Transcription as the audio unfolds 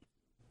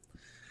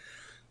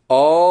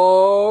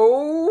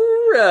Alrighty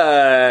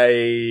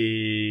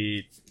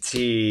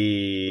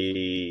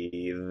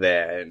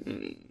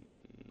then,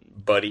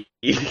 buddy.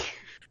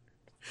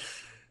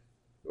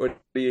 What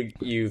are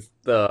you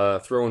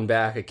throwing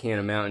back a can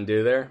of Mountain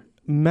Dew there?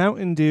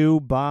 Mountain Dew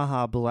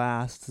Baja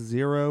Blast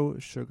Zero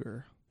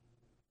Sugar.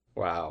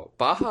 Wow,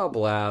 Baja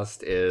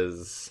Blast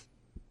is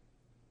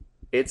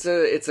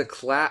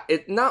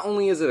it not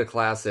only is it a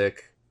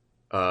classic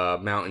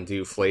Mountain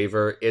Dew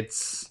flavor,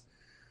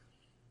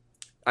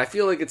 I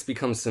feel like it's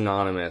become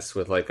synonymous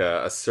with like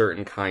a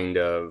certain kind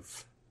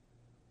of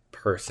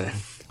person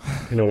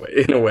in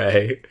a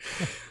way,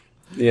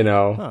 you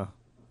know. Huh.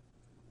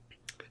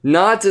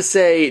 Not to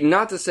say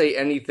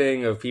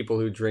anything of people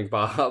who drink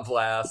Baja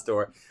Blast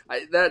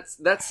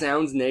that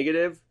sounds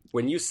negative.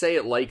 When you say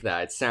it like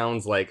that, it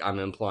sounds like I'm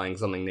implying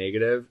something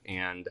negative,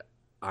 and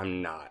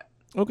I'm not.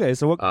 Okay,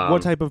 so what Um,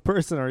 type of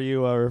person are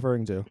you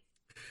referring to?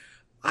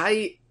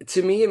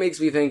 to me, it makes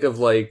me think of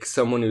like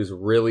someone who's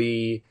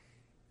really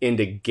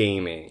into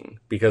gaming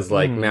because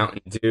like Hmm.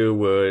 Mountain Dew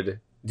would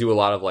do a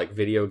lot of like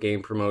video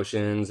game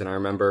promotions, and I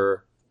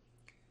remember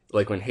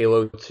like when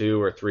Halo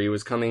 2 or 3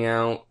 was coming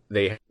out,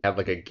 they had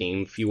like a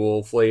game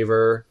fuel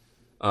flavor.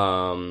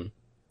 Um,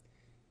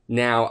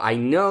 Now I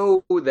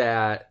know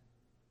that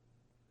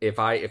if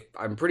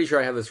I'm pretty sure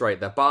I have this right,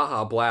 that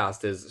Baja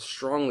Blast is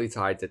strongly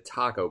tied to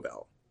Taco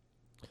Bell.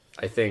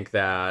 I think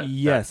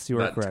Yes, you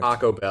are that correct.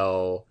 Taco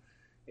Bell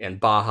and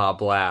Baja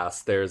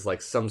Blast, there's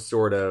like some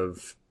sort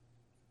of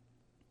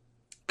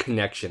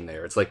connection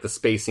there. It's like the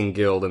Spacing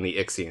Guild and the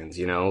Ixians,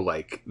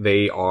 like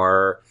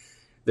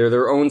they're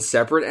their own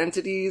separate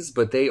entities,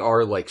 but they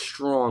are like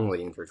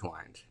strongly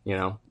intertwined.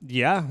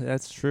 Yeah,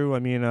 that's true. I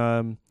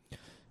mean,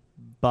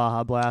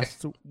 Baja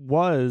Blast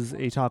was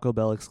a Taco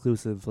Bell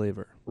exclusive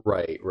flavor.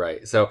 Right,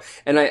 right. So,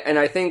 and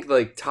I think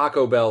like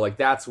Taco Bell, like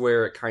that's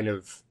where it kind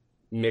of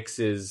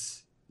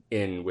mixes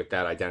in with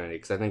that identity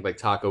because I think like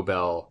Taco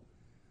Bell,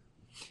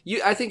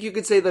 I think you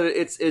could say that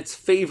it's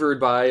favored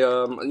by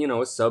a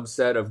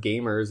subset of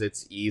gamers.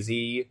 It's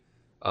easy,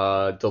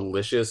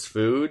 delicious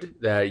food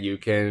that you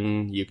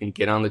can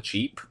get on the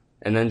cheap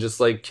and then just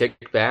like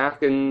kick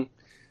back and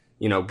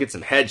get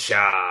some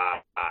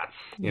headshot,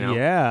 you know,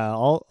 Yeah,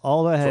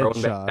 all the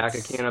throwing back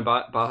a headshots. can of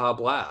Baja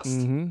Blast.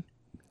 Mm-hmm.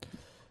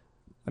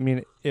 I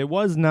mean, it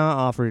was not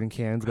offered in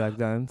cans back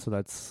then, so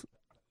that's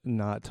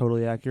not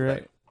totally accurate.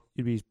 Right,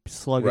 You'd be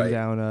slugging right.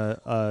 down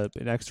a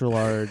an extra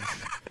large,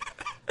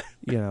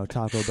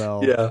 Taco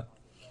Bell Yeah.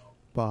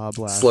 Baja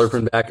Blast.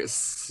 Slurping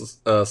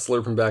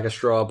back a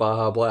straw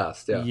Baja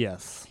Blast. Yeah.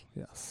 Yes,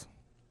 yes.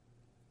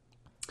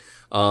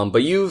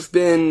 But you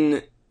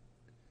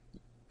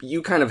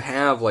kind of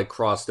have like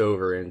crossed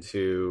over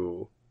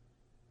into,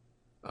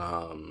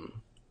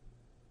 um,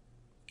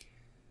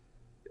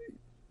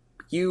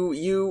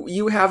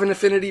 you have an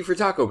affinity for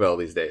Taco Bell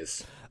these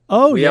days.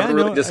 Oh We yeah, haven't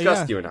really no,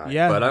 discussed yeah, you and I,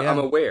 yeah, but I'm yeah.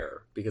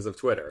 aware because of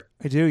Twitter.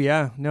 I do,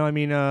 yeah. No, I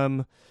mean,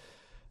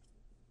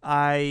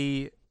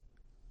 I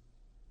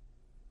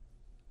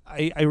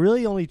I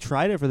really only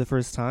tried it for the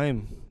first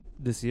time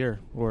this year,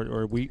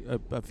 or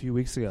a few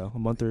weeks ago, a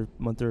month and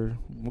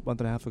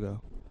a half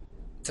ago.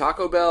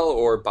 Taco Bell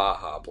or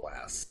Baja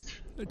Blast?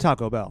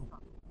 Taco Bell.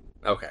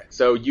 Okay,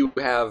 so you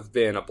have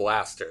been a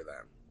blaster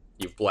then.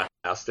 You've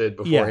blasted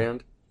Yeah,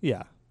 beforehand.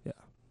 yeah, yeah,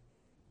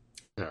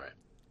 All right,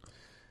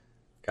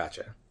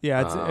 gotcha.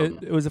 yeah. It Um,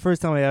 was the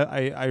first time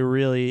I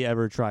really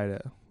ever tried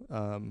it,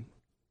 um,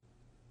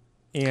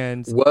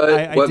 and What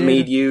I what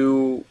made did.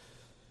 you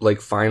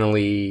like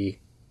finally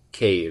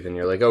cave and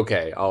you're like,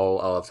 okay,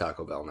 I'll have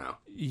Taco Bell now.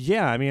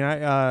 Yeah, I mean,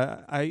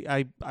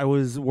 I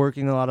was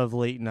working a lot of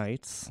late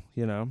nights,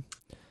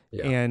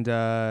 Yeah. and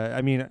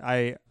I mean,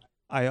 I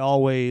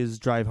always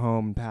drive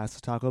home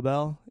past Taco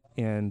Bell,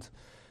 and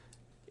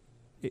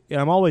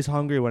I'm always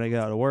hungry when I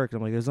get out of work.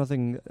 I'm like, there's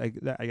nothing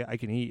that I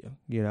can eat,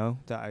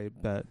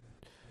 that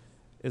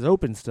is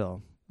open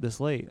still this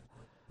late,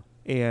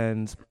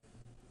 and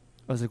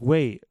I was like,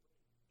 wait,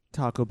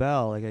 Taco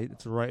Bell, like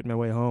it's right in my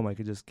way home. I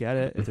could just get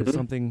it. Hmm. If there's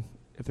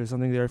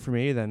something there for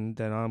me, then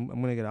I'm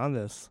gonna get on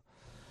this.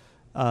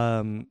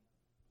 Um,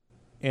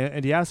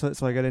 and yeah, so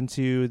I got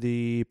into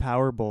the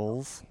Power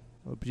Bowls.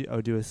 I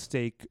would do a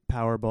steak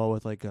Power Bowl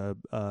with like a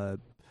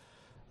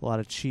lot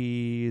of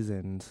cheese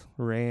and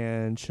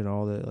ranch and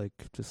all that, like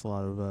just a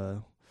lot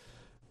of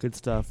good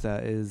stuff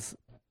that is,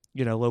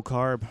 low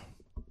carb.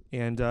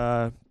 And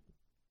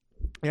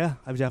yeah,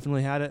 I've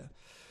definitely had it.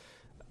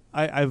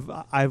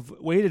 I've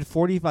waited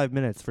 45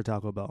 minutes for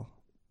Taco Bell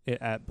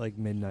at like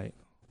midnight.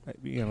 I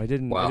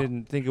Wow.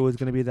 didn't think it was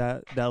going to be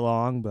that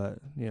long, but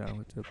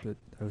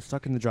I was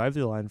stuck in the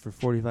drive-through line for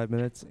 45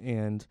 minutes,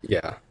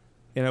 Yeah.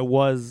 and it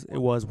was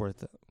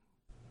worth it.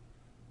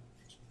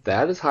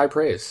 That is high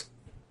praise.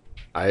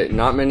 I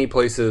Not many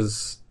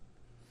places,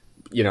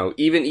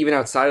 even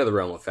outside of the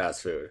realm of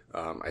fast food,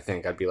 I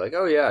think I'd be like,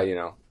 oh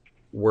yeah,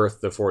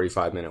 worth the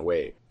 45-minute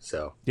wait.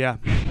 So Yeah,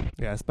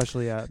 yeah,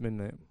 especially at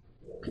midnight.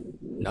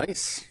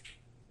 nice.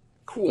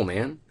 Cool,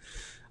 man.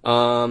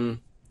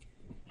 Um,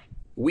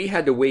 we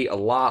had to wait a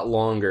lot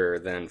longer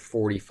than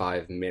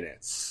 45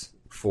 minutes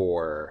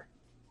for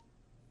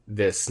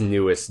this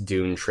newest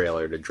Dune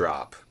trailer to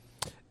drop.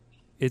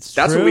 It's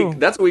That's true.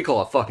 what we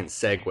call a fucking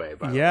segue.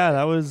 By the way.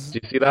 That was.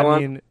 Did you see that one? I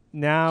mean,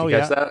 now, Did you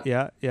catch that?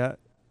 yeah.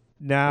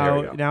 There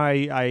we go. Now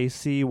I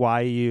see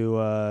why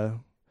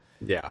you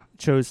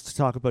chose to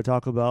talk about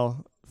Taco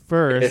Bell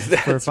first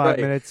for 5 right.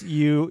 minutes.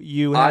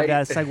 You had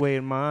that segue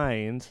in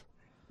mind.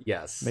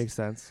 Yes, makes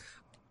sense.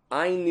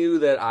 I knew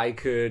that I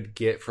could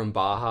get from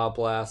Baja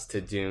Blast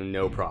to Dune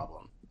no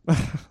problem.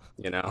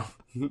 You know,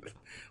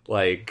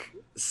 like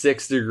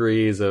 6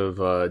 degrees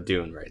of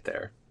Dune right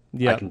there.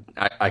 Yeah,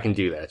 I can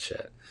do that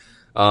shit.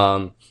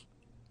 I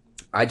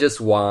just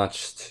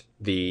watched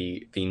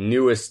the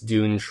newest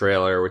Dune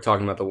trailer. We're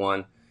talking about the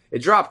one.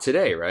 It dropped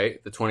today,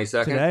 right? The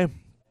 22nd. Today.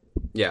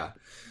 Yeah.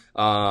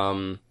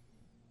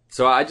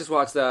 So I just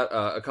watched that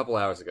a couple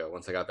hours ago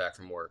once I got back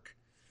from work,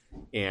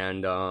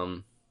 and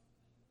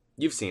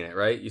you've seen it,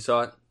 right? You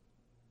saw it.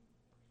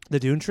 The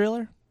Dune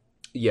trailer.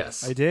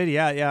 Yes, I did.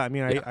 Yeah. I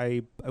mean, Yeah.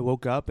 I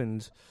woke up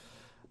and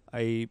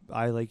I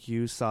like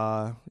you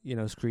saw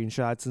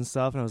screenshots and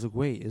stuff, and I was like,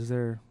 wait, is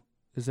there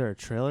a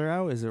trailer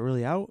out? Is it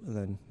really out? And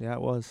then it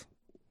was.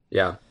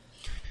 Yeah.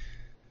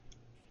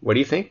 What do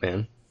you think,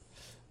 man?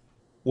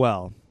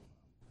 Well,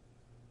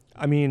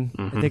 I mean,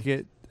 Mm-hmm.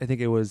 I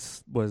think it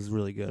was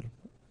really good,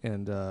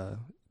 and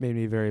made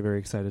me very, very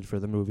excited for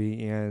the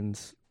movie and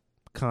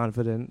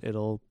confident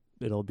it'll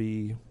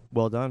be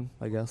well done,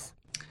 I guess.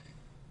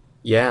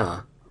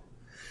 Yeah.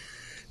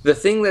 The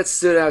thing that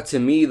stood out to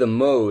me the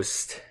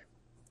most,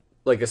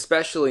 like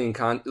especially in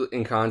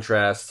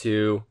contrast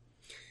to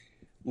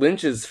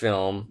Lynch's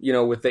film,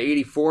 with the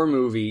 84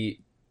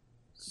 movie,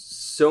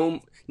 so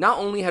not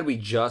only had we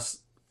just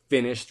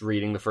finished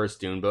reading the first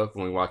Dune book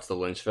when we watched the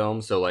Lynch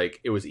film, so like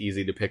it was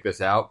easy to pick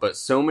this out, but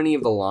so many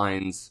of the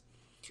lines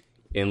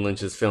in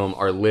Lynch's film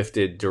are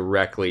lifted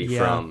directly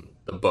from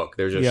the book.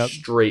 They're just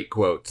straight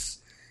quotes.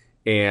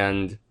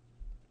 And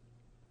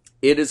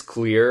it is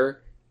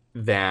clear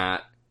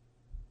that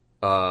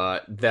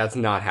that's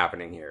not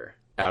happening here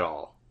at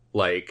all.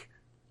 Like,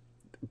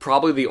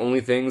 probably the only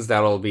things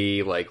that'll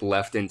be like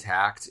left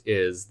intact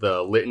is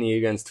the litany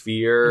against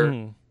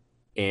fear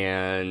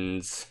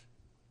and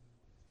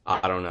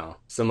I don't know,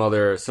 some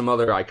other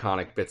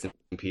iconic bits and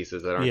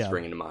pieces that aren't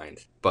springing to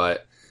mind.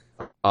 But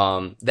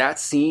that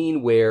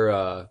scene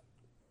where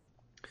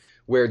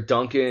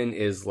Duncan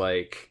is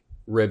like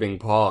ribbing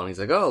Paul and he's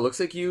like, "Oh, it looks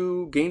like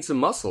you gained some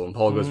muscle," and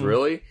Paul goes,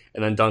 "Really?"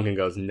 And then Duncan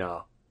goes,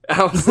 "No."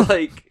 I was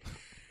like,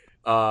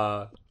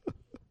 I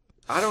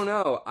don't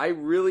know.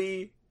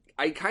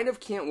 I kind of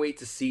can't wait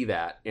to see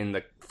that in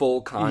the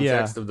full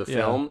context of the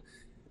film,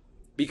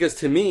 because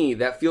to me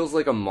that feels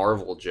like a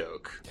Marvel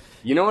joke.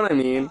 You know what I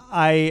mean?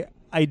 I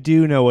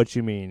do know what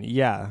you mean.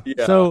 Yeah.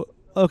 So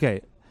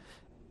okay,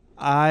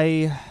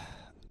 I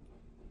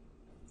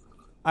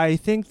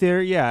think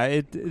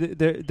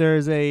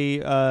there's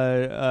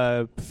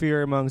a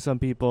fear among some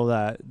people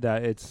that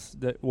it's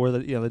where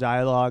the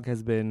dialogue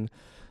has been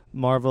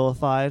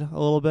Marvelified a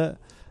little bit.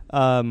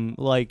 I mean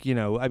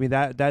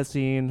that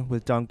scene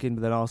with Duncan,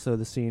 but then also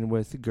the scene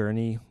with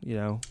Gurney.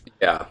 Yeah.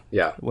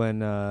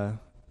 When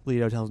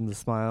Leto tells him to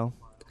smile.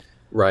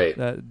 Right.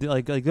 That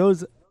like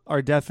those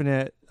are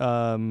definite.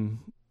 I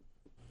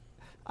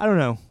don't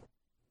know.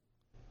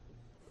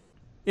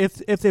 If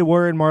they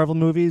were in Marvel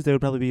movies, they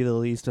would probably be the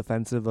least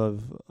offensive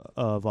of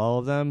all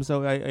of them.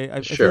 So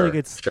I feel like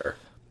it's. Sure.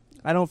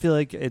 I don't feel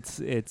like it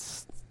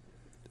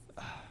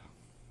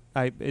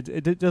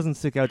doesn't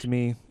stick out to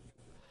me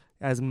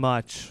as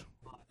much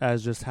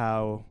as just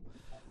how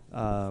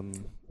I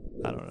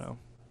don't know.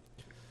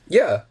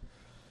 Yeah.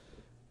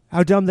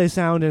 How dumb they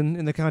sound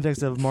in the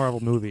context of Marvel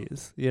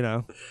movies,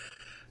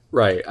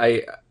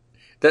 Right.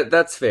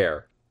 That's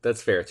fair.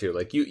 That's fair too.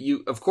 Like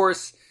you of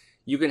course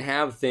you can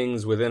have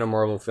things within a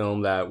Marvel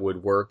film that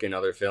would work in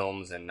other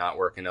films and not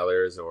work in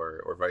others,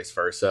 or vice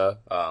versa.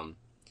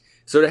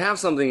 So to have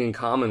something in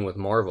common with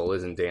Marvel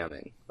isn't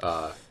damning.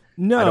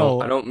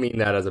 No, I don't mean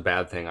that as a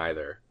bad thing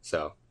either.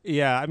 So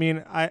yeah, I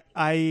mean,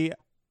 I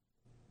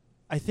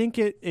think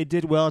it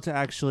did well to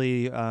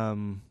actually,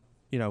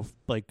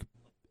 like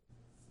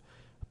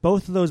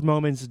both of those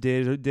moments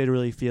did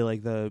really feel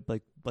like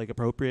like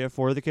appropriate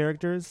for the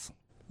characters.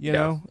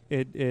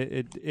 It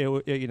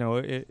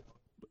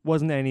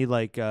wasn't any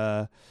like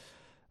out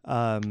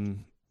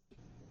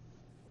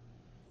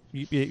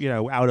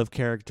of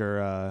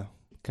character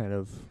kind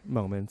of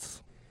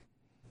moments.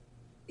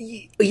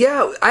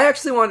 Yeah, I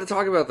actually wanted to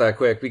talk about that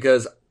quick,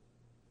 because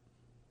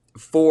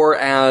for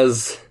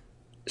as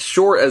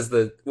short as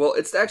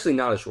it's actually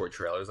not a short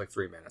trailer, it's like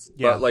 3 minutes.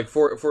 Yeah. But like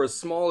for as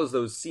small as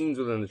those scenes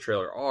within the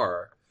trailer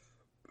are,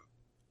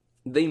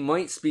 they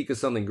might speak of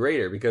something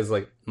greater, because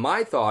like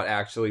my thought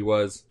actually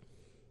was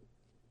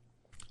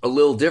a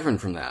little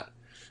different from that.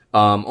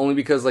 Only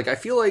because like I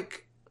feel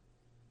like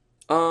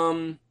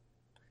Gurney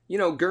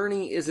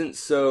isn't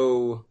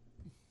so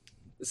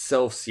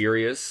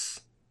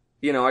self-serious.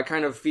 I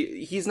kind of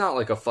feel he's not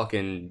like a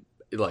fucking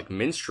like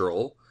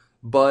minstrel,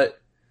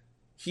 but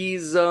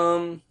he's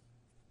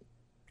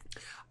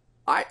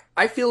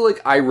I feel like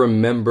I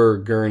remember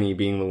Gurney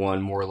being the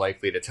one more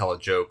likely to tell a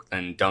joke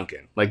than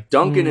Duncan. Like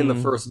Duncan in the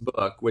Mm, first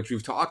book, which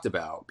we've talked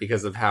about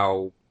because of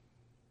how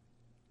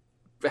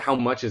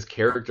much his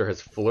character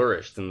has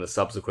flourished in the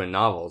subsequent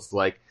novels.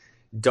 Like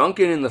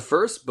Duncan in the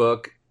first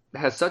book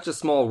has such a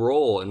small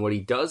role, and what he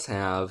does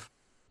have,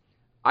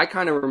 I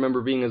kind of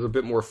remember being as a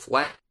bit more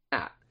flat.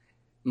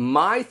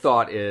 My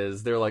thought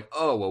is they're like,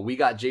 oh well, we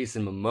got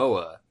Jason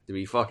Momoa to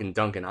be fucking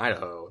Duncan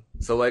Idaho,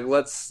 so like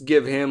let's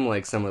give him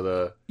like some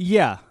of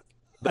yeah,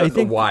 I the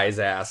think wise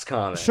ass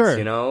comments, sure.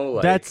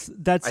 Like That's I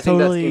think that's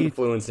totally.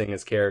 influencing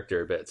his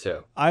character a bit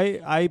too.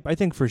 I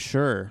think for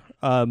sure.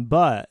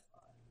 But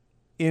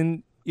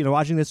in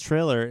watching this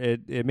trailer,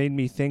 it made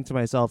me think to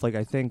myself like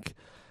I think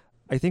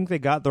they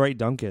got the right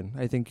Duncan.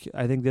 I think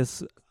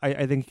Jason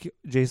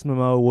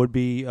Momoa would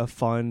be a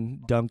fun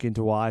Duncan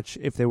to watch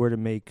if they were to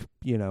make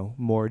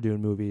more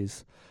Dune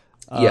movies.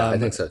 Yeah, I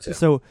think so too.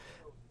 So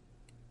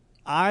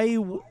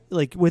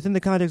like within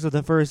the context of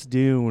the first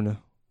Dune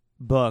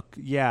book,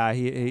 yeah,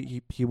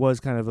 he was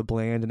kind of a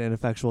bland and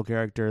ineffectual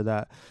character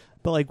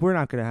but like we're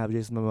not gonna have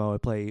Jason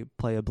Momoa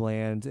play a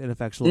bland,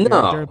 ineffectual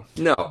character.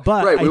 No,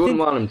 But right? We wouldn't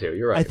want him to.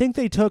 You're right. I think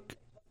they took.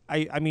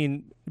 I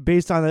mean,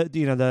 based on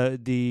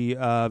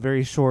the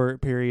very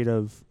short period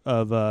of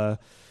it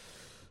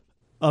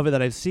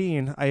that I've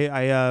seen,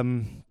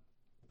 I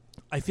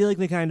feel like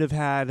they kind of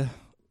had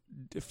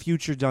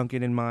future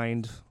Duncan in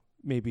mind,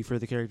 maybe for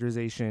the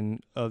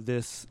characterization of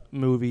this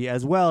movie,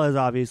 as well as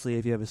obviously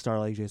if you have a star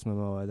like Jason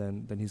Momoa,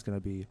 then he's going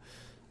to be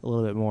a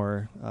little bit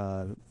more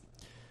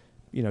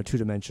two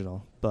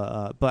dimensional.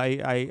 But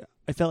I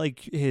felt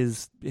like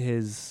his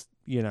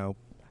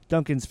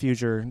Duncan's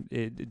future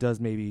it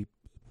does maybe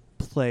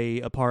play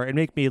a part and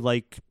make me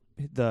like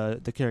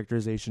the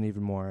characterization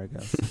even more, I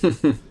guess.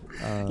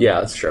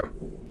 Yeah, that's true.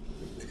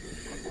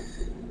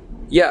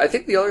 Yeah, I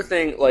think the other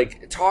thing,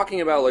 like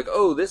talking about like,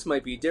 oh, this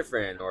might be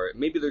different, or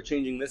maybe they're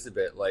changing this a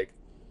bit. Like,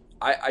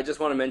 I just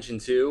want to mention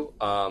too,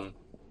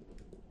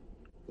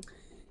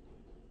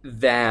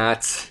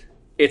 that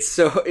it's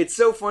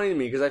so funny to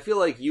me because I feel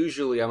like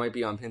usually I might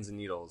be on pins and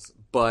needles,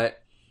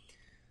 but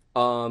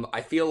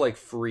I feel like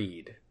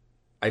freed.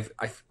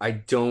 I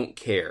don't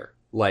care.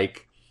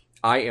 Like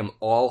I am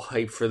all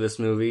hyped for this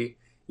movie.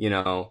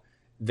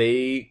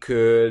 They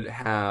could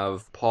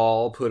have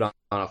Paul put on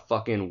a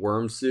fucking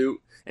worm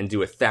suit and do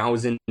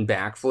 1,000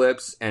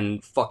 backflips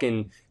and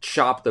fucking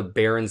chop the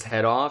Baron's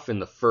head off in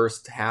the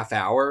first half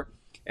hour,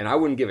 and I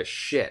wouldn't give a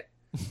shit.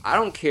 I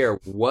don't care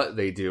what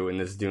they do in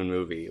this Dune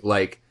movie.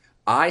 Like,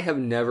 I have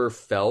never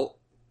felt,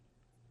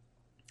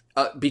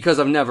 because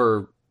I've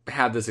never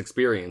had this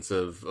experience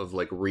of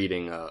like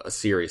reading a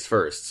series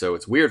first, so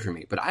it's weird for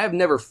me. But I have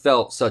never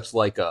felt such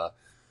like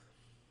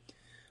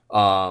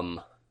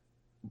um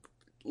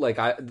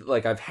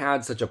I've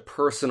had such a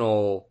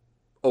personal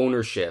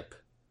ownership,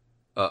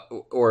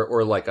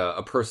 or like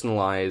a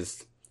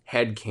personalized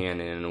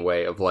headcanon in a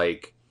way of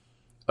like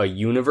a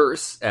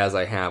universe as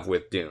I have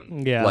with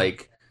Dune. Yeah.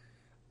 Like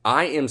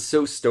I am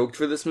so stoked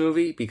for this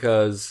movie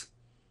because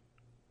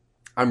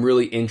I'm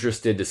really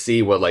interested to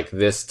see what like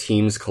this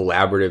team's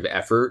collaborative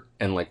effort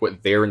and like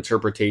what their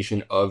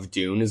interpretation of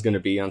Dune is going to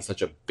be on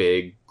such a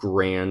big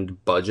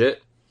grand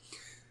budget.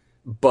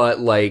 But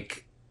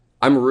like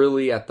I'm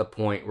really at the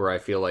point where I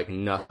feel like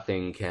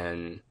nothing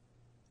can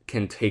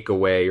take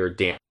away or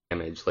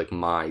damage like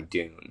my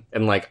Dune.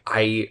 And like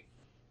I've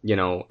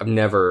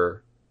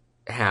never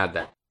had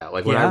that.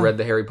 Like when I read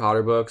the Harry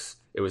Potter books,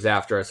 it was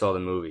after I saw the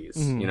movies,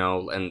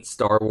 and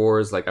Star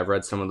Wars, like I've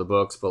read some of the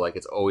books, but like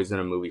it's always in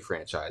a movie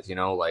franchise,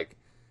 like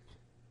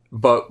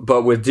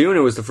but with Dune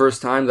it was the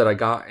first time that I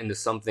got into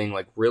something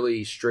like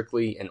really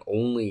strictly and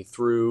only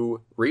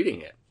through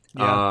reading it.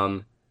 Yeah.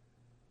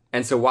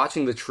 And so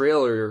watching the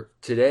trailer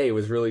today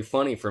was really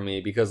funny for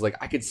me because like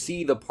I could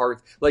see the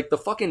parts, like the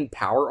fucking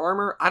power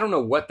armor. I don't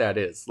know what that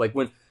is. Like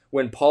when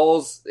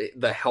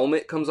the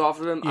helmet comes off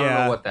of him, I don't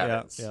know what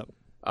that is.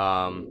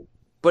 Yeah.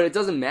 But it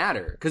doesn't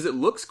matter because it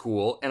looks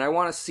cool, and I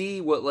want to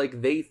see what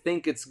like they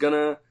think it's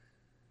gonna,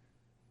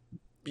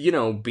 be.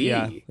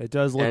 Yeah, it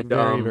does look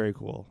very, very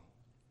cool.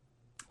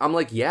 I'm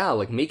like, yeah,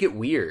 like make it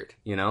weird,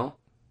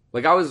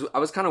 Like I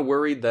was kind of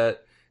worried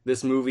that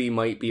this movie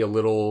might be a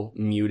little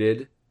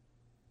muted,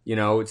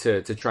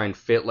 to try and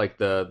fit like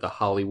the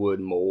Hollywood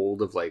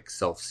mold of like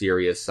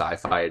self-serious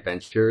sci-fi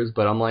adventures.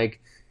 But I'm like,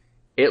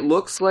 it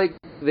looks like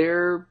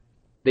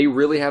they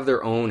really have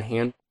their own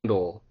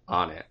handle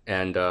on it,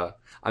 and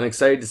I'm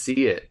excited to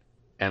see it.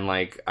 And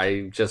like,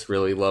 I just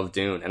really love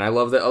Dune, and I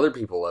love that other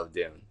people love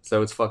Dune,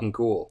 so it's fucking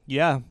cool.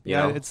 Yeah, You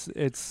know? it's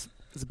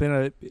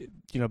been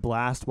a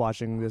blast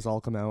watching this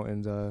all come out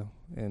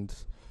and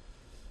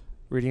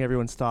reading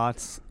everyone's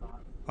thoughts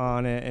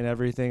on it and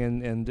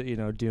everything,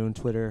 and Dune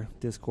Twitter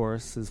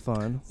discourse is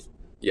fun.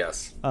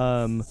 Yes.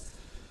 But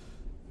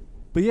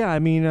yeah, I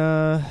mean,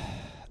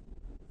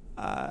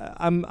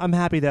 I'm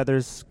happy that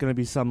there's going to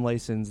be some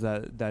license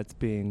that's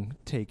being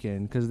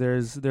taken because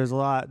there's a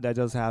lot that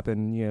does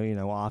happen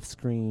off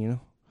screen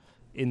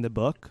in the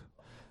book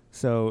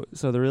So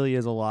there really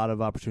is a lot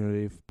of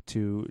opportunity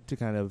to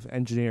kind of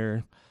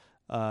engineer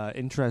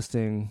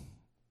interesting,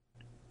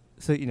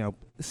 so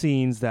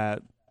scenes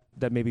that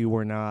maybe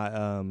were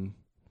not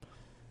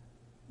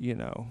you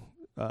know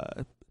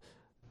uh,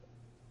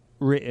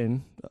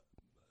 written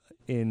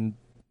in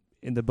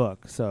the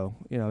book. So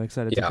I'm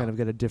excited to Yeah. kind of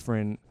get a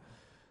different.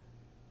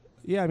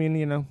 Yeah, I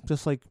mean,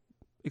 just like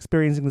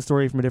experiencing the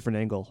story from a different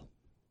angle.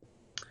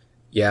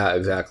 Yeah,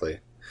 exactly.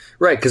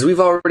 Right, because we've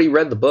already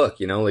read the book,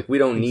 like we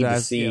don't need to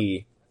Exactly. Yep.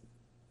 see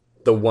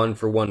the one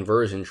for one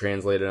version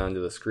translated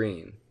onto the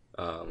screen.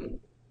 Um,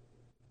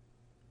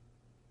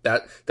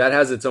 that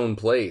has its own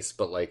place,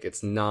 but like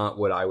it's not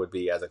what I would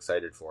be as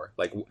excited for.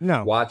 Like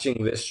No.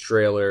 watching this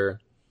trailer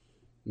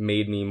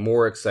made me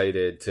more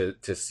excited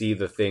to see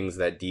the things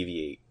that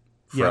deviate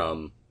Yep.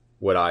 from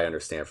what I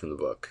understand from the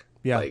book.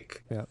 Yeah.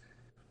 Like Yeah.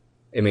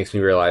 it makes me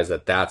realize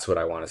that that's what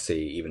I want to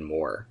see even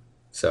more.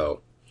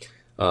 So,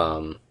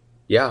 um,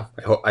 yeah,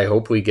 I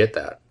hope we get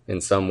that in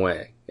some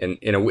way. And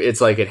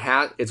it's like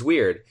it's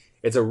weird.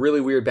 It's a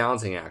really weird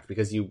balancing act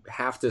because you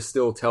have to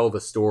still tell the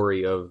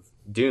story of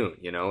Dune,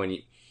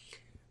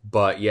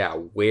 but yeah,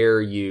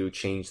 where you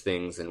change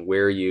things and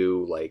where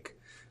you like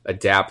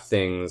adapt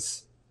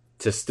things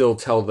to still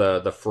tell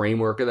the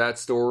framework of that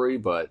story,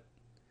 but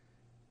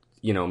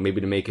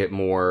maybe to make it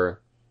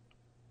more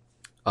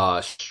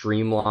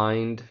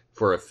streamlined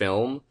for a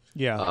film.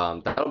 Yeah.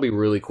 That'll be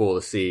really cool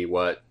to see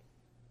what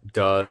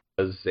does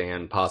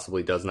and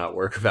possibly does not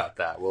work about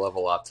that. We'll have a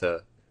lot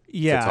to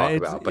Yeah. talk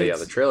It's about. But yeah,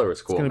 the trailer was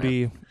it's cool, gonna man.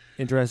 be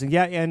interesting.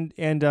 Yeah, and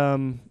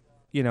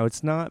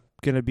it's not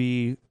gonna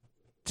be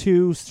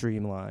too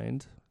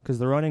streamlined because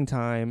the running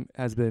time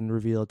has been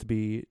revealed to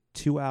be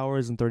 2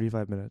 hours and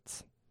 35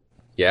 minutes.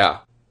 Yeah,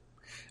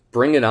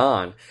 bring it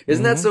on!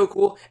 Isn't that Mm-hmm. so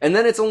cool? And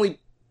then it's only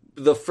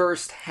the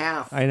first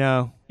half, I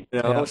know.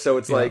 Yeah. So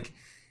it's Yeah. like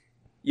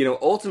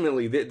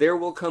ultimately there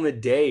will come a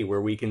day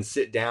where we can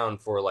sit down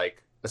for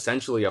like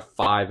essentially a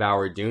 5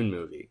 hour Dune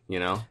movie.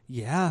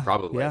 Yeah.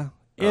 Probably. Yeah.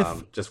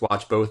 If Just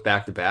watch both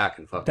back to back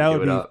and fucking that do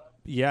would it be, up.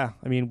 yeah.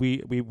 I mean,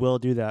 we will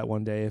do that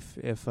one day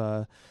if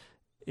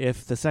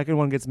the second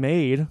one gets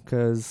made,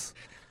 because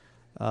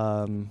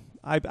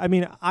I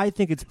mean, I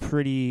think it's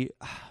pretty.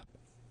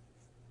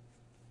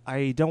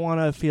 I don't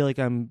want to feel like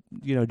I'm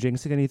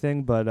jinxing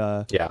anything,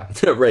 but Yeah,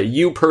 right.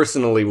 You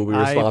personally will be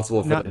I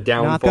responsible for not the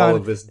knock downfall on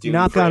of this Dune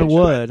knock on franchise.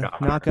 wood,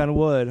 knock on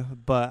wood.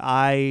 But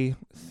I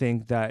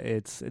think that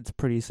it's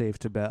pretty safe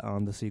to bet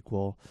on the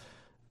sequel.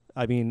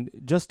 I mean,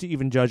 just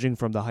even judging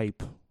from the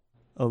hype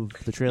of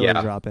the trailer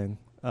Yeah, dropping,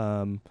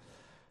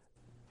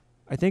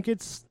 I think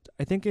it's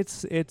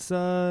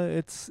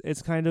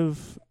kind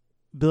of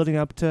building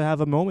up to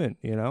have a moment.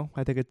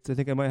 I think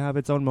it might have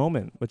its own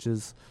moment, which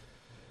is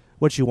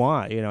what you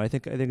want. I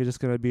think it's just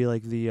gonna be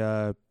like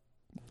the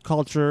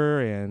culture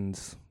and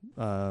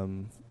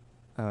um,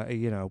 uh,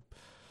 you know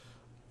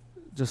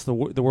just the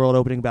world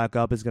opening back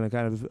up is gonna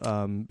kind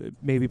of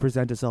maybe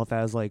present itself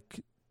as like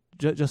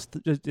just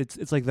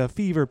it's like the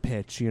fever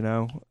pitch,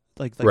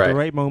 like the right.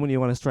 right moment you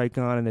want to strike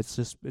on, and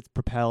it's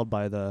propelled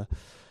by the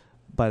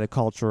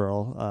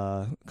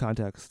cultural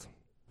context.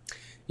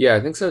 Yeah, I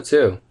think so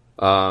too.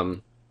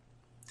 Um,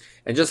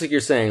 and just like you're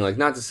saying, like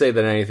not to say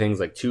that anything's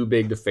like too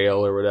big to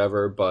fail or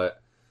whatever,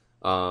 but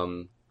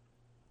um,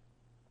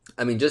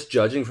 I mean, just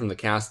judging from the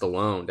cast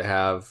alone, to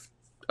have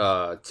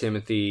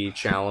Timothy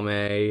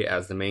Chalamet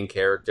as the main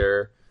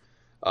character,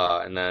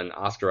 and then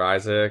Oscar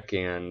Isaac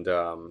and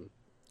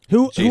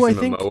Who I Jason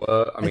think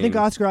Momoa. I I think mean,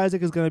 Oscar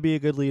Isaac is going to be a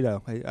good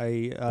Leto.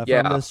 I from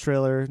yeah, this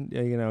trailer,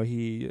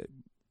 he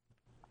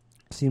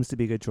seems to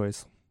be a good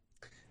choice.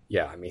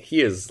 yeah. I mean,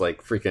 he is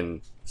like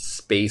freaking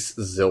space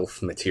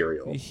Zilf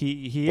material.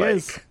 He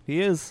is Like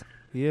he is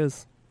he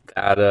is.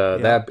 that. Yeah,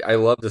 That I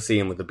love to see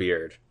him with the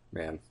beard,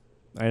 man.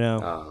 I know.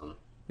 Um,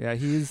 Yeah,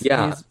 he's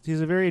yeah,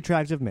 he's a very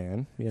attractive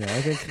man.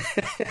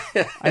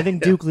 I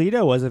think Duke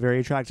Leto was a very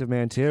attractive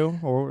man too,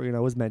 or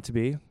was meant to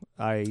be.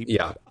 I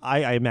yeah,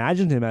 I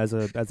imagined him as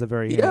a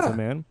very handsome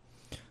yeah, man.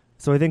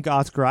 So I think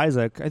Oscar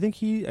Isaac. I think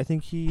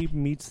he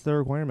meets the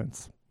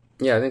requirements.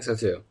 yeah. I think so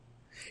too.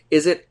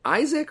 Is it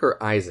Isaac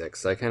or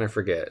Isaacs? I kind of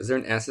forget. Is there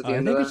an S at the I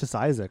end of think it's that? just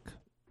Isaac.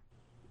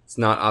 It's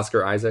not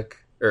Oscar Isaac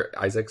or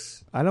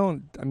Isaacs. I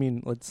don't. I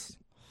mean, let's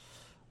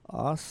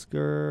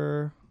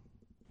Oscar.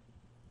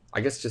 I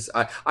guess just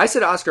I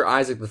said Oscar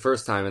Isaac the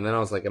first time, and then I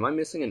was like, "Am I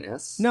missing an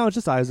S No, it's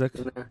just Isaac.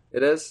 in there?"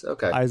 It is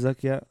okay.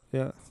 Isaac. Yeah,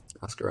 yeah.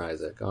 Oscar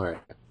Isaac. All right.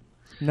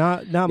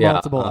 Not Yeah.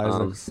 multiple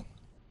Isaacs.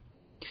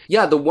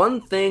 Yeah. The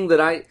one thing that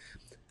I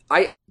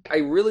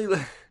really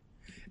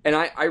and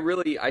I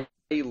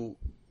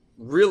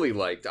really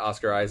liked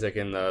Oscar Isaac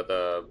in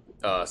the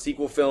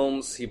sequel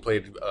films. He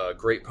played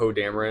great Poe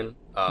Dameron.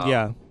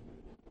 Yeah,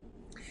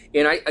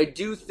 And I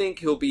do think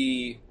he'll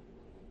be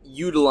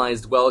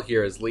utilized well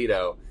here as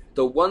Leto.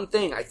 The one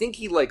thing I think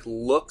he like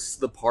looks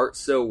the part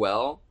so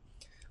well.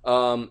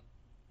 Um,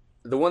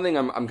 the one thing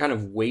I'm kind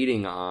of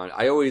waiting on.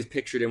 I always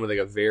pictured him with like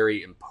a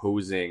very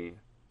imposing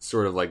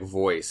sort of like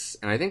voice,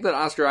 and I think that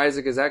Oscar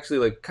Isaac is actually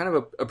like kind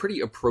of a pretty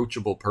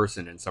approachable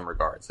person in some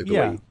regards. Like the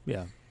way yeah,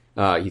 yeah.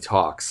 he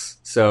talks.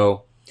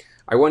 So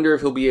I wonder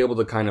if he'll be able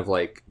to kind of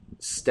like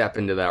step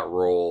into that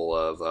role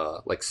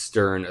of like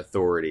stern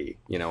authority,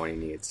 when he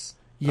needs.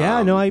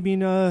 Yeah, no, I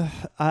mean,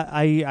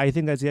 I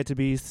think that's yet to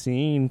be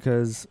seen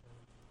because,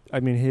 I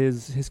mean,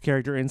 his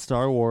character in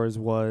Star Wars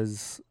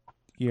was,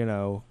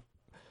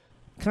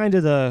 kind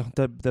of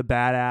the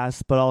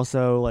badass, but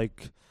also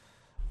like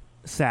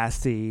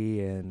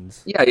sassy and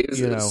Yeah, he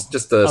was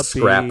just a upbeat.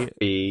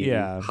 scrappy,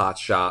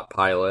 hotshot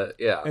pilot.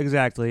 Yeah,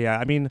 exactly. Yeah,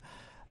 I mean,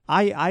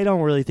 I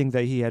don't really think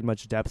that he had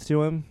much depth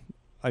to him.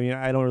 I mean,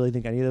 I don't really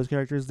think any of those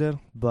characters did,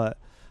 but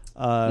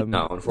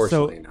no,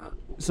 unfortunately not.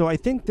 So I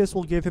think this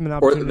will give him an Or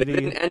opportunity. they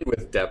didn't end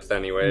with depth,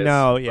 anyways.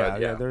 No,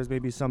 yeah, there's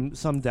maybe some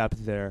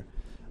depth there,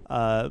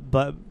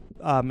 but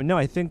no,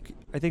 I think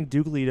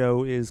Duke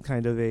Leto is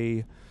kind of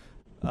a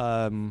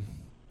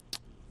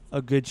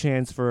good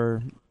chance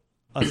for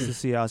us to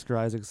see Oscar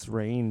Isaac's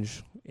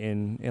range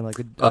in like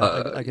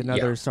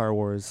another Star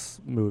Wars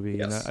movie,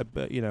 yes.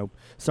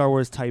 Star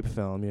Wars type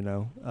film,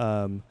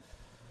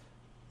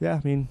 Yeah,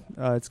 I mean,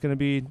 it's gonna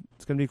be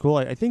cool.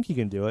 I think he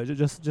can do it.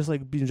 Just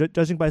like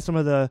judging by some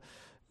of the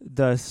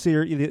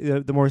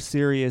more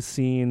serious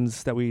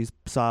scenes that we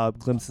saw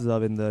glimpses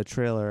of in the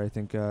trailer. I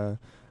think I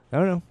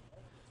don't know.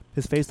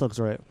 His face looks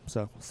right,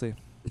 so we'll see.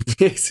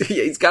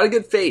 He's got a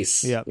good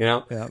face. Yeah,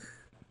 yeah.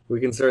 We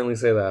can certainly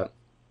say that.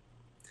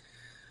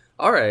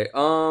 All right.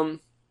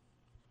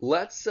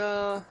 Let's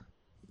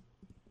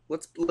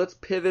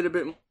pivot a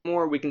bit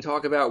more. We can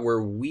talk about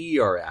where we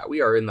are at.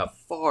 We are in the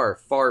far,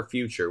 far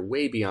future,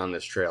 way beyond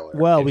this trailer.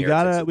 Well, we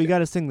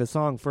gotta sing the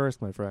song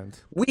first, my friend.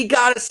 We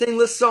gotta sing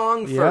the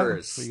song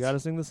first. We gotta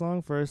sing the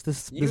song first.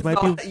 You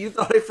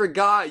thought I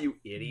forgot, you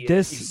idiot.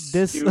 You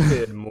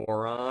stupid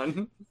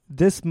moron.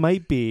 This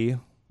might be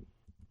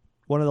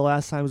one of the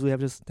last times we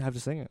have to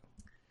sing it.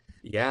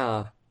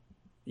 Yeah.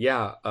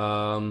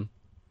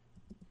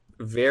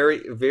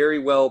 Very, very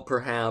well,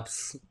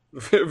 perhaps.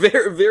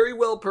 Very, very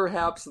well,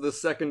 perhaps the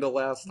second to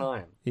last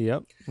time.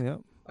 Yep.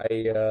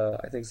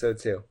 I think so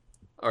too.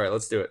 All right,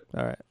 let's do it.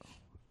 All right.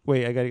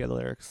 Wait, I gotta get the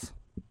lyrics.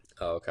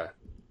 Oh, okay.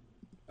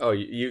 Oh,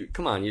 you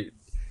come on, you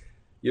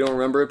don't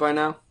remember it by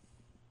now?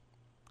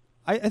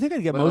 I think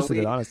I'd get most of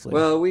it, honestly.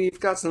 Well,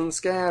 we've got some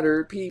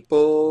scattered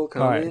people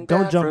coming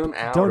back from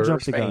outer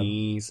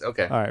space.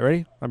 Okay. All right,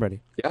 ready? I'm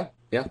ready. Yeah.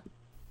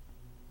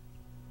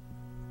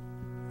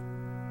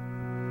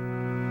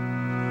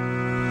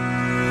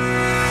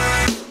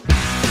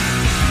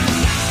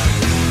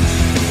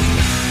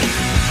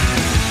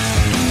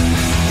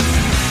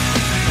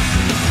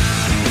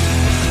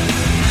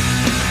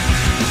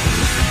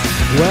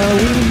 Well,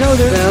 we know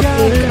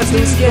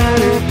there's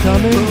scattered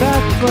coming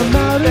back from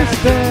outer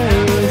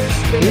space.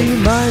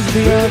 Reminds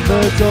me of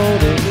the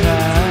golden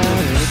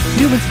past.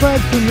 Humans fled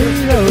from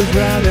Reno's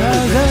wrath.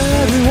 Has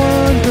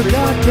everyone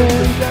forgotten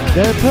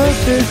their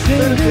purpose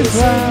in this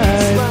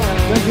life?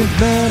 Duncan's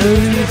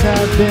memories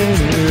have been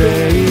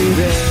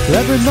erased.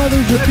 Reverend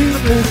mothers repeat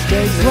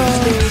mistakes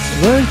while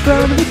learn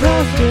from the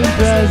past and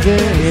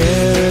present.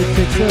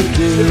 Heretics of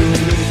doom.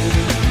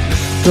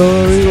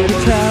 Story to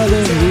tell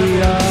and we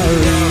are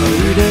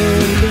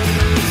reading.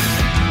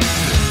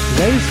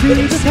 They see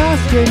the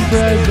past and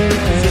present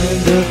and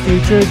the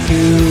future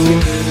too.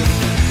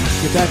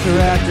 Get back to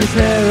actors,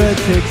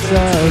 heretics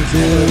of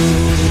doom.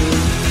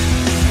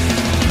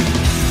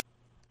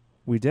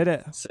 We did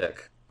it.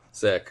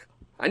 Sick.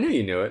 I knew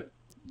you knew it.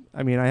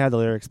 I mean, I had the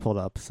lyrics pulled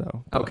up,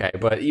 so. Okay,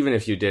 but even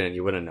if you didn't,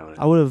 you would have known it.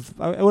 I would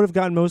have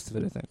gotten most of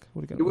it, I think.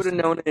 You would have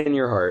known it in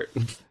your heart.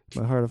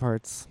 My heart of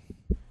hearts.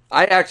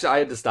 I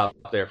had to stop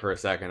there for a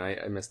second.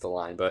 I missed the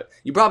line, but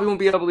you probably won't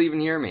be able to even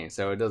hear me,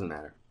 so it doesn't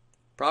matter.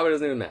 Probably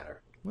doesn't even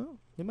matter. Well,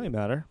 it might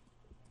matter.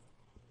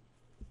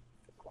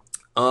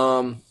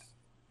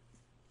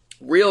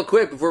 Real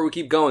quick before we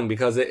keep going,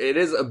 because it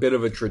is a bit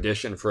of a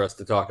tradition for us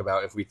to talk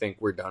about if we think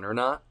we're done or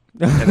not,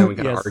 and then we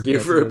can argue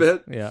for a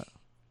bit. Yeah.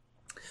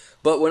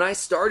 But when I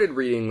started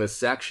reading this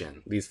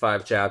section, these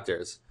 5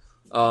 chapters,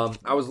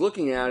 I was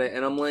looking at it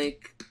and I'm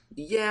like,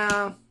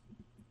 yeah.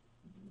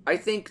 I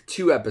think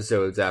 2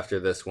 episodes after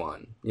this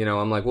one,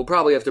 I'm like, we'll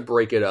probably have to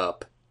break it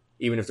up,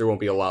 even if there won't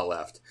be a lot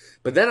left.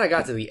 But then I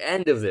got to the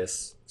end of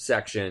this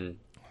section,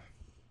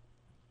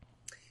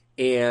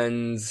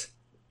 and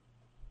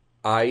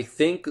I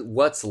think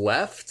what's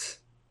left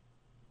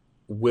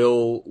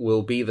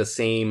will be the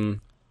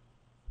same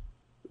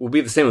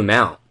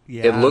amount.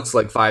 Yeah. It looks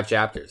like 5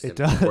 chapters, it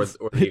does.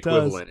 or the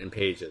equivalent in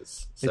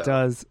pages. So. It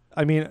does.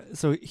 I mean,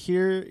 so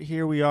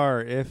here we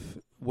are.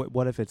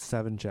 What if it's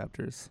 7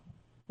 chapters?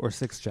 Or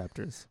 6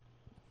 chapters.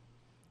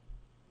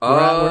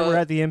 We're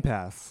at the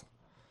impasse.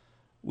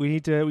 We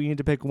need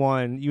to pick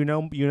one. You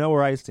know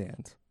where I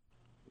stand.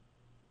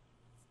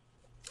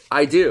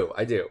 I do.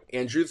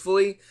 And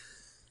truthfully,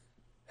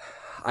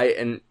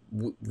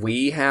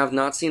 we have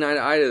not seen eye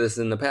to eye to this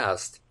in the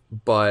past,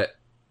 but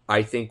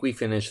I think we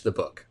finished the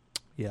book.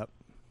 Yep.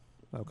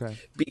 Okay.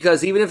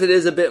 Because even if it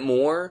is a bit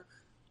more,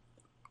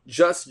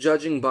 just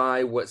judging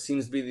by what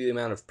seems to be the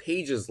amount of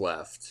pages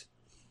left,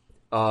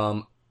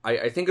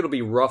 I think it'll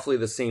be roughly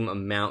the same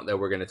amount that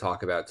we're going to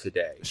talk about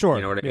today. Sure.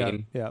 You know what I Yeah,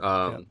 mean?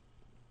 yeah.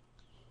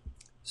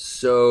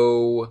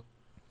 So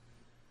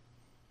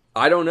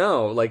I don't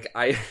know. Like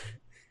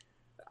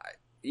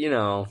you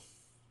know,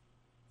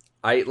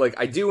 I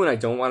do and I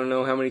don't want to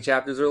know how many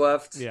chapters are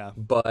left. Yeah.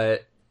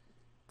 But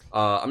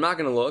I'm not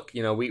gonna look.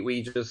 You know,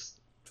 we just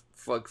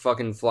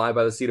fucking fly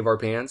by the seat of our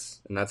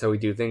pants, and that's how we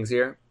do things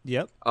here.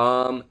 Yep.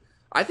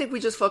 I think we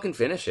just fucking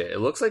finish it.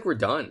 It looks like we're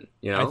done.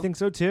 You know, I think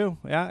so too.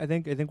 Yeah, I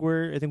think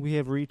we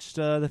have reached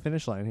the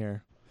finish line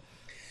here.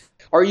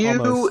 Are you?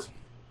 Almost.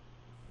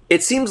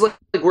 It seems like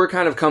we're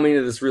kind of coming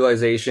to this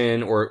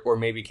realization, or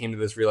maybe came to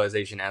this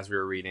realization as we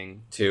were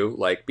reading too.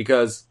 Like,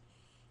 because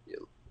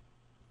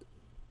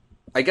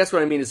I guess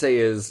what I mean to say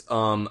is,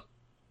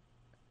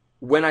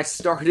 when I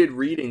started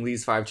reading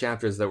these 5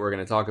 chapters that we're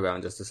going to talk about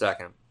in just a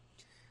second,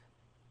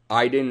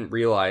 I didn't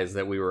realize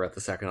that we were at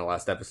the second to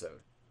last episode.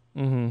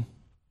 Mm-hmm.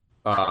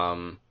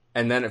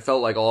 And then it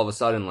felt like all of a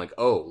sudden, like,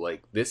 oh,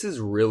 like this is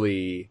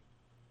really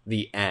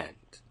the end.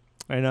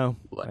 I know.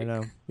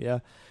 Yeah.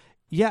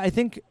 Yeah, I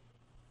think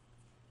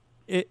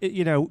it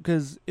you know,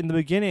 because in the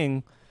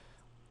beginning,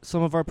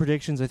 some of our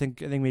predictions, I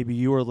think maybe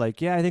you were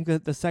like, yeah, I think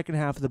that the second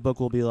half of the book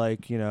will be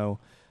like, you know,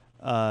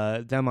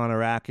 them on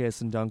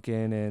Arrakis and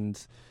Duncan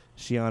and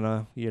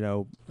Shiana, you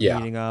know,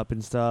 meeting up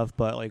and stuff.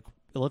 But like,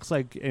 it looks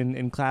like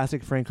in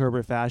classic Frank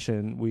Herbert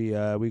fashion, we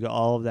got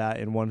all of that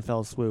in one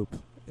fell swoop.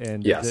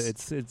 And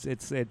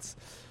it's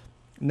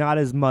not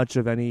as much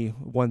of any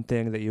one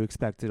thing that you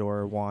expected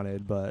or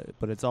wanted, but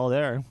it's all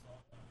there.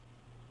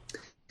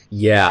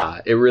 Yeah,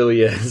 it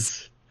really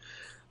is.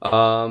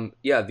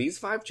 Yeah, these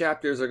 5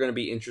 chapters are going to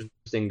be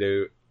interesting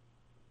to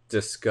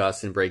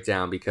discuss and break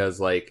down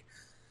because, like,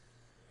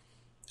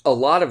 a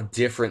lot of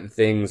different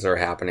things are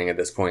happening at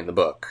this point in the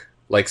book.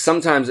 Like,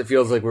 sometimes it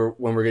feels like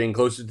when we're getting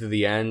closer to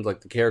the end,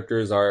 like the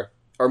characters are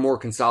more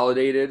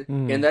consolidated,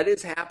 and that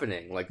is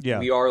happening. Like,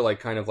 we are like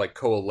kind of like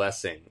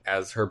coalescing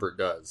as Herbert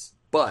does.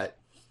 But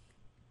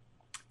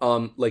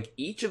like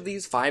each of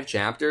these 5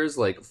 chapters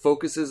like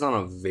focuses on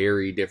a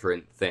very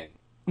different thing.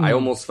 I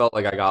almost felt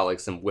like I got like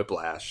some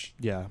whiplash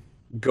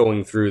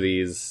going through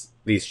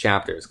these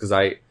chapters because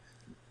I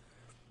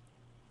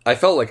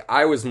felt like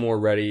I was more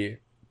ready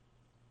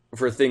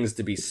for things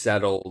to be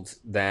settled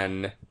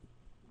than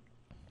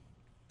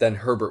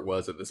Herbert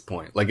was at this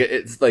point. Like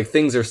it's like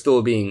things are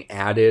still being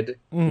added,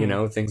 you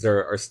know, things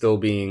are still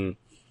being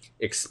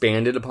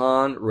expanded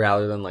upon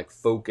rather than like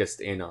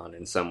focused in on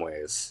in some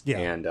ways.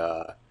 Yeah.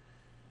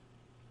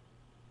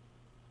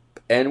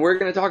 And we're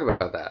going to talk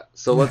about that.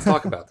 So let's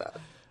talk about that.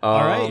 All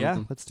right,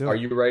 yeah, let's do it. Are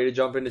you ready to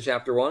jump into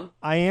chapter 1?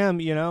 I am,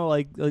 you know,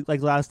 like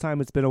last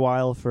time it's been a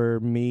while for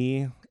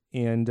me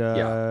and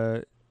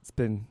it's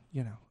been,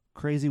 you know,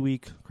 crazy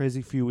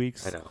few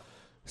weeks. I know.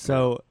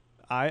 So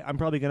I'm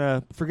probably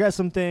gonna forget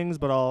some things,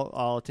 but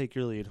I'll take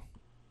your lead.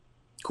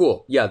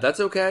 Cool. Yeah, that's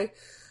okay.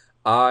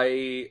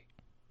 I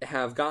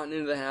have gotten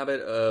into the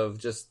habit of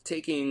just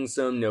taking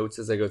some notes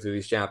as I go through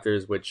these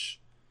chapters, which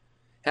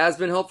has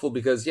been helpful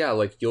because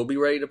like you'll be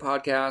ready to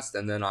podcast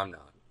and then I'm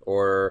not.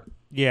 Or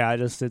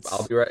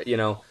I'll be right. You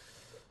know,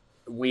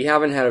 we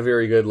haven't had a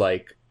very good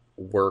like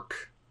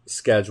work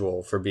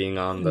schedule for being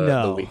on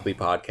the weekly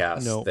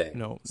podcast thing.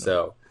 No.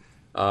 So,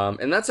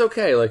 and that's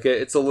okay. Like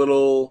it's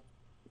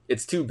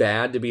too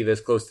bad to be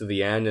this close to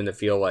the end and to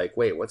feel like,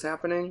 wait, what's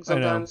happening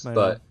sometimes? I know.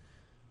 But,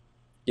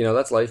 you know,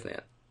 that's life,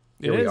 man.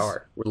 Here we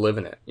are. We're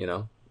living it, you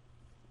know?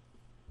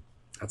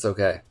 That's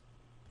okay.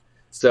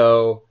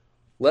 So,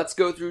 let's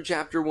go through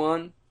chapter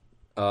 1.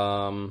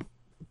 I'll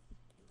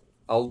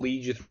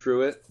lead you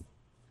through it.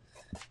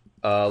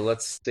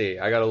 Let's see.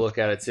 I gotta look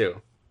at it,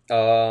 too.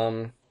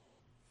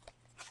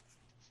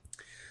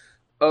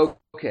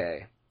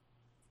 Okay.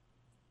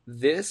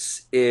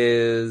 This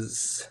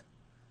is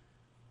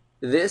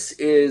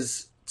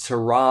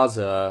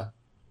Taraza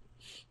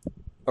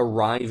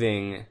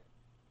arriving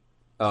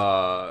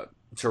to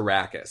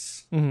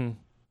Arrakis. Mm-hmm.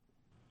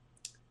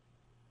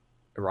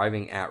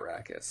 Arriving at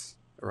Arrakis.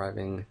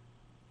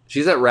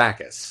 She's at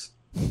Arrakis.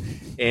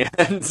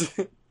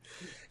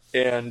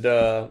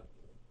 and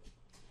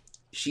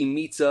she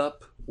meets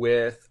up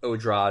with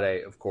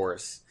Odrade, of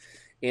course.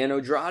 And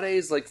Odrade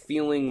is like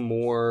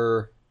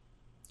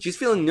she's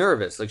feeling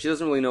nervous. Like she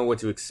doesn't really know what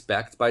to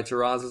expect by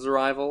Taraza's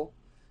arrival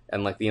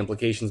and like the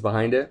implications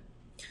behind it.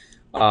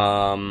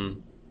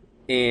 And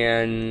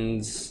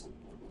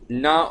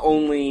not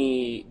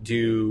only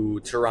do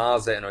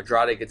Taraza and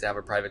Odrade get to have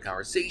a private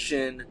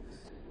conversation,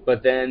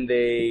 but then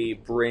they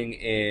bring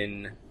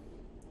in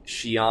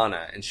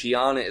Shiana, and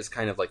Shiana is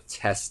kind of like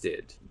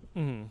tested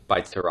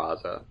by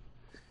Taraza,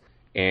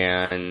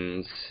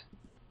 and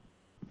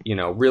you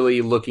know,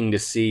 really looking to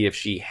see if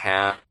she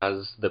has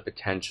the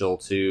potential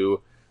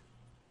to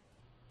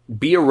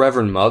be a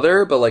Reverend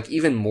Mother, but like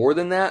even more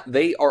than that,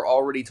 they are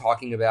already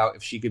talking about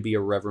if she could be a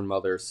Reverend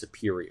Mother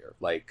superior.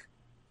 Like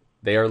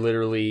they are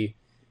literally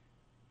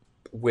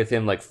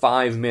within like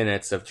 5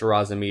 minutes of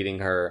Taraza meeting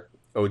her,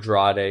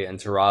 Odrade and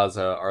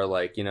Taraza are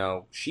like, you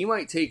know, she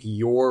might take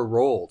your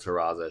role,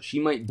 Taraza. She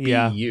might be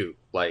you.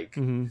 Like,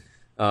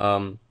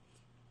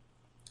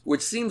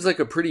 which seems like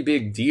a pretty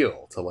big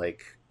deal to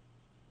like,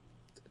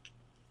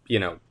 you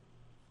know,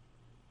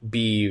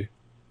 be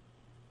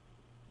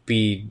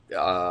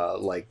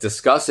like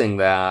discussing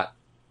that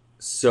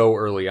so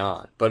early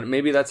on. But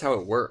maybe that's how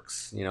it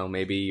works. You know,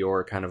 maybe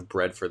you're kind of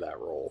bred for that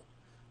role,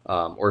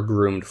 or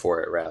groomed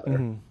for it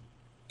rather.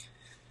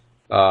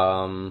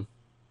 Mm-hmm.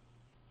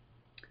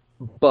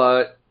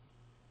 But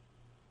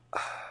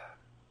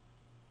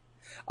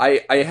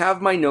I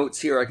have my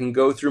notes here. I can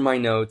go through my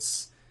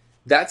notes.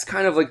 That's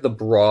kind of like the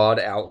broad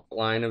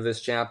outline of this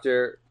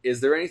chapter.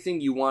 Is there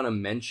anything you want to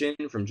mention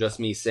from just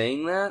me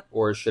saying that,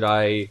 or should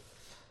I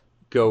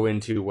go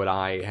into what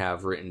I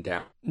have written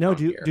down? No,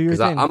 do your because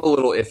thing. I'm a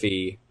little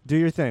iffy. Do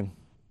your thing.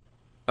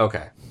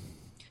 Okay,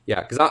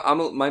 yeah, because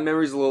my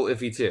memory's a little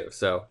iffy too.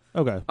 So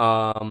Okay.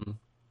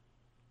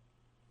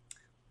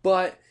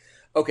 But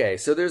okay,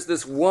 so there's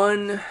this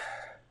one.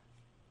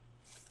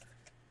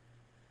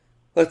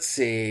 Let's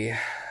see.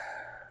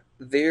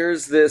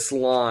 There's this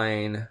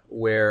line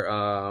where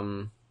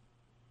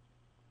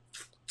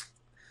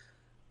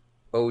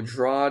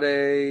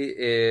Odrade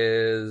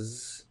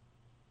is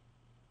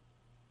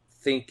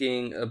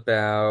thinking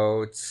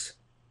about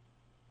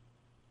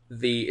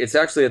it's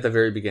actually at the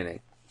very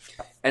beginning.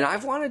 And I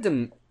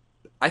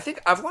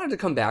think I've wanted to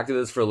come back to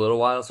this for a little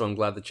while, so I'm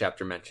glad the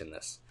chapter mentioned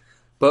this.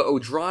 But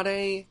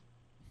Odrade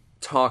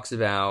talks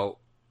about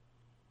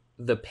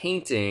the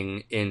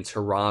painting in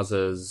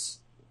Terraza's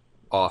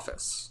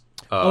office.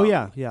 Oh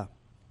yeah.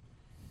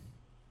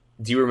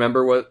 Do you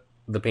remember what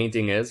the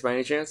painting is by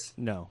any chance?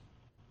 No.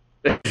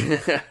 Do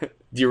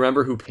you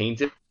remember who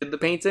painted the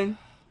painting?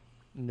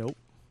 Nope.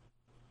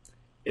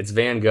 It's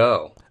Van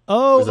Gogh.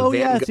 Oh,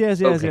 Van yes,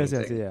 Gogh yes,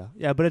 painting.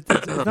 yeah. But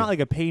it's not like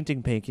a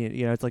painting.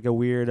 You know, it's like a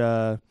weird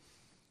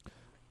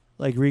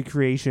like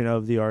recreation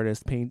of the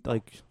artist paint.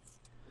 Like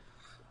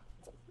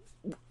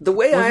the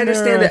way I Wasn't there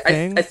understand a it,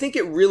 thing? I think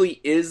it really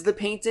is the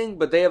painting,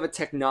 but they have a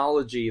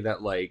technology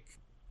that like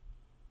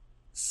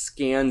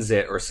scans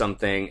it or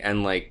something,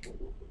 and like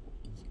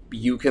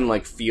you can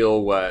like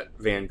feel what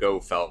Van Gogh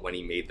felt when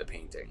he made the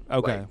painting.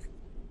 Okay. Like,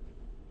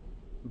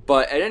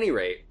 but at any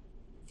rate,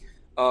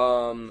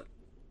 the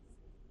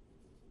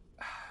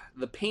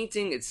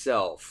painting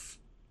itself,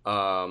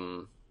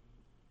 I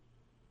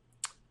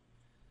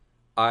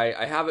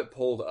have it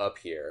pulled up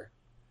here.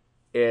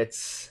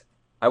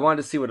 I wanted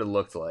to see what it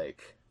looked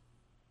like.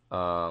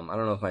 I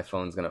don't know if my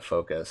phone's gonna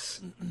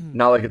focus.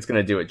 Not like it's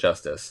gonna do it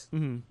justice.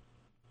 Mm-hmm.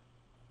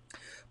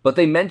 But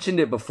they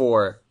mentioned it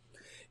before.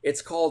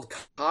 It's called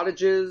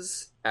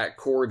Cottages at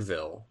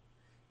Cordville.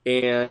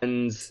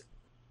 And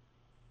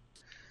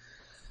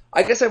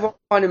I guess I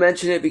wanted to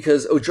mention it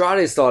because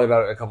Odrade's thought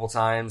about it a couple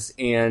times.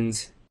 And,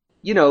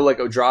 you know, like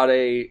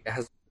Odrade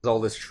has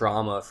all this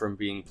trauma from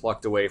being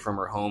plucked away from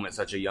her home at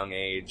such a young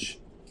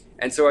age.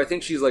 And so I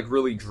think she's like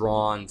really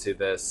drawn to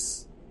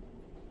this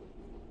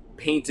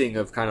painting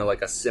of kind of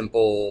like a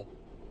simple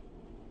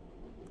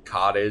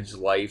cottage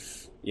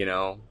life, you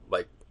know,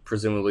 like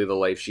presumably the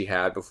life she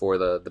had before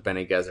the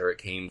Bene Gesserit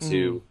came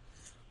to,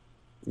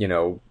 you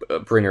know,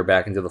 bring her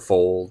back into the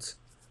fold.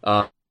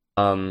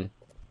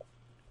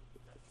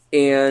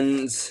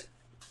 And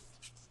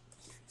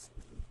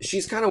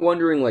she's kind of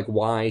wondering like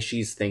why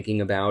she's thinking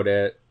about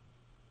it.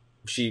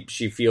 She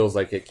feels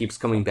like it keeps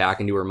coming back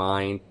into her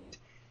mind.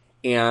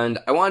 And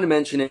I wanted to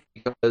mention it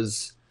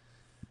because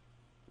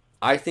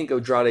I think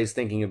Odrade's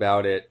thinking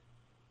about it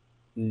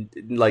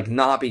like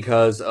not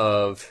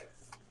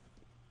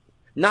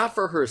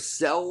for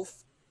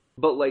herself,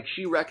 but like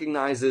she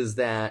recognizes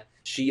that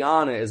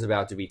Shiana is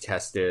about to be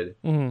tested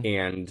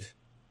and,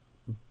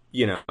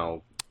 you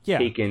know,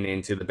 taken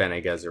into the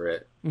Bene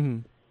Gesserit.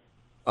 And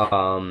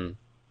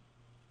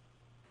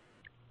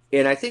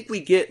I think we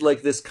get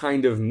like this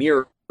kind of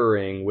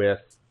mirroring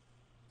with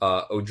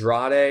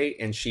Odrade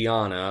and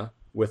Shiana,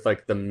 with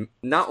like the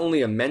not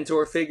only a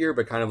mentor figure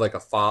but kind of like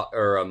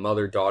a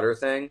mother-daughter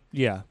thing.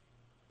 Yeah.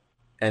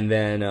 And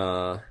then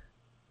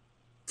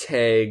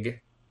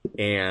Teg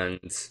and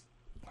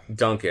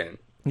Duncan.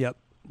 Yep.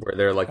 Where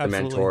they're like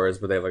Absolutely. the mentors,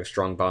 but they have like a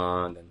strong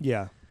bond. And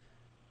yeah.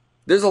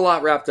 There's a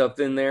lot wrapped up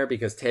in there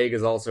because Teg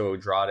is also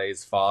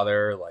Odrade's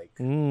father, like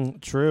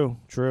true.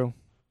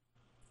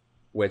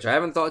 Which I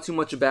haven't thought too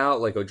much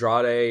about. Like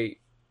Odrade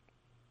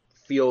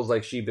feels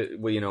like she,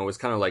 you know, was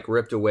kind of like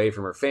ripped away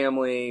from her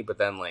family, but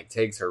then like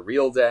Teg's her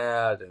real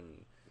dad,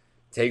 and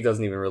Teg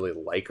doesn't even really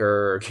like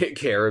her or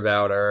care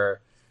about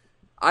her.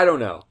 I don't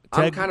know.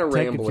 I'm kind of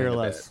rambling a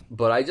bit,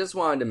 but I just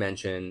wanted to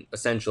mention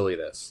essentially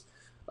this.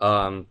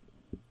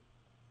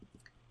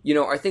 You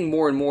know, I think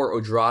more and more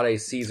Odrade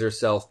sees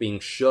herself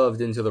being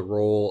shoved into the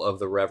role of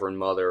the Reverend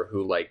Mother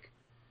who, like,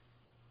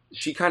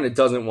 she kind of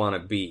doesn't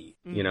want to be,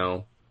 you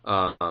know?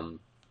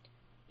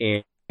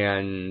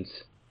 And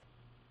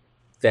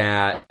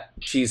that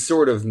she's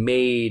sort of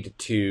made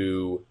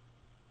to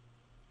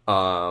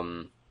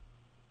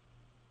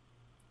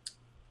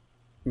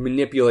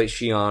manipulate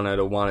Shiana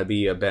to want to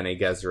be a Bene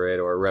Gesserit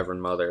or a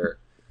Reverend Mother,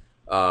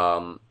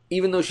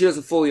 even though she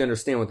doesn't fully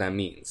understand what that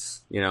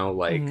means, you know?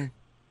 Like,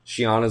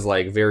 Shiana's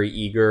like very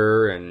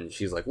eager, and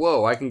she's like,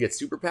 "Whoa, I can get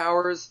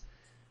superpowers,"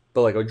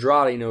 but like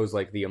Andrade knows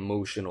like the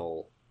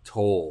emotional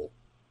toll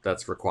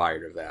that's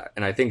required of that,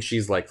 and I think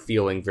she's like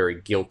feeling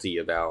very guilty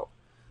about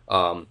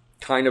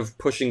kind of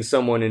pushing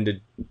someone into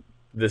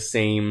the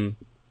same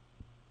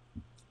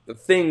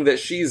thing that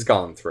she's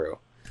gone through.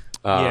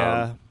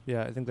 Yeah,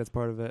 yeah, I think that's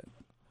part of it.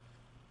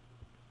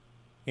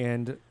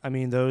 And I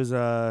mean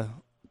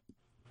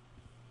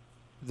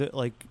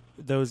like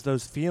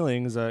those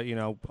feelings,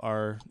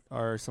 are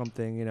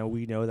something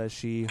we know that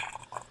she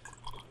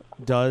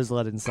does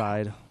let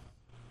inside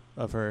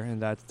of her,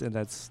 and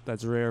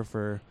that's rare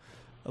for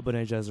a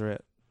Bene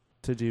Gesserit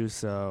to do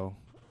so.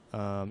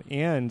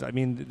 And I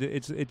mean,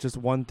 it's just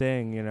one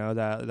thing,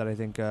 that I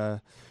think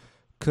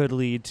could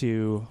lead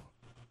to,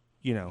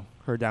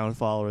 her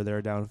downfall or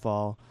their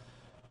downfall.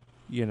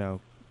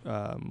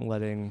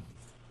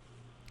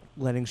 Letting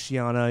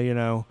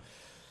Shiana,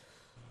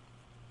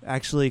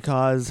 actually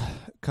cause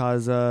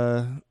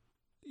her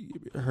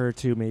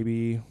to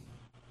maybe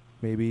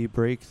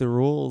break the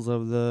rules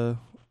of the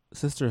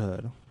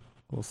sisterhood.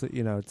 We'll see.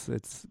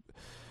 It's.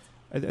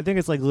 I think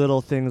it's like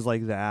little things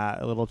like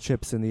that, little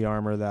chips in the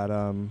armor that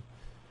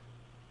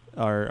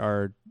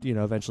are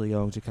eventually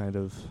going to kind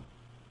of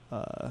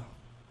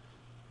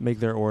make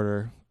their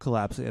order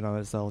collapse in on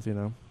itself.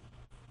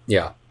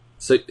 Yeah.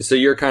 So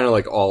you're kind of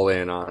like all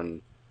in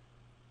on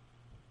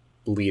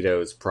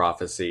Leto's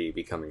prophecy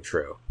becoming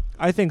true.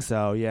 I think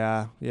so.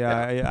 Yeah.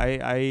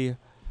 I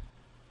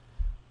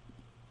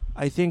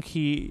think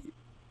he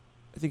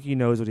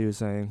knows what he was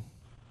saying.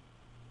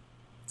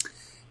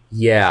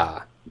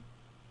 Yeah.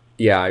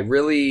 Yeah, I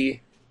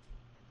really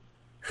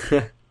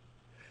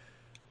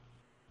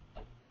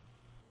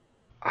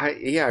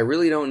I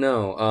really don't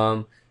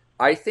know.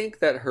 I think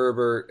that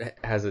Herbert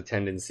has a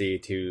tendency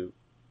to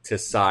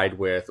side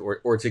with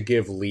or to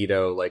give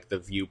Leto like the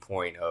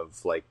viewpoint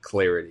of like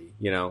clarity,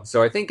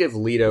 So I think if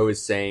Leto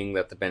is saying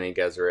that the Bene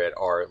Gesserit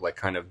are like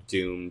kind of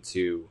doomed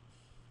to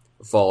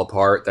fall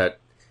apart, that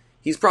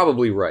he's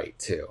probably right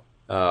too.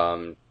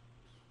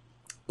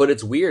 But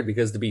it's weird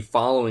because to be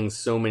following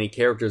so many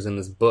characters in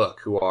this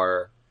book who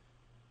are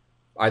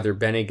either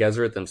Bene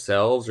Gesserit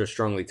themselves or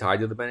strongly tied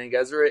to the Bene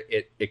Gesserit,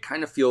 it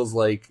kind of feels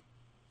like,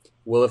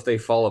 well, if they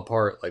fall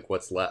apart, like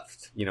what's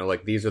left?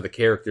 Like these are the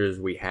characters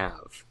we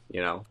have.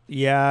 Yeah,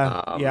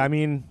 yeah. I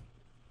mean,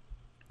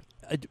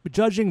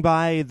 judging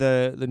by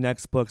the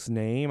next book's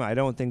name, I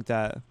don't think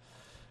that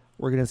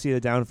we're going to see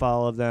the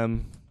downfall of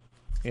them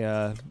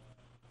in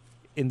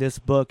this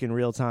book in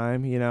real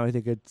time. I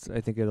think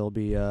it'll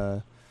be.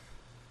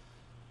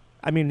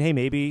 I mean, hey,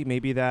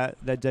 maybe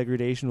that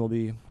degradation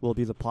will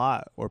be the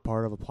plot or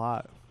part of a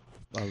plot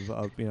of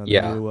the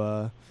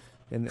new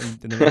in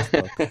the next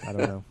book. I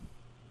don't know.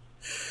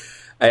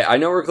 I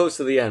know we're close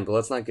to the end, but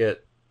let's not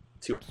get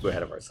too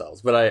ahead of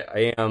ourselves. But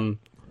I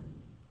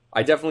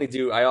definitely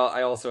do.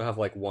 I also have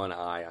like one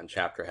eye on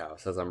Chapter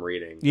House as I'm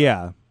reading.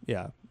 Yeah.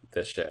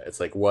 This shit. It's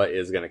like, what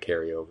is going to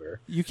carry over?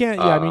 You can't.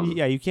 Yeah, I mean,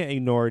 you can't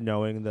ignore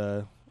knowing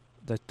the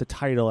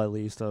title at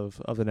least of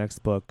the next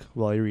book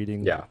while you're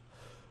reading. Yeah.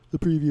 The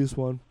previous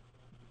one.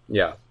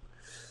 Yeah.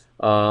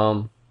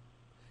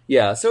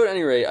 Yeah. So at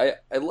any rate, I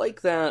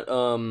like that.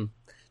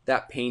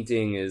 That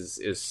painting is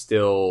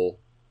still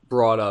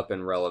brought up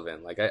and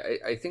relevant. Like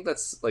I think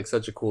that's like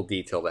such a cool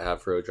detail to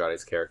have for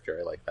Andrade's character.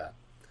 I like that.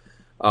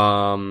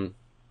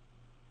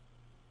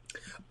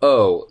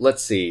 Oh,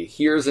 let's see.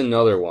 Here's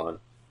another one.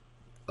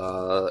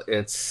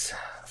 It's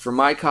for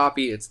my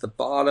copy. It's the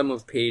bottom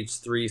of page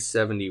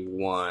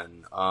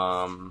 371.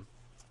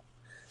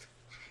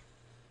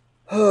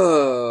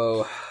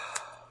 Oh.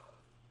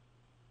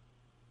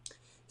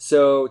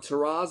 So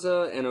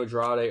Terraza and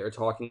Andrade are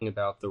talking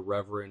about the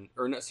Reverend,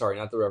 or no, sorry,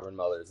 not the Reverend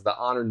Mothers, the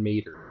Honored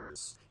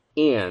Maiders.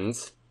 And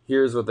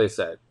here's what they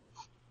said.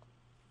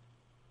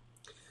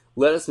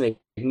 Let us make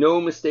no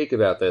mistake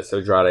about this,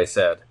 Andrade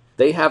said.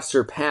 They have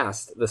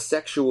surpassed the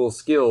sexual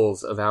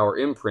skills of our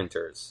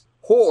imprinters.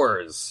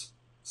 Whores,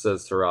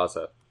 says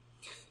Terraza.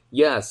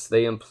 Yes,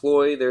 they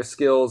employ their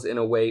skills in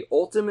a way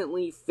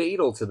ultimately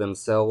fatal to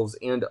themselves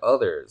and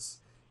others.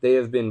 They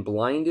have been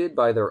blinded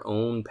by their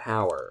own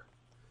power.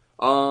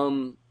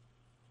 I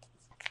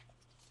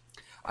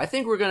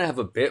think we're going to have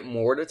a bit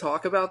more to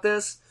talk about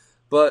this,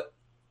 but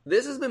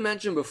this has been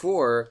mentioned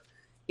before,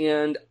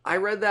 and I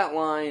read that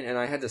line and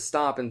I had to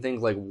stop and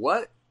think, like,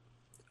 what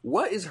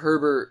is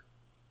Herbert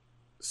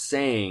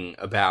saying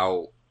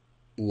about,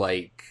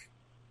 like,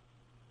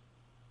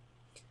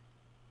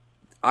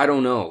 I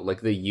don't know, like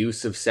the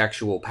use of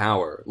sexual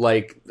power?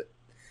 Like,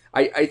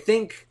 I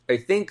think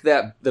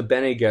that the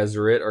Bene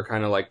Gesserit are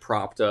kind of like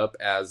propped up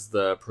as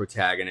the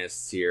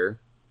protagonists here,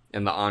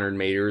 and the Honored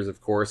Maiders,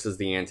 of course, as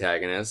the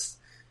antagonists.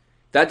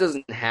 That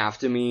doesn't have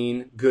to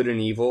mean good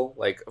and evil.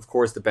 Like, of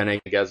course, the Bene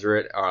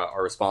Gesserit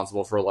are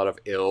responsible for a lot of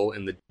ill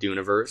in the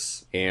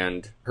Duneverse,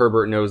 and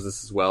Herbert knows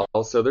this as well.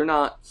 So they're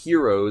not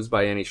heroes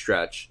by any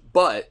stretch.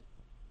 But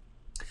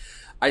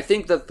I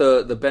think that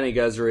the Bene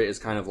Gesserit is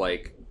kind of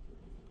like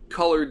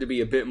colored to be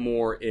a bit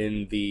more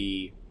in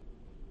the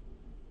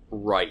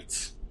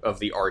right of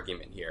the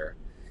argument here.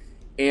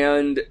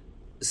 And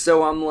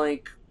so I'm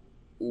like,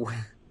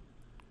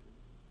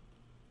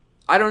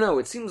 I don't know.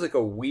 It seems like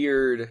a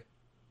weird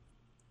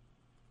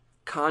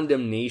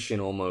condemnation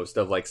almost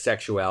of like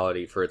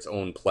sexuality for its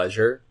own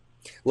pleasure.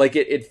 Like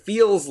it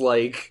feels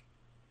like,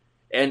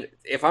 and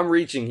if I'm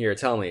reaching here,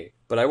 tell me.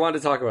 But I wanted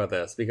to talk about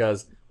this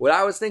because what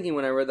I was thinking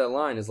when I read that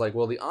line is like,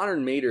 well, the honored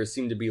maters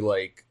seem to be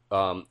like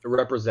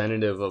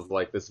representative of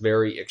like this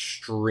very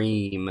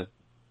extreme,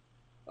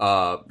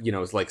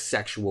 it's like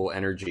sexual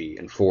energy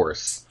and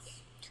force,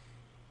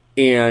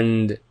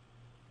 and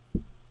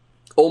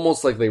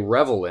almost like they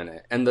revel in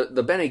it. And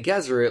the Bene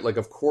Gesserit, like,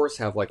 of course,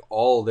 have like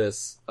all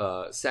this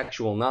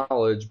sexual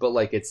knowledge, but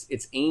like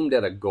it's aimed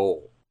at a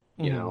goal,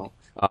 you know.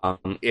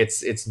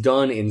 It's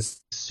done in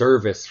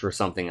service for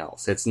something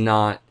else. It's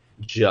not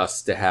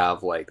just to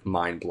have like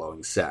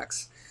mind-blowing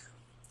sex,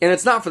 and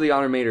it's not for the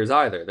honor maters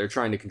either. They're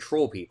trying to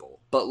control people,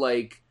 but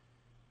like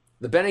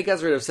the Bene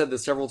Gesserit have said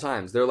this several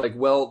times. They're like,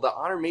 well, the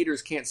honor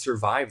maters can't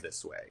survive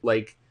this way.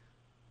 Like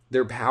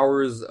their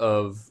powers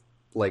of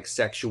like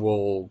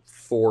sexual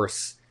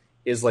force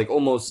is like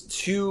almost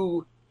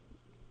too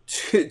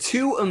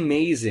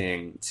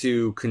amazing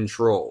to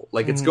control.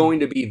 Like it's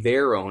going to be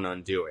their own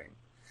undoing.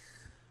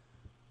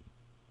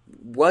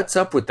 What's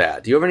up with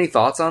that? Do you have any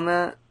thoughts on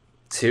that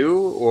too,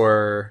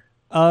 or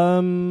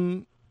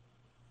I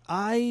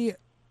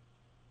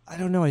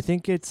don't know. I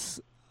think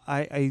it's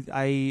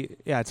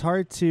yeah, it's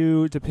hard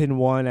to pin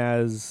one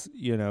as,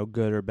 you know,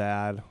 good or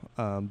bad.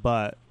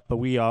 But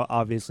we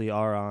obviously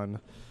are on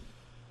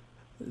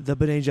the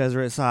Bene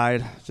Gesserit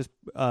side. Just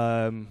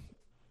but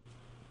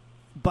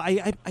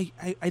I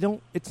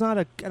don't. It's not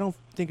a. I don't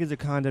think it's a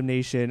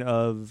condemnation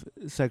of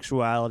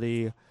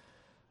sexuality,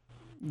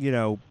 you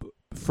know,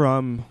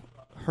 from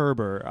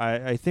Herbert.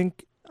 I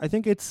think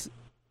it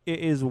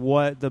is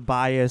what the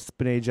biased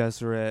Bene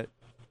Gesserit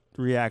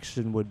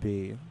reaction would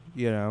be,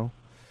 you know.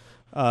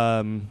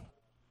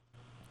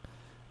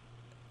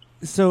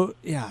 So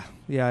yeah,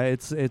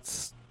 it's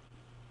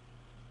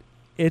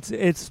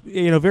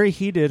you know, very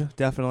heated,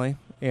 definitely,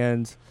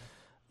 and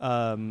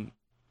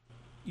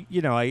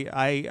you know,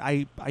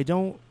 I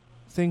don't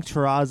think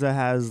Terraza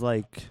has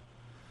like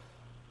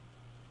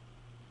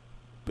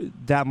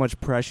that much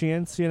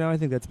prescience, you know. I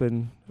think that's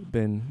been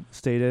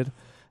stated.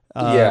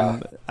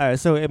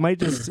 So it might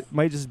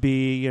just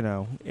be, you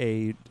know,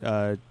 a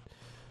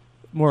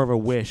more of a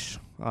wish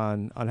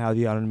on how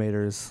the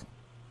animators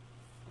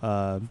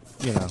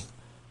you know,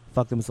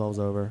 fuck themselves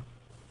over.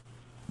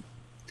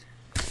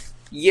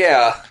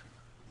 Yeah,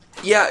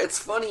 it's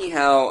funny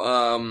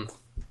how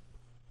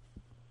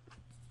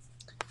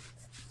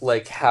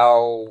like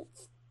how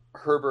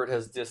Herbert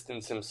has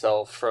distanced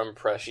himself from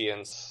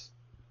prescience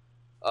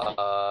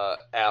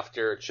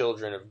after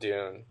Children of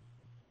Dune.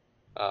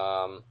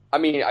 I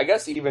mean, I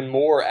guess even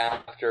more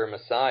after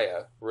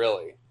Messiah,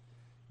 really.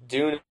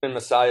 Dune and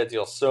Messiah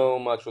deal so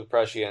much with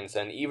prescience,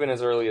 and even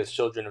as early as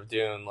Children of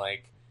Dune,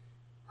 like,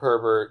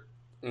 Herbert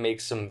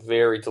makes some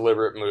very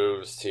deliberate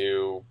moves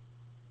to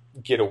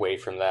get away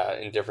from that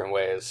in different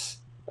ways.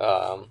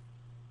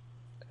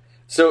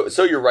 So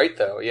you're right,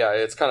 though. Yeah,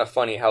 it's kind of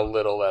funny how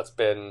little that's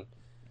been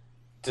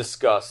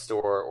discussed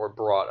or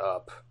brought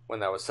up when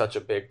that was such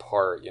a big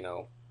part, you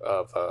know,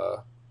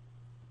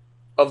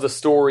 of the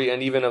story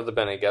and even of the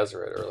Bene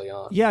Gesserit early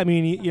on. Yeah, I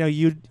mean, you know,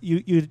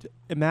 you'd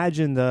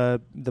imagine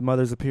the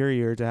Mother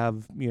Superior to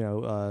have, you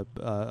know,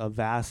 a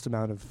vast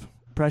amount of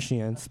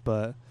prescience,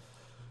 but,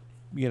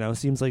 you know,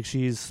 seems like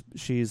she's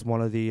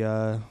one of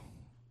the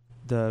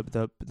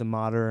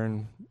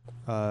modern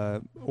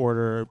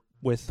order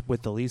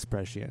with the least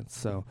prescience.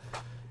 So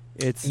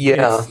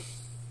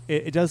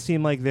it does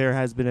seem like there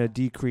has been a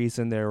decrease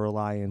in their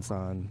reliance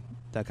on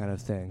that kind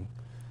of thing.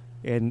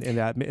 In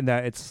that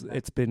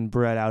it's been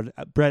bred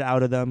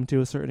out of them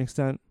to a certain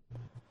extent.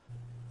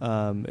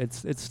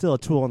 It's still a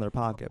tool in their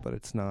pocket, but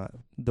it's not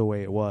the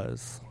way it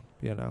was,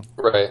 you know.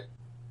 Right.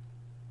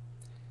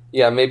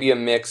 Yeah, maybe a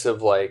mix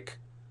of like.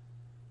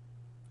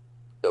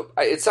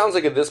 It sounds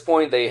like at this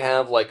point they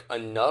have like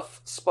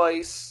enough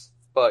spice,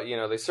 but you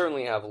know they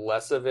certainly have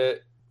less of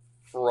it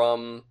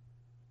from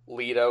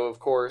Leto, of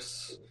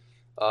course,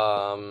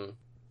 and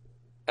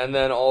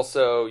then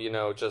also, you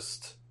know,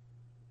 just.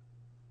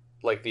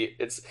 Like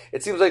it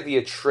seems like the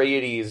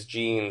Atreides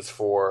genes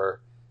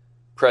for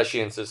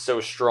prescience is so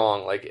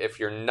strong. Like if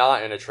you're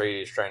not an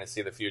Atreides trying to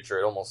see the future,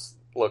 it almost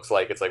looks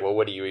like it's like, well,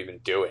 what are you even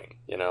doing?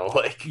 You know,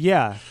 like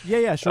yeah,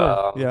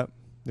 sure,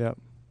 yeah.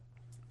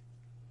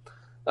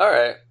 All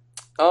right,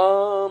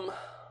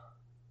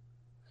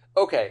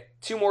 okay,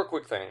 two more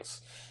quick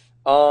things.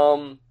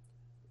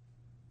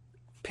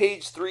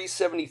 Page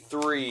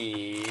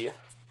 373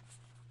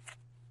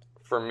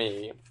 for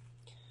me.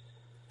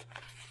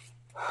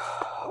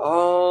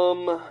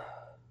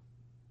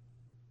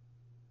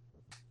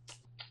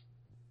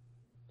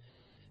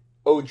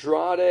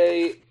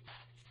 Odrade,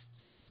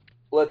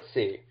 let's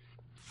see.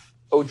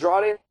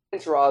 Odrade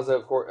and Terraza,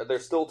 of course, they're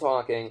still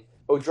talking.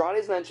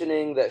 Odrade's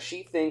mentioning that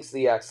she thinks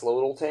the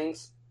axolotl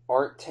tanks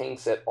aren't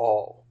tanks at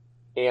all,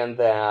 and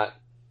that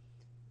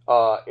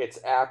it's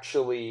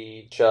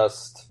actually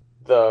just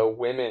the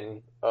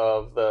women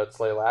of the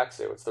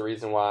Tleilaxu. It's the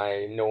reason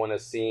why no one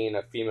has seen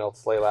a female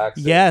Tleilaxu.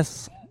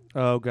 Yes.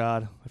 Oh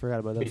God, I forgot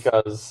about this.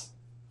 Because,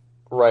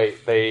 right,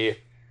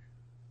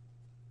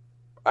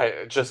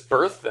 I just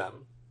birthed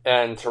them.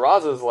 And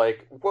Terraza's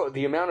like, what,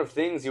 the amount of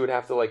things you would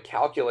have to like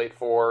calculate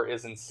for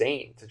is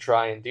insane to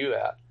try and do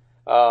that.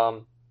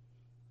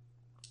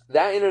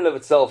 That in and of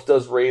itself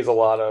does raise a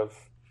lot of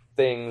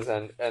things,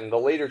 and the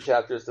later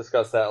chapters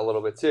discuss that a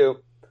little bit too.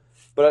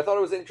 But I thought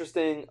it was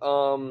interesting.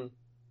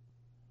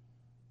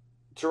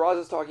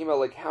 Terraza's talking about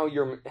like how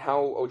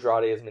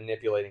Odrade is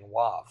manipulating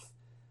Waff,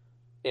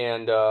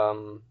 and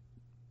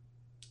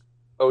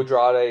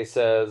Odrade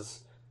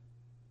says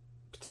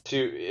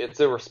it's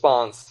a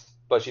response,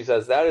 but she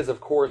says that is of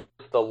course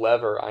the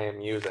lever I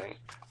am using.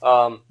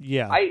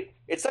 Yeah.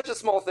 It's such a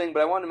small thing,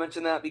 but I wanted to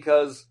mention that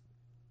because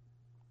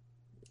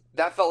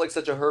that felt like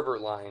such a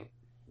Herbert line.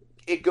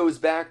 It goes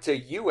back to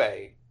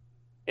Yue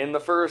in the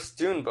first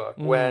Dune book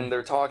when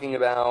they're talking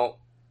about.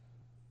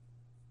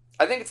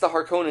 I think it's the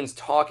Harkonnens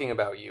talking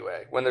about Yue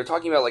when they're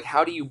talking about like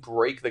how do you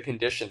break the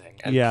conditioning,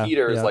 and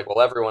Peter is like,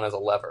 well, everyone has a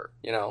lever,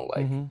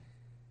 like you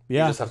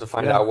just have to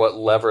find out what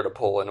lever to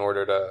pull in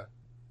order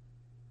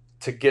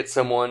to get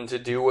someone to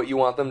do what you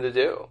want them to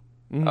do.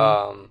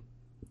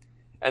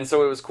 And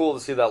so it was cool to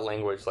see that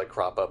language like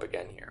crop up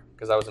again here,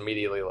 because I was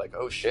immediately like,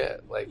 oh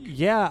shit, like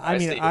I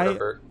mean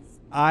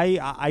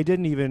I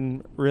didn't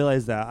even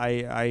realize that.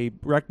 I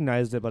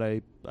recognized it,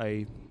 but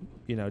I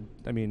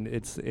mean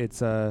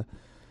it's a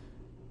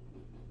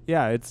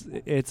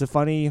it's a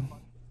funny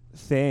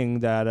thing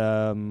that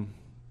I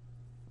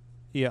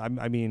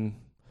mean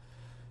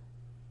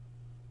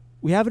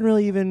we haven't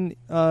really even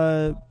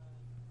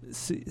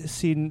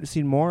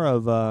seen more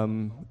of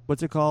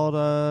what's it called,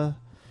 the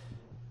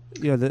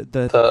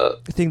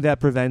thing that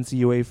prevents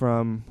Yue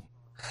from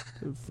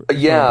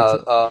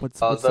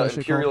the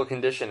Imperial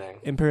conditioning.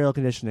 Imperial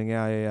conditioning,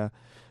 yeah.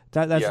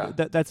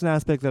 That's an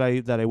aspect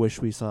that I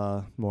wish we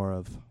saw more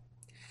of.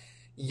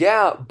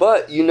 Yeah,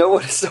 but you know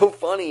what is so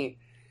funny?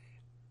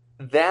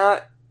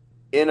 That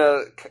in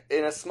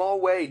a small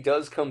way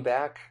does come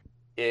back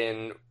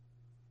in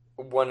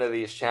one of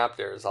these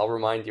chapters. I'll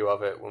remind you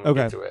of it when we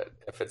get to it,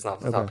 if it's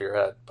not the top of your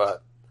head.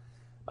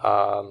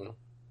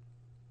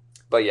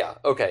 But yeah,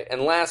 okay.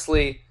 And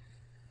lastly,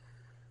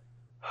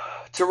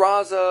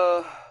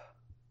 Terraza,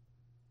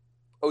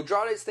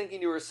 Odrade's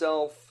thinking to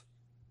herself,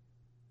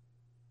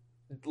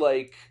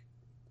 like,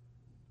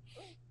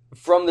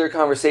 from their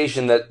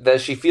conversation,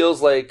 that she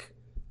feels like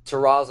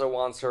Terraza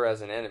wants her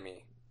as an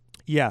enemy.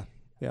 Yeah.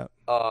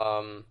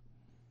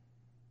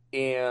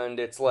 And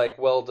it's like,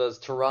 well, does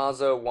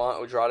Terraza want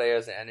Odrade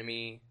as an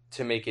enemy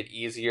to make it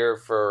easier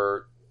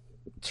for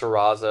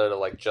Terraza to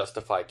like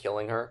justify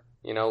killing her?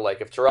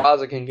 Like if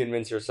Terraza can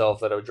convince herself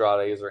that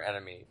Odrade is her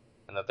enemy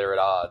and that they're at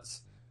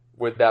odds,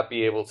 would that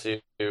be able to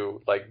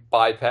like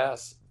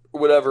bypass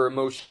whatever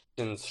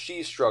emotions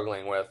she's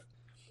struggling with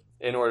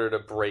in order to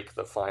break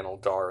the final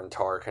Dar and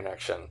Tar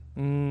connection?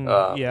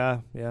 Yeah.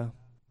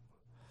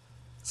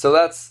 So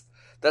that's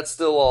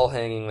still all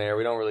hanging there.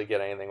 We don't really get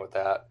anything with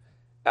that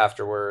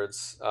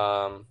afterwards.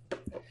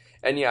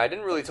 And yeah, I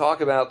didn't really talk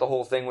about the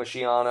whole thing with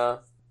Shiana,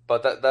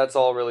 but that's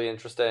all really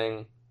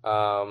interesting.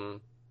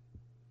 But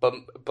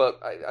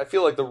I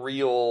feel like the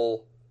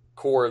real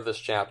core of this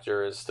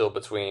chapter is still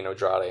between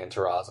Odrade and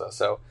Terraza.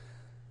 So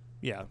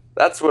yeah,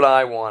 that's what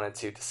I wanted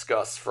to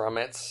discuss from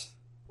it.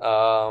 Do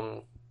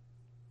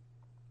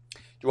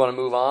you want to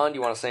move on? Do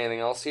you want to say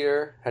anything else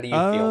here? How do you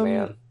feel,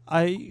 man?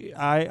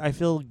 I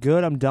feel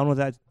good. I'm done with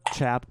that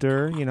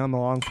chapter. I'm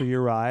along for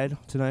your ride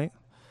tonight.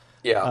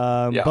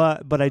 Yeah.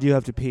 But I do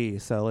have to pee,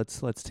 so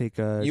let's take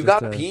a. You got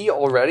to pee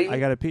already? I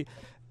got to pee.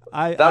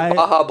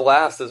 Baja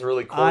Blast is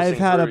really coursing I've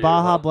had a through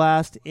Baja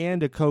Blast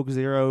and a Coke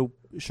Zero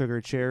Sugar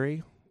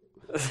Cherry.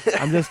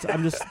 I'm just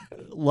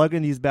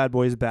lugging these bad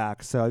boys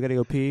back, so I got to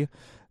go pee.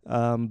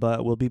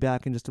 But we'll be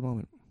back in just a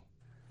moment.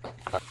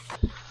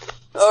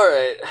 All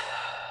right.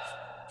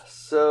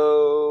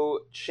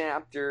 So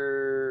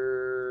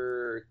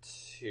chapter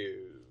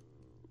 2.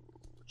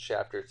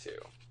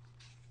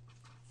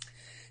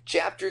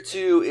 Chapter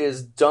 2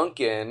 is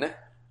Duncan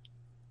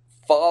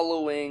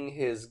following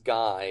his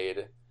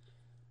guide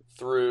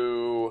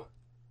through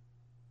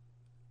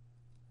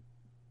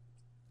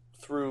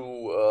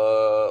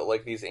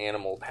like these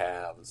animal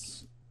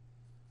paths.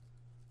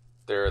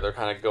 They're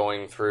kind of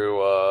going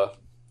through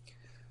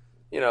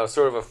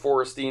sort of a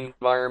foresty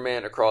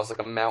environment across like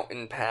a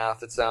mountain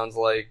path. It sounds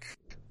like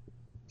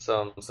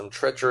some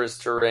treacherous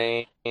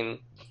terrain.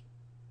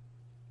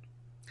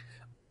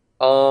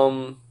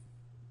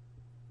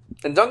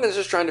 And Duncan's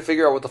just trying to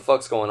figure out what the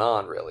fuck's going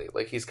on, really.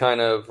 Like, he's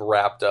kind of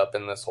wrapped up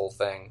in this whole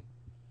thing.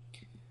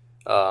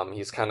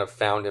 He's kind of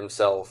found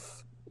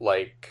himself,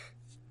 like,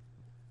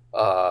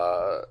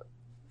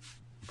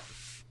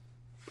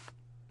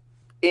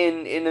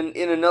 in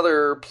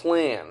another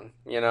plan,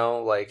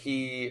 Like,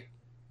 he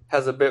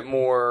has a bit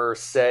more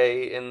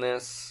say in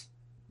this.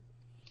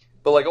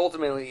 But like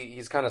ultimately,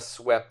 he's kind of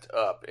swept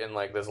up in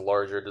like this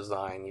larger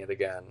design yet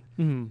again,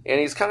 Mm-hmm. and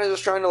he's kind of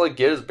just trying to like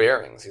get his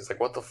bearings. He's like,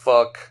 "What the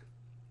fuck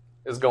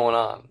is going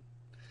on?"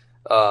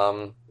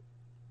 Um,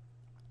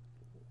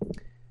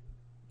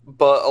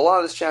 but a lot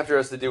of this chapter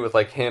has to do with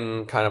like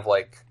him kind of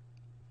like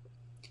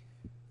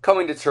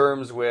coming to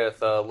terms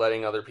with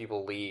letting other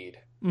people lead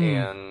Mm-hmm.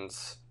 and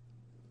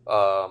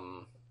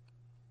um,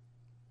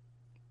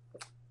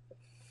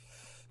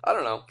 I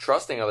don't know,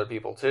 trusting other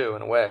people too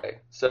in a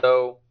way.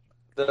 So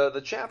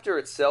the chapter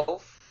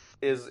itself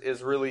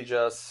is really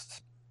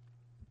just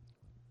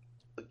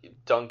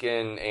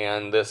Duncan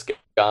and this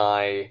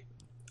guy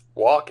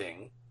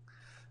walking.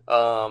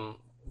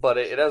 But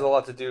it has a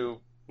lot to do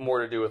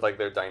more to do with like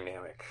their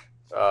dynamic.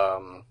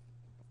 Um,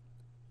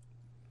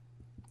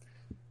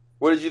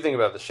 what did you think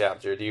about this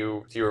chapter? Do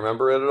you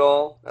remember it at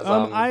all? As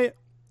I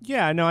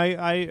yeah, no,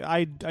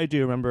 I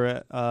do remember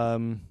it.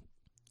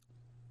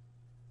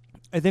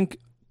 I think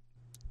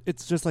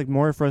it's just like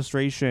more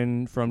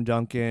frustration from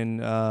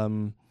Duncan.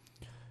 About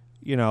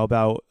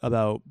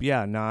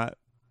yeah, not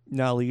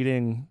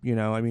leading.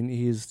 I mean,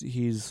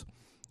 he's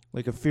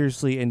like a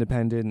fiercely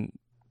independent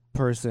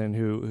person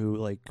who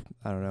like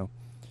I don't know,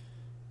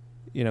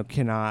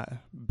 cannot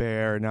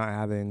bear not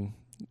having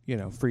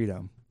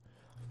freedom.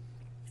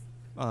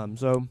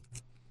 So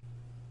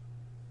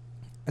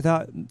I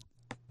thought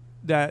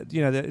that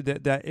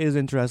that is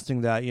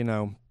interesting that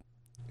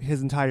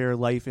his entire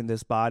life in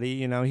this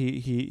body,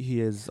 he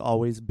has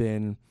always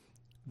been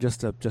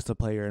just a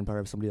player and part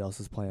of somebody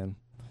else's plan.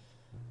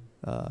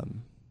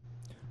 Um,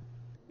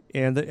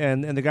 and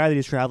the guy that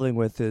he's traveling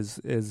with is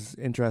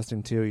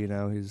interesting too.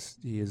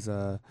 He's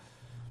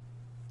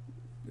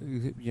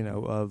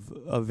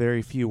of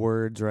very few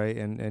words, right?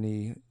 And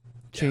he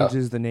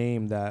changes the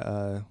name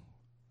that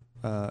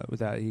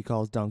he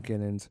calls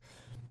Duncan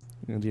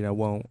and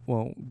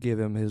won't give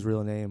him his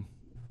real name.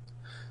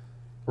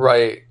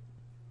 right.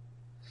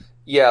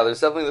 Yeah, there's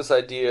definitely this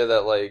idea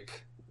that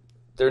like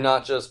they're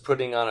not just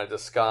putting on a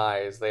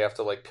disguise; they have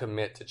to like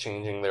commit to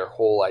changing their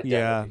whole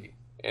Yeah. identity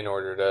in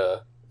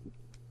order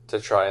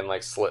to try and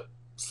like slip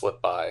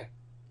by.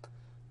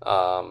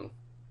 Um,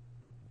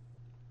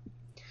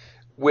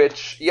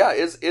 which yeah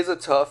is a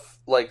tough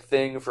like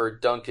thing for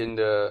Duncan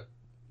to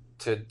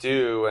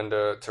do and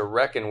to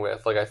reckon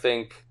with. Like I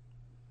think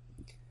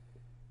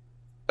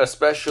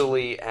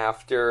especially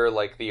after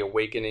like the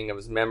awakening of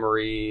his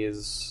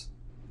memories,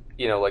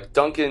 like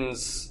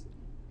Duncan's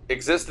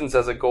existence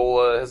as a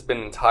Gola has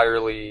been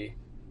entirely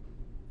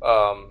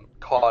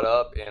caught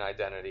up in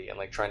identity and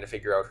like trying to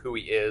figure out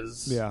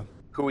Yeah.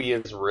 who he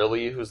is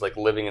really, who's like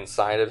living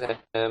inside of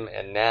him,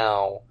 and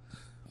now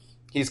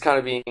he's kind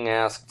of being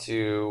asked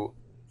to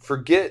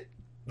forget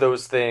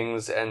those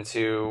things and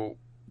to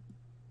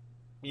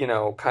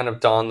kind of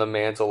don the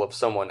mantle of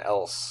someone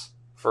else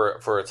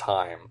for a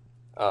time.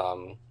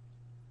 Um,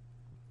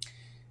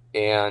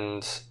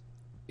 and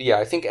yeah,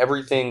 I think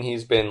everything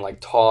he's been like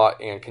taught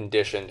and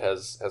conditioned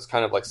has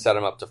kind of like set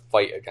him up to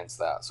fight against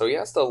that. So he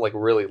has to like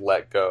really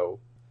let go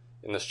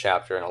in this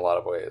chapter in a lot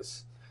of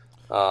ways.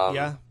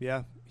 Yeah.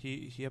 Yep.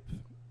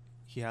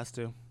 He has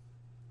to.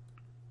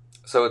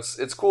 So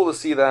it's cool to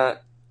see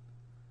that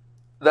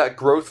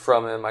growth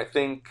from him. I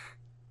think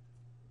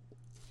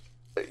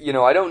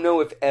I don't know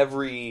if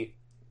every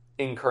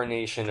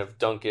incarnation of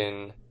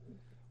Duncan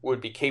would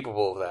be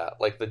capable of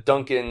that. Like the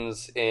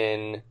Duncans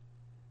in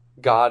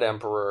God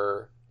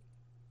Emperor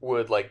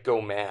would like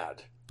go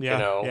mad.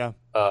 Yeah.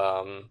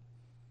 Yeah.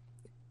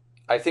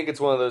 I think it's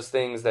one of those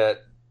things that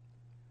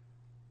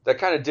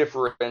kind of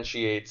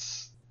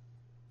differentiates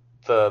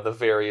the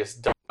various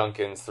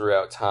Duncans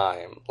throughout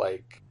time.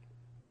 Like,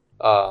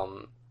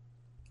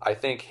 I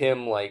think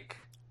him like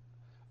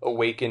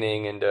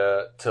awakening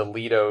into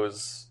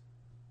Leto's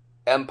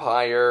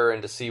empire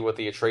and to see what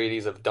the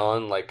Atreides have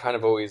done, like, kind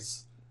of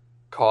always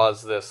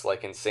caused this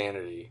like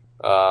insanity.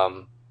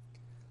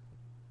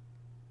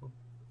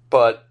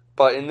 But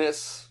in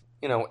this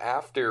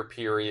after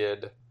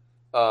period,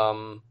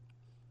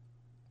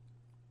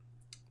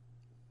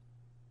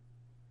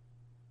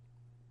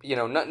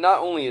 not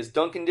only is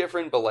Duncan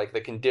different, but like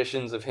the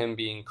conditions of him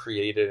being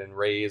created and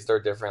raised are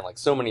different. Like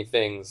so many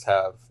things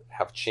have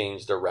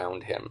changed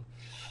around him.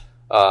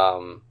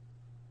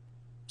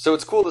 So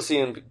it's cool to see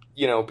him,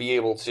 be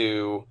able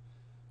to,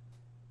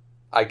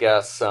 I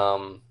guess,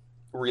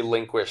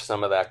 relinquish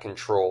some of that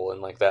control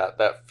and like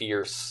that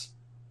fierce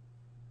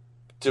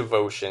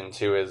devotion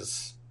to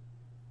his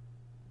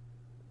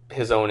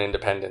own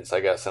independence,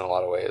 I guess, in a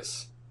lot of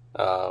ways.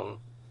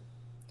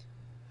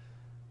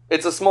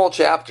 It's a small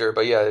chapter,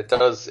 but yeah, it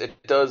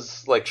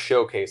does like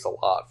showcase a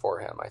lot for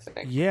him, I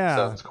think. Yeah.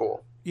 So it's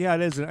cool. Yeah,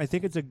 it is. I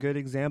think it's a good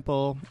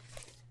example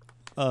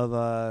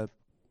of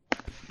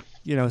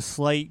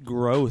slight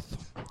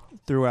growth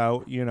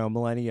throughout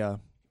millennia.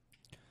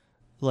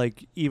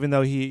 Like even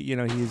though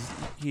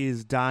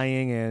he's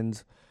dying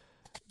and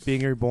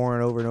being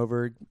reborn over and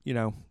over,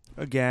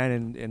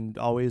 again and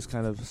always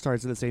kind of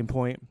starts at the same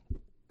point.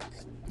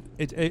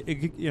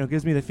 It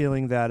gives me the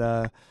feeling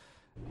that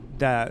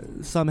that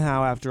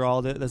somehow after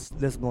all this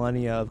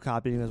millennia of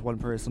copying this one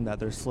person, that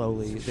they're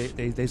slowly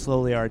they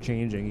slowly are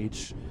changing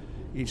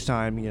each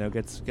time,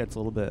 gets a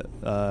little bit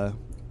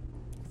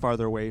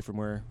farther away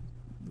from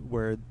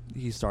where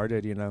he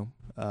started,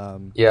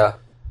 Yeah.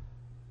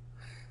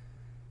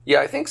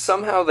 Yeah, I think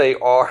somehow they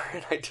are,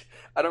 and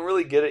I don't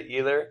really get it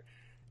either.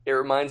 It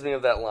reminds me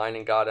of that line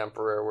in God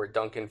Emperor where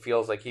Duncan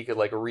feels like he could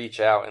like reach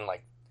out and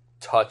like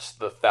touch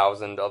the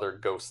 1,000 other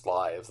ghost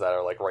lives that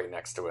are like right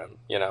next to him,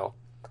 Yeah.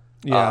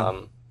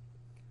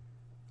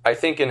 I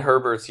think in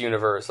Herbert's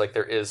universe, like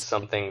there is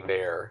something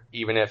there,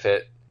 even if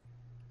it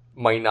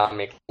might not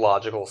make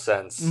logical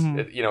sense. Mhm.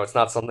 It's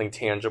not something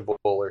tangible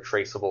or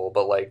traceable,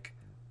 but like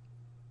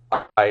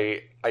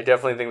I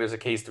definitely think there's a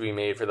case to be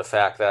made for the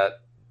fact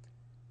that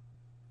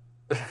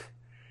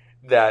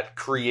that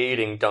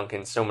creating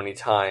Duncan so many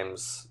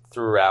times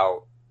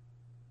throughout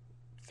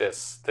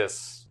this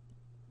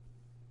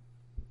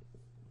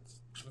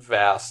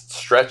vast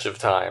stretch of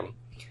time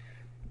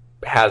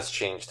has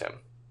changed him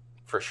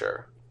for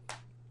sure.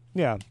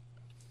 Yeah.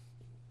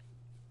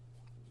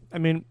 I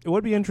mean, it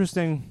would be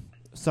interesting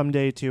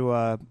someday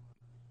to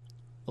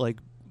like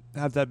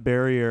have that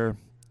barrier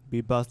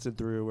be busted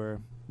through, where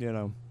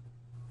it'd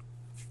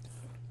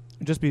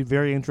just be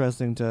very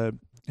interesting to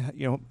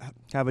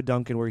have a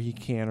Duncan where he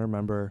can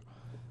remember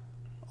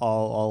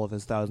all of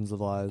his thousands of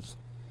lives.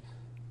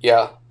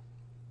 Yeah.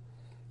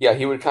 Yeah,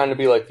 he would kind of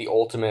be like the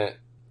ultimate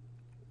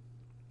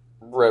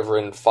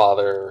Reverend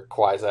Father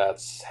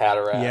Kwisatz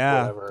Haderach,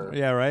 Yeah. whatever.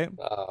 Yeah, right?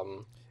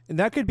 Um, And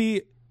that could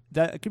be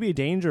a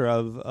danger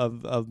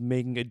of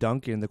making a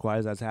Duncan the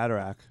Kwisatz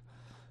Haderach,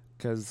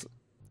 because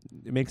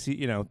it makes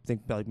you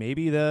think like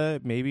maybe the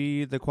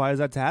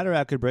Kwisatz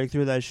Haderach could break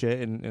through that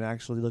shit and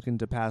actually look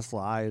into past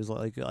lives,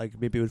 like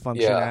maybe it would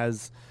function Yeah.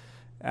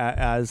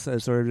 as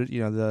sort of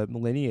the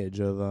lineage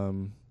of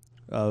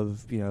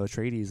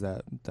Atreides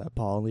that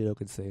Paul and Leto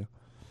could see.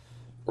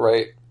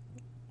 right.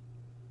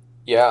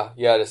 Yeah,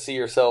 yeah, to see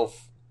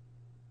yourself,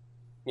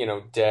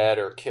 dead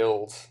or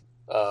killed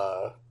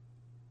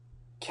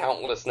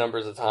countless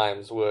numbers of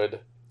times would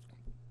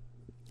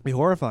Be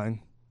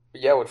horrifying.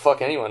 would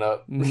fuck anyone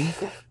up.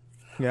 Mhm.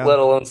 Yeah. Let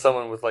alone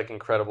someone with like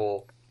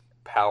incredible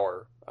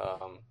power.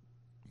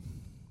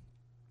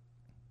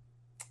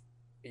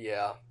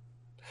 Yeah.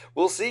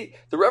 We'll see.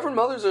 The Reverend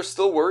Mothers are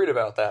still worried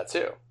about that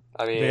too.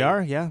 I mean, They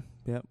are, yeah.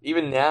 Yep.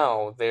 even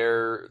now,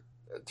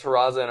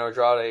 Terraza and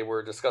Andrade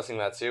were discussing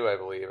that too, I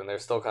believe, and they're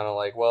still kind of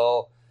like,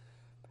 well,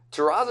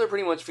 Terraza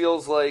pretty much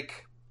feels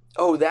like,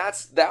 oh,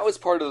 that was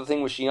part of the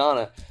thing with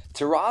Shiana.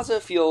 Terraza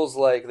feels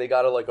like they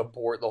gotta like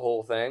abort the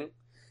whole thing,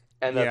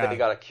 and that Yeah. they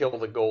gotta kill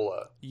the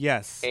Gola.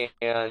 Yes.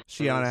 And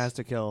Shiana has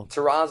to kill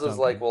Terraza's Duncan.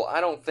 like, well,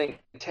 I don't think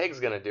Teg's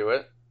gonna do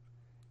it,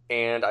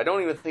 and I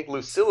don't even think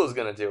Lucilla's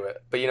gonna do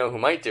it. But you know who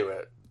might do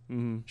it?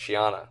 Mhm.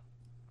 Shiana.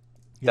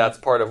 Yep. That's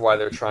part of why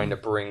they're trying to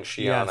bring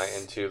Shiana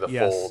Yes. into the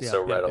Yes. fold Yep.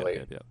 so Yep.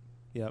 readily.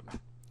 Yep.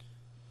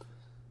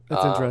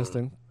 That's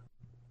interesting.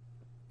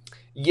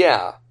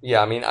 Yeah.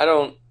 I mean, I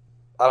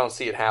don't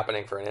see it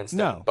happening for an instant,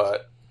 No.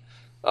 but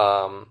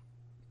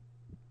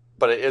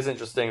it is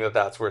interesting that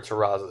that's where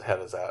Terraza's head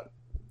is at.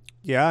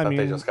 Yeah, I That mean,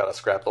 they just got to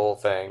scrap the whole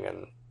thing,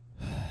 and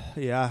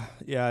yeah.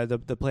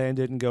 The plan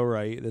didn't go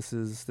right. This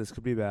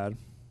could be bad.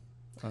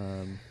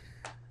 Yeah.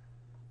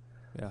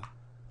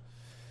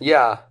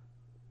 yeah.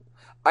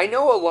 I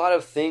know a lot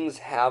of things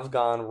have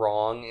gone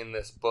wrong in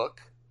this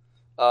book,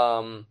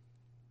 but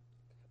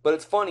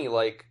it's funny,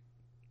 like,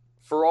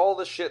 for all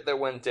the shit that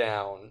went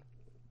down,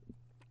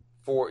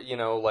 for,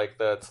 like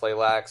the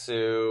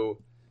Tleilaxu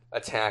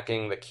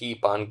attacking the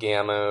keep on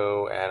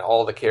Gamu, and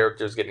all the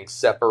characters getting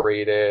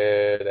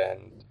separated,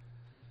 and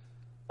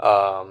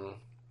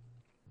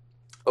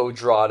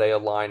Odrade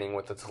aligning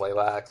with the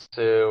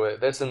Tleilaxu,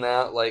 this and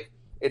that, like,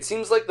 it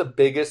seems like the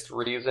biggest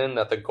reason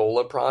that the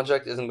Gola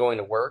project isn't going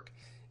to work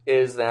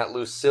is that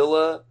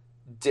Lucilla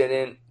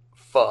didn't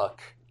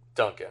fuck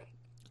Duncan.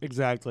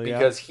 Exactly.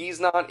 Because he's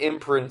not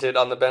imprinted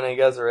on the Bene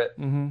Gesserit.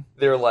 Mm-hmm.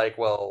 They're like,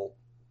 well,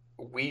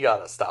 we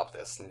gotta stop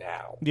this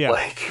now. Yeah.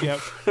 Like,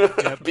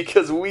 Yep.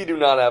 because we do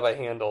not have a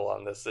handle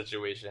on this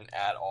situation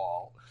at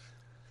all.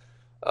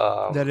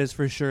 That is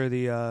for sure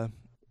the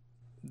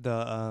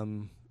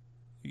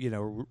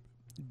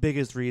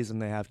biggest reason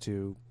they have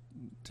to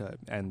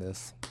end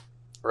this.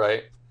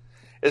 Right.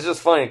 It's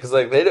just funny because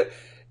like they do,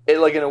 it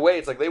like in a way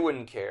it's like they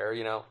wouldn't care.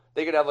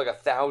 They could have like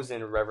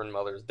 1,000 Reverend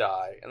Mothers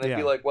die, and they'd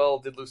be like, well,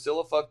 did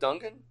Lucilla fuck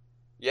Duncan?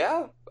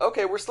 Yeah.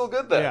 Okay, we're still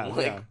good then.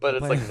 Yeah, But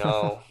it's like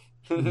no,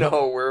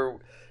 no,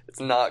 it's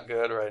not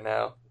good right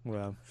now.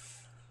 Well.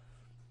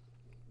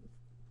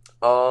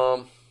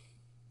 All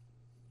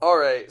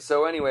right.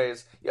 So,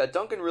 anyways, yeah,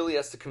 Duncan really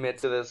has to commit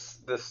to this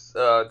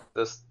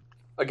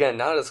again,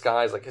 not a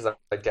disguise, like his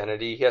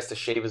identity. He has to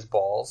shave his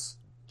balls.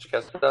 Did you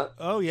catch that?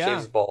 Oh yeah. Shave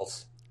his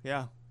balls.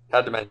 Yeah.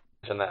 Had to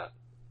mention that.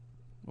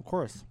 Of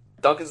course.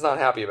 Duncan's not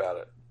happy about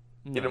it.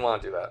 No. He didn't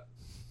want to do that.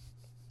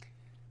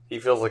 He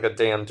feels like a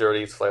damn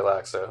dirty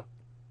Tleilaxu.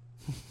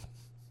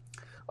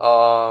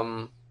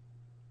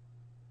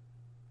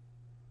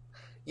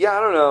 Yeah, I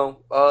don't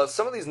know.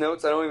 Some of these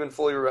notes I don't even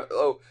fully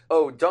remember.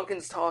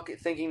 Duncan's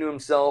thinking to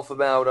himself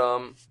about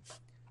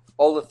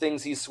all the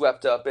things he's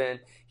swept up in.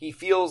 He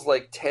feels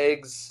like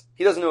Teg's.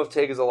 He doesn't know if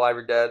Teg is alive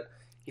or dead.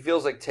 He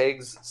feels like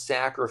Teg's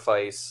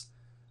sacrifice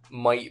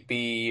might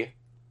be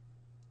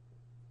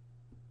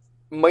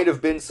might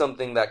have been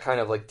something that kind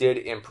of like did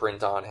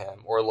imprint on him,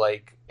 or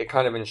like it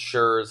kind of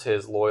ensures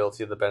his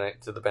loyalty to the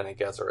Bene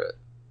Gesserit.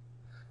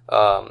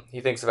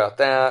 He thinks about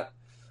that,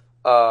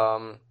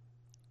 and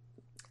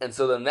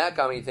so then that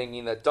got me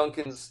thinking that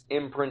Duncan's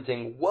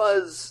imprinting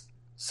was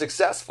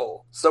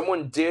successful.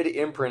 Someone did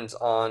imprint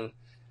on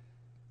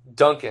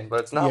Duncan,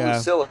 but it's not Yeah,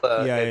 Lucilla;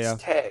 yeah.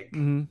 it's Teg.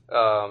 Hmm.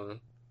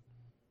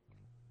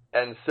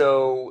 And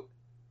so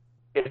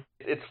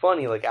it's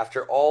funny, like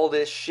after all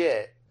this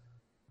shit,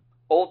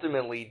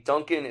 ultimately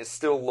Duncan is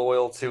still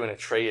loyal to an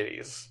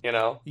Atreides, you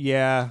know?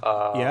 Yeah,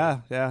 Um,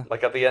 yeah.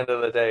 like at the end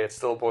of the day, it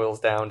still boils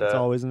down It's to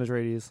always in the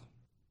Atreides.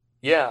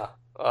 yeah.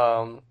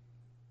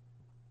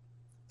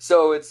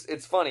 So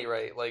it's funny,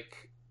 right?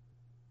 Like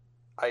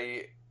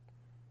I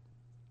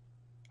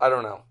I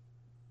don't know.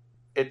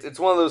 It's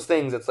one of those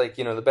things. It's like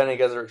the Bene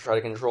Gesserit try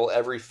to control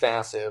every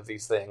facet of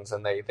these things,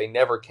 and they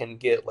never can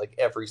get like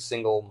every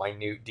single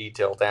minute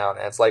detail down.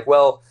 And it's like,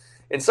 well,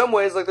 in some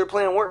ways, like their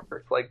plan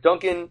worked. Like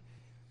Duncan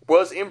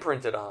was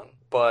imprinted on,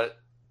 but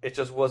it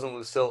just wasn't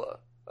Lucilla.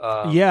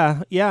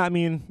 Yeah. I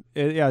mean,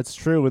 yeah, it's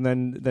true. And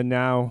then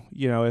now,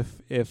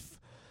 if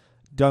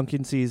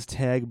Duncan sees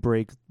Tag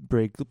break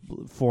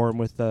form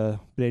with the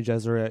Bene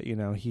Gesserit,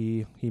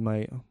 he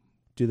might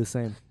do the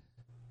same.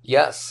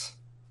 Yes,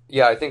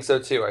 yeah, I think so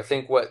too. I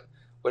think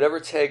whatever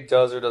Teg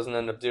does or doesn't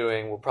end up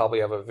doing will probably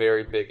have a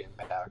very big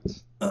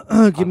impact Give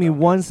on me Duncan.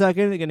 1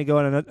 second. I'm gonna go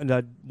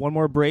on one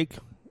more break,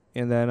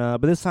 and then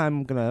but this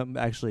time I'm gonna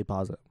actually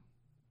pause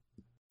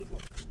it.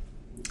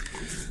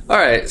 All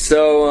right,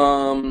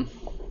 so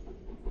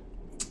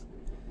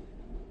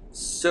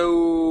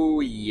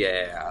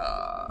yeah.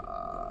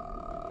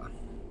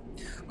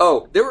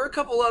 Oh, there were a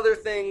couple other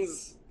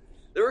things.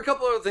 There were a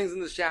couple other things in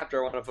this chapter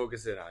I want to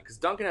focus in on because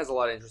Duncan has a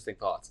lot of interesting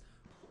thoughts.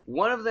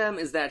 One of them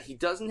is that he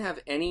doesn't have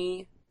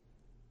any.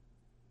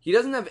 He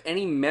doesn't have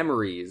any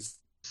memories.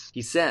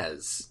 He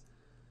says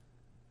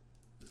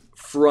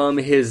from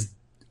his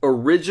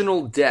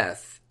original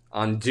death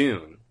on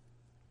Dune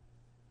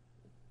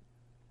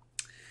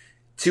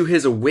to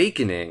his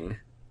awakening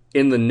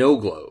in the No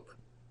Globe.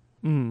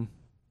 Mm.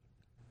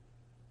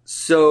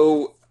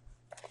 So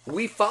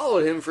we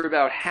followed him for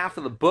about half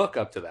of the book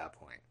up to that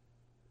point.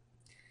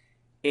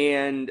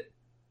 And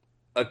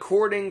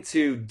according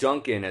to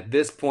Duncan, at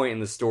this point in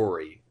the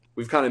story,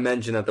 we've kind of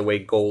mentioned that the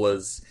way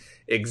Golas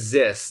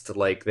exist,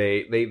 like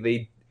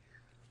they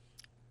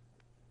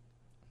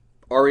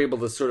are able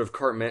to sort of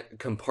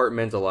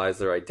compartmentalize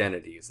their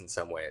identities in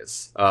some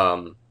ways.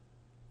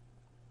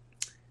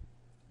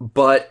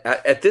 But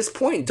at this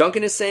point,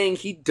 Duncan is saying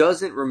he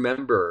doesn't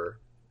remember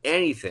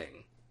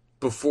anything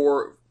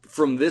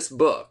from this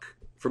book,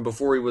 from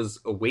before he was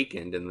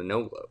awakened in the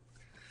No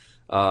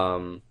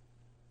Globe.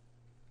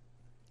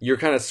 You're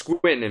kind of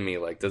squinting at me,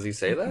 like, does he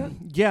say that?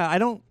 Yeah, I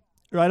don't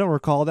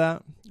recall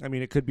that. I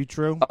mean, it could be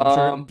true.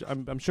 I'm sure.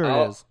 Um, I'm sure it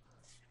I'll, is.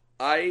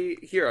 I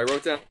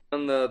wrote down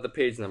the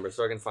page number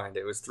so I can find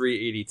it. It was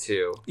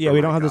 382 Yeah, for we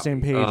my don't have the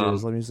same copy.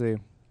 pages. Let me see.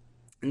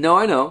 No,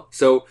 I know.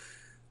 So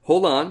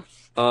hold on.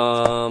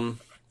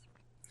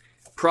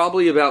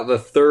 Probably about the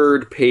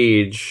third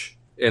page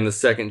in the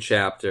second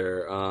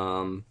chapter.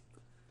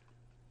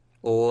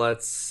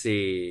 Let's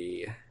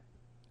see.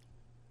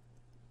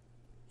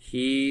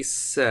 He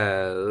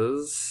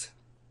says.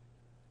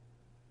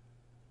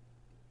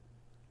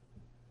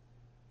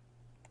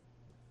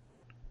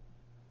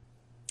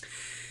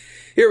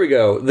 Here we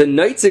go. The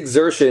night's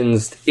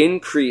exertions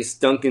increased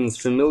Duncan's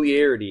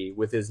familiarity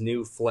with his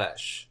new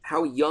flesh.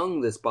 How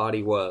young this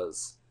body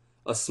was.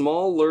 A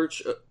small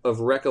lurch of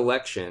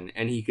recollection,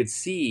 and he could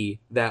see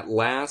that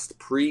last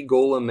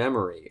pre-Gola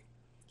memory.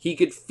 He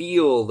could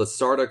feel the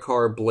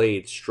Sardaukar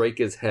blade strike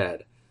his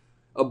head.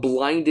 A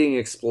blinding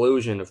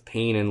explosion of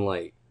pain and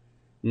light.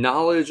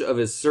 Knowledge of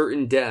his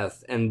certain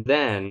death, and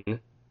then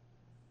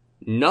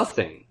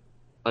nothing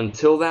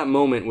until that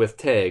moment with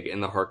Teg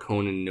in the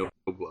Harkonnen No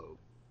Globe.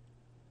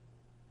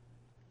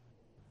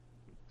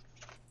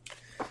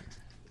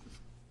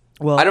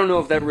 Well, I don't know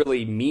if that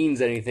really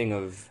means anything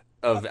of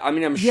I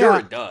mean, I'm sure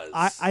it does.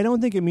 I don't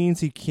think it means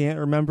he can't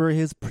remember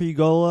his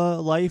pre-Gola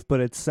life, but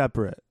it's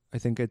separate. I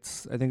think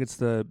it's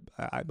the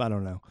I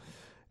don't know.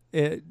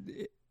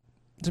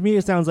 To me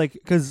it sounds like,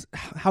 because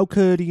how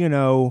could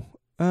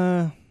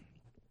I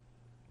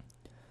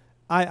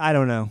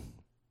don't know.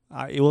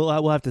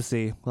 We'll have to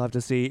see. We'll have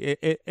to see.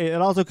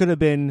 It also could have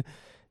been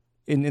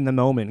in the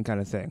moment kind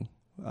of thing.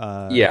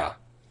 Yeah.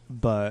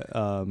 But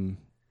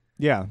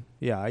yeah.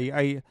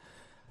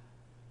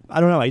 I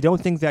don't know. I don't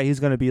think that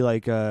he's going to be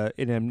like an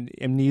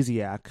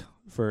amnesiac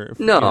for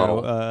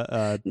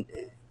No.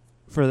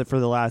 For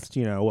the last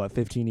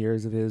 15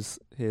 years of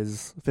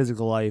his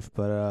physical life.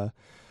 But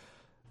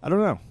I don't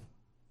know.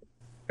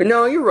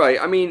 No, you're right.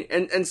 I mean,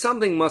 and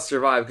something must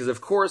survive because,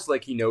 of course,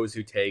 like he knows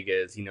who Teg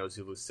is, he knows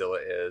who Lucilla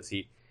is,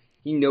 he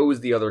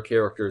knows the other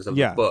characters of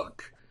the Yeah.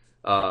 book.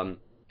 Um,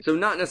 so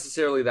not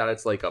necessarily that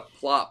it's like a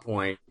plot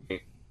point,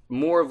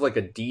 more of like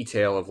a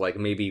detail of like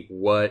maybe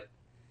what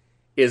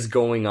is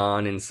going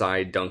on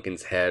inside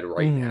Duncan's head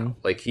right Mhm. now.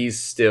 Like he's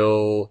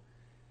still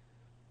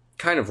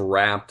kind of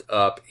wrapped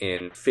up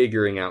in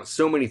figuring out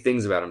so many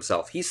things about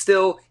himself. He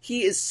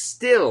is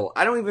still,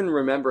 I don't even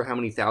remember how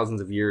many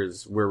thousands of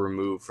years we're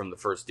removed from the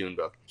first Dune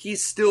book.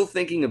 He's still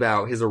thinking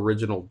about his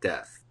original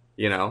death,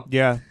 you know?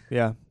 Yeah.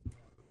 Yeah.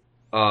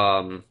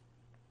 Um,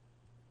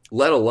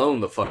 let alone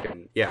the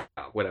fucking, yeah,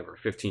 whatever,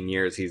 15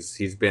 years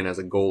he's been as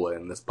a Gola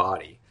in this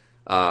body.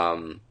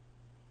 Um,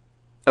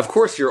 of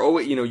course you're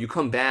always, you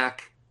come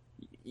back,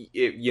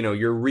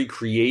 you're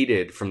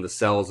recreated from the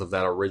cells of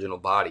that original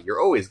body. You're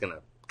always going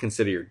to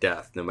consider your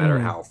death, no matter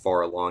how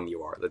far along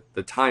you are.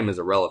 The time is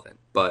irrelevant,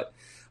 but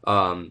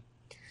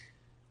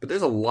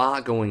there's a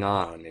lot going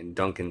on in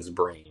Duncan's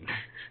brain.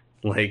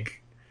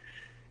 Like,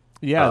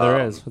 Yeah,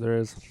 there is. There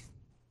is.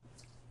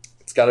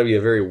 it's got to be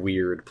a very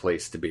weird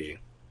place to be.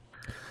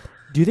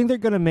 Do you think they're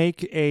gonna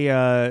make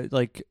a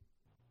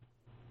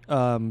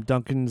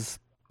Duncan's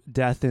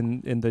death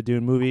in the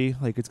Dune movie?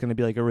 Like it's gonna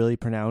be like a really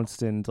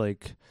pronounced and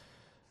like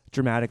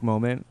dramatic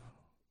moment.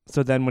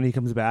 So then when he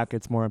comes back,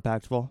 it's more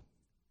impactful.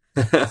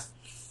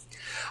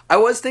 I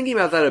was thinking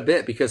about that a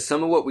bit because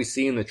some of what we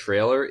see in the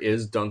trailer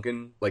is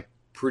Duncan like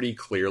pretty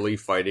clearly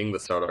fighting the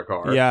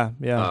Sardaukar. Yeah,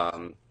 yeah.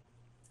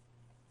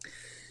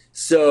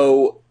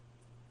 So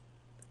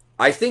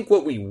I think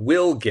what we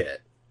will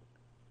get,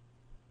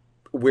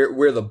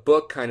 where the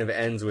book kind of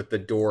ends with the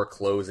door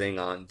closing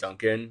on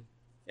Duncan,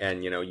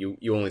 and you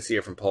only see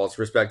it from Paul's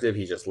perspective.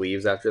 He just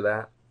leaves after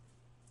that.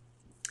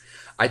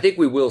 I think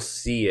we will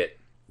see it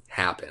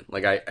happen.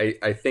 Like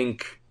I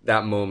think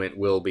that moment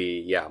will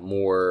be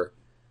more,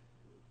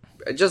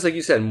 just like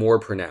you said, more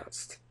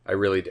pronounced. I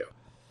really do.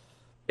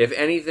 If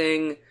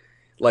anything,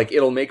 like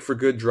it'll make for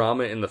good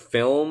drama in the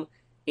film,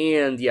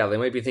 and they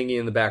might be thinking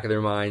in the back of their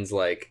minds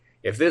like,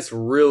 if this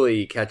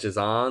really catches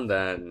on,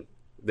 then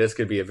this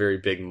could be a very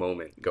big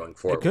moment going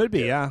forward. It could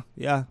be, yeah.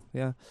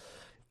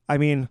 I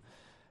mean,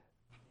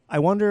 I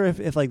wonder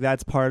if like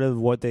that's part of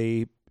what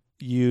they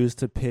use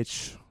to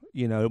pitch,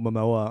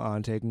 Momoa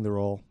on taking the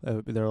role.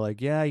 They're like,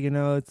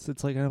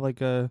 it's like kind of like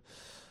a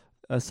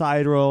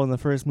side role in the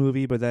first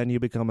movie, but then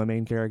you become a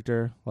main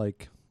character.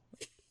 Like,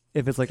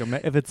 if it's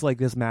like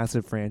this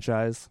massive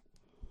franchise,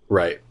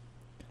 right?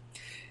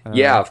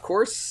 Yeah, of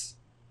course.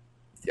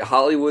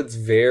 Hollywood's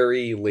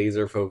very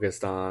laser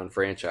focused on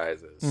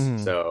franchises,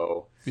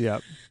 so yeah,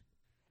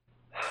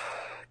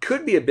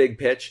 could be a big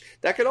pitch.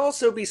 That could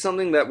also be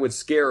something that would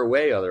scare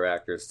away other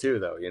actors too,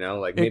 though.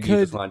 Like maybe you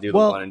just want to do the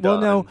one and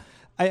done. Well, no,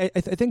 I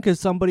think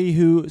as somebody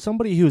who's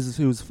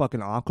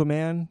fucking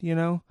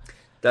Aquaman,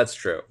 That's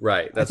true,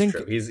 right? That's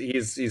true.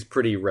 He's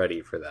pretty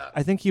ready for that.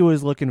 I think he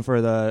was looking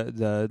for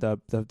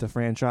the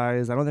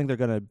franchise. I don't think they're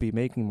gonna be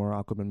making more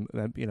Aquaman,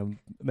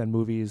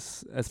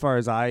 movies. As far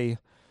as I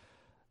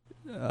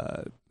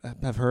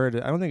have heard,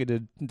 I don't think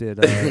it did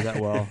that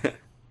well.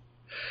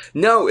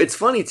 No, it's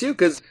funny too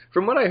because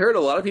from what I heard, a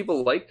lot of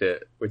people liked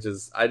it, which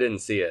is I didn't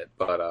see it,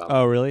 but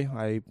oh really?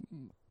 I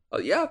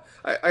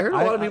heard a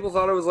lot of people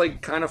thought it was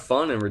like kind of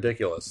fun and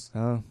ridiculous.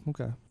 Oh,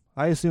 okay.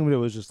 I assumed it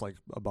was just like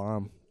a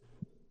bomb.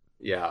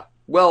 Yeah.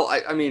 Well,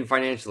 I mean,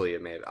 financially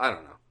it made. I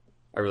don't know.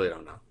 I really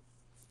don't know.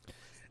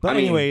 But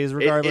anyways,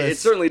 regardless, it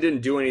certainly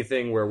didn't do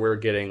anything where we're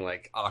getting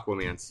like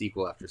Aquaman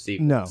sequel after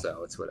sequel. No.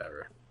 So it's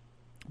whatever.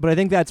 But I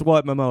think that's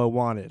what Momoa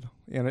wanted,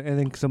 and I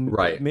think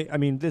right. I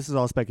mean, this is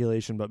all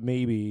speculation, but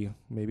maybe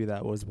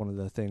that was one of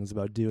the things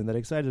about Dune that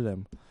excited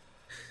him.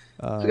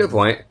 That's a good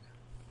point.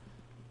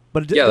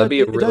 But that'd be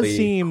it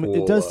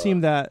does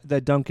seem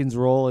that Duncan's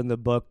role in the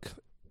book,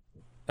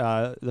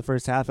 the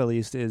first half at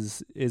least,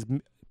 is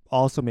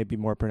also maybe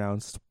more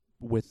pronounced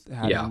with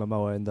having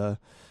Momoa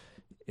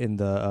in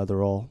the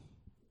role.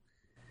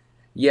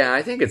 Yeah,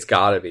 I think it's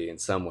got to be in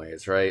some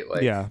ways, right?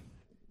 Like,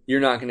 you're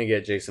not going to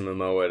get Jason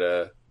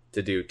Momoa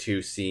to do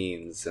two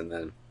scenes, and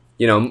then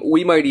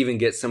we might even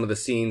get some of the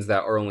scenes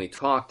that are only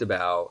talked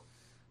about.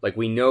 Like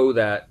we know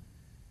that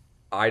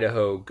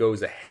Idaho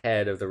goes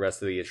ahead of the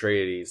rest of the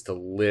Atreides to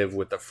live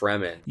with the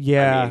Fremen.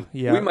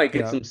 We might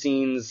get some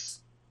scenes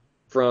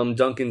from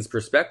Duncan's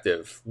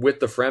perspective with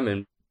the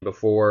Fremen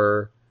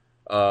before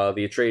the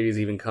Atreides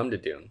even come to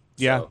Dune.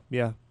 Yeah.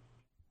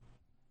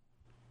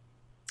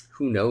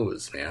 Who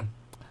knows, man?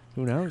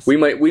 Who knows? We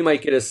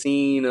might get a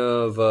scene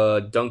of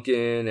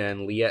Duncan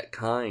and Liet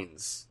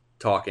Kynes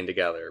talking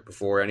together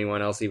before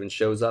anyone else even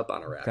shows up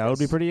on Arrakis. That would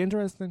be pretty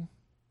interesting.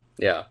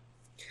 Yeah.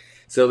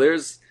 So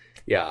there's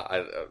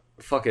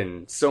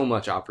fucking so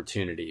much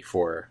opportunity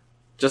for,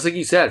 just like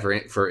you said,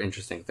 for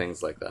interesting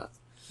things like that.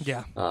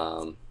 Yeah.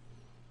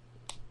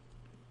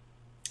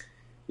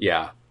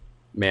 Yeah.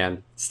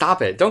 Man,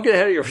 stop it! Don't get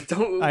ahead of your.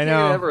 Don't. I know.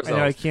 Get ahead of ourselves. I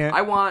know. I can't.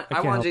 I want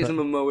Jason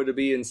Momoa to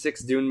be in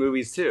 6 Dune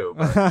movies too.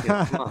 But,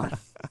 come on.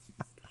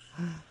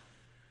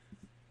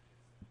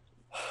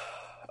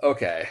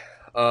 Okay.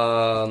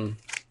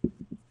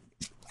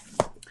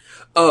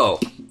 Oh,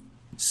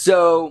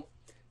 so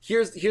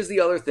here's the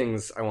other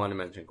things I want to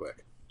mention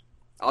quick.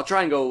 I'll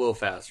try and go a little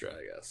faster,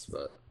 I guess,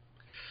 but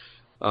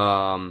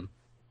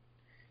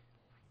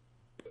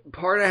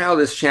part of how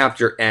this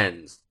chapter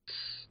ends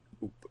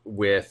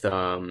with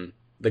the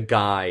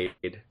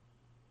guide,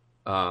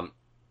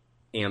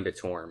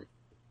 Ambitorm,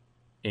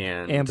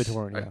 and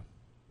Ambitorm, yeah.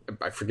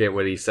 I forget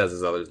what he says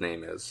his other's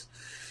name is.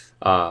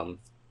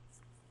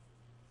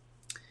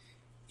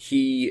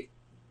 He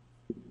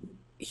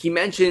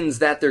mentions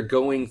that they're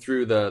going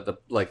through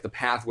the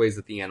pathways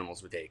that the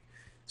animals would take.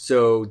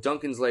 So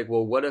Duncan's like,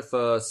 well, what if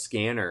a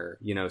scanner,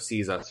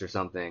 sees us or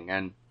something?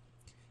 And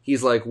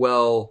he's like,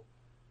 well,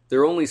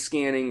 they're only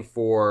scanning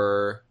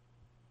for,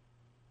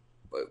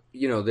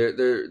 they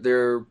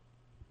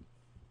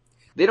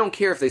don't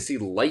care if they see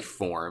life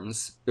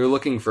forms. They're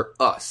looking for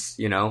us,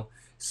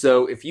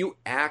 So if you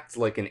act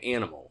like an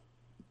animal,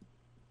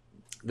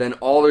 then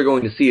all they're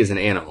going to see is an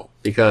animal,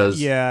 because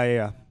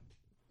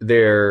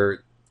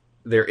their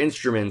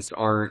instruments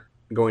aren't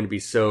going to be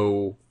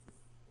so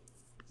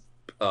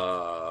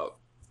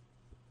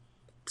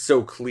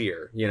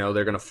clear.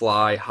 They're going to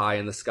fly high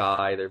in the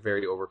sky. They're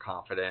very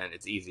overconfident.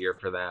 It's easier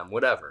for them,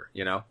 whatever,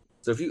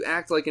 So if you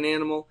act like an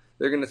animal,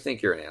 they're going to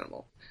think you're an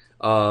animal.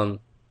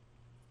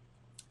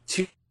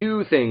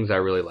 Two things I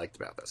really liked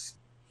about this.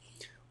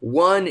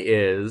 One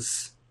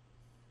is,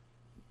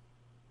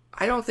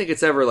 I don't think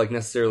it's ever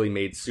necessarily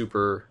made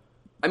super.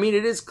 I mean,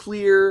 it is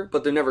clear,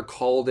 but they're never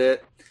called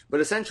it.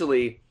 But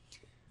essentially,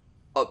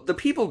 the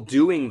people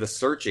doing the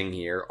searching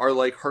here are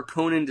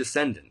Harkonnen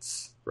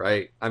descendants,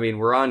 right? I mean,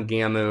 we're on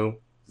Gamu,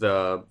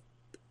 the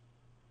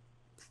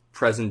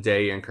present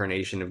day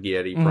incarnation of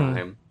Giedi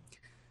Prime,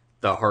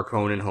 the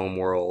Harkonnen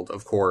homeworld,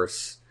 of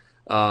course.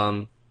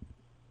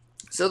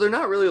 So they're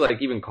not really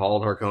even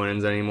called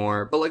Harkonnens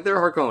anymore, but they're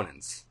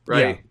Harkonnens,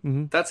 right? Yeah.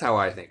 Mm-hmm. That's how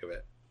I think of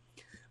it.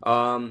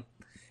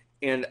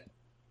 And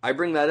I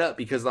bring that up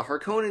because the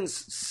Harkonnens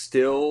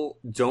still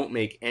don't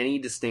make any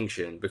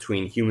distinction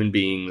between human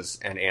beings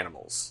and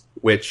animals,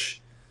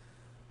 which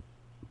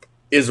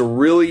is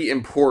really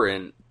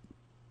important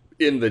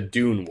in the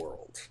Dune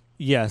world.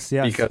 Yes.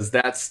 Because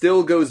that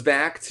still goes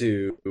back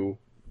to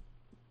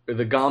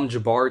the Gom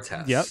Jabbar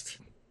test,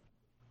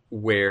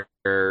 where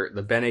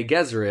the Bene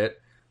Gesserit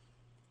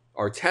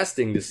are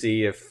testing to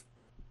see if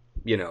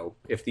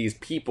these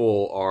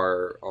people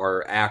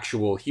are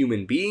actual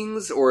human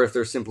beings or if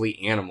they're simply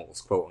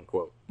animals, quote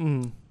unquote.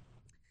 Mm.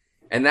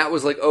 And that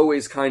was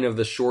always kind of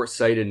the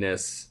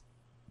short-sightedness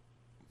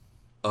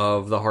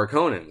of the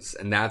Harkonnens,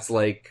 and that's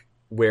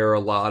where a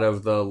lot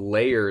of the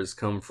layers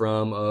come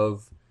from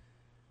of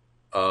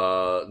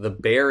the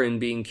Baron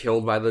being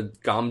killed by the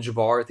Gom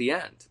Jabbar at the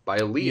end by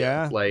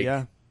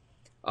Aaliyah.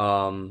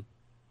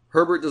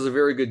 Herbert does a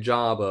very good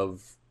job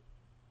of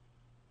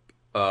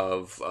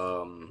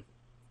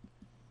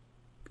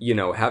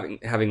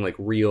having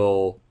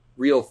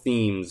real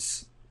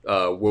themes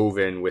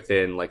woven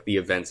within the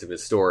events of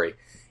his story.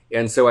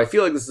 And so I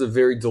feel this is a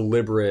very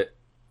deliberate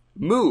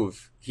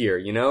move here,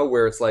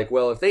 where it's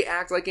well, if they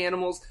act like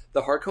animals,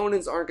 the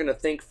Harkonnens aren't going to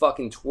think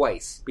fucking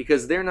twice,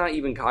 because they're not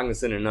even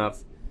cognizant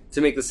enough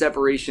to make the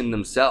separation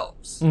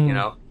themselves,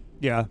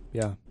 Yeah.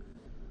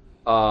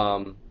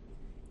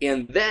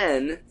 And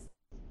then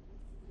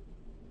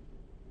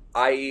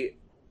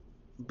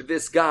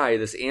this guy,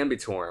 this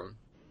Ambitorm,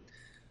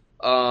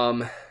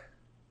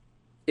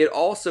 it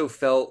also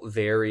felt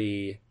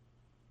very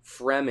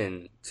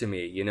Fremen to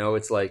me.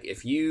 It's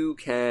if you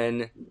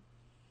can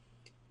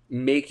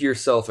make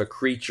yourself a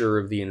creature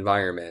of the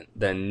environment,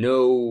 then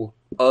no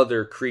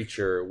other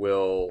creature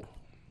will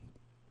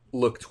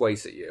look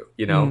twice at you,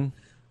 And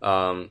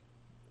on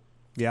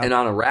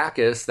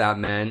Arrakis, that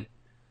meant,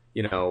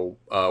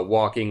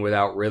 walking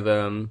without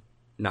rhythm,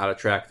 not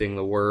attracting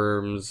the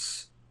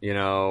worms,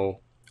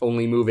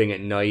 only moving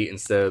at night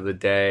instead of the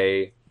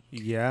day.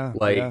 Yeah.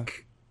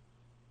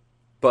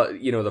 But,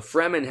 the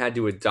Fremen had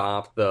to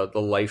adopt the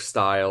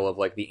lifestyle of,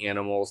 the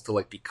animals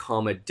to,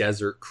 become a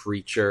desert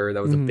creature.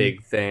 That was a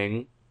big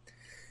thing.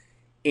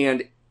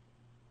 And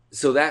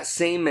so that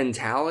same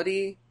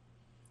mentality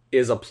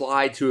is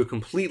applied to a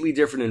completely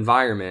different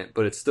environment,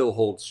 but it still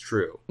holds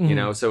true,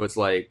 So it's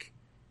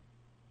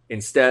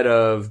instead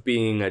of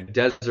being a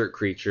desert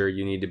creature,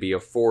 you need to be a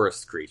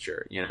forest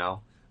creature,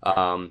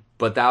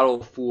 But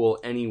that'll fool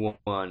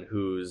anyone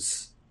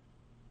who's,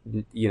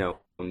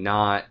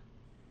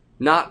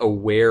 not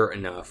aware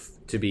enough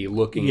to be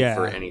looking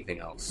for anything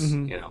else,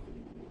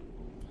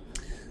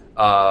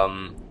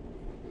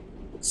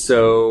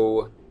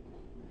 So,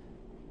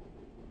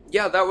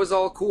 yeah, that was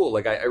all cool.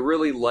 I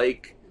really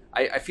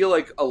I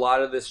feel a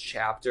lot of this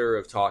chapter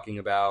of talking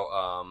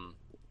about,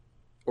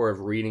 or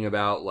of reading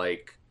about,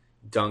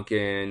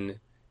 Duncan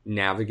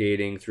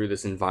navigating through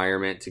this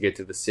environment to get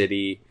to the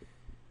city,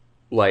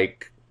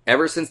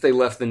 ever since they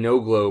left the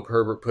No Globe,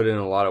 Herbert put in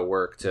a lot of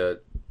work to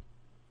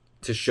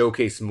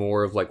showcase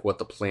more of what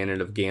the planet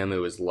of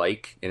Gamu is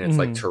like, and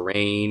its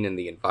terrain and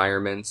the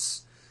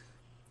environments.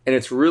 And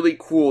it's really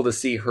cool to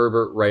see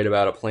Herbert write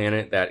about a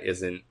planet that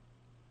isn't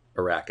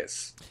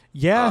Arrakis.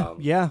 Yeah,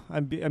 yeah. I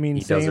mean,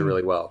 He same. does it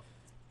really well.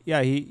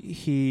 Yeah,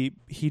 he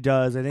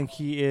does. I think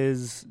he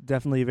is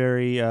definitely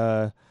very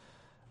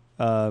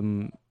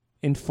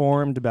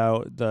informed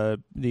about the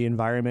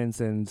environments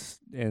and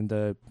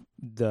the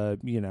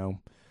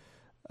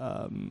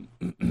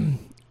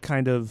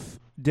kind of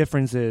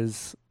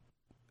differences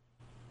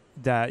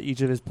that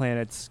each of his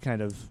planets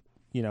kind of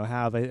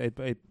have.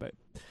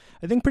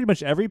 I think pretty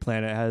much every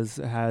planet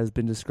has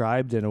been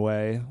described in a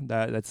way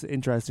that's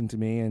interesting to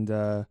me, and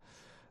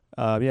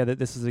that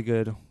this is a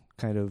good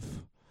kind of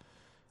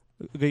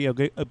a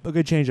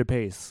good change of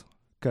pace,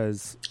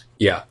 because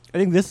Yeah, I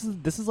think this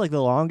is like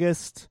the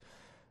longest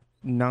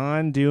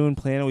non-Dune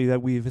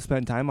planet we've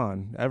spent time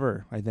on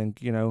ever. I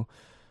think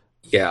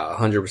yeah,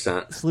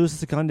 100%. Seleucus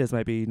Secundus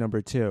might be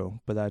number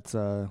 2, but that's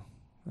I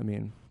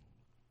mean,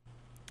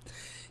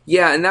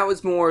 Yeah, and that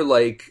was more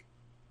like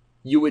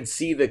you would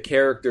see the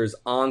characters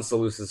on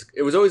Seleucus.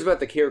 It was always about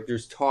the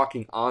characters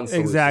talking on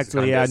Seleucus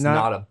exactly. Secundus, Yeah,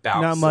 not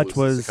about not much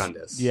Seleucus was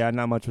Secundus.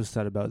 not much was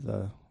said about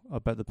the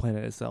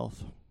planet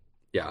itself.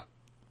 Yeah,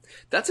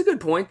 that's a good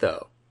point,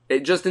 though.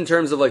 Just in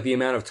terms of like the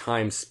amount of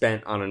time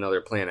spent on another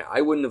planet,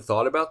 I wouldn't have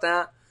thought about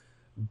that.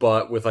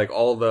 But with like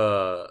all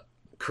the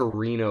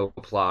Carino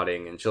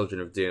plotting and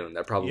Children of Dune,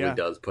 that probably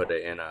does put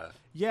it in a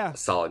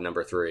solid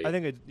number 3. I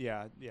think it.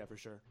 Yeah, for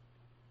sure.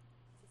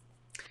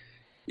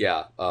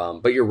 Yeah,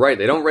 but you're right.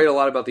 They don't write a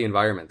lot about the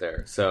environment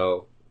there.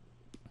 So,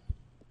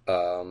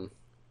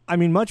 I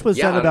mean, much was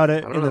said about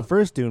it in know. the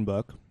first Dune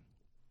book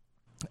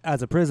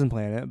as a prison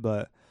planet,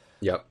 but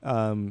yep.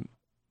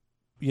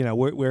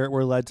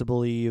 We're led to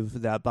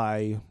believe that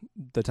by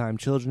the time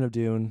Children of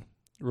Dune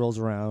rolls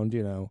around,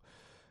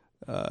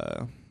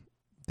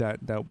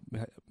 that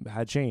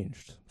had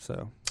changed.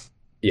 So,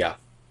 yeah,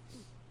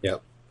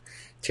 yep.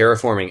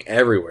 Terraforming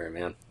everywhere,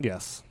 man.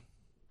 Yes.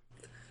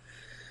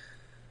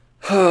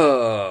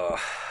 All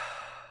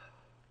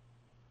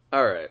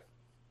right.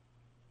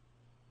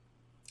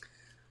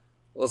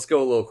 Let's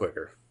go a little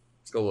quicker.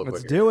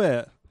 Let's do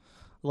it.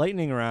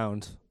 Lightning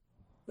round.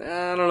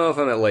 I don't know if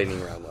I'm at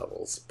lightning round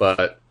levels,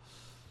 but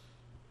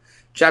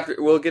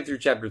we'll get through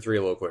chapter 3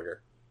 a little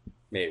quicker.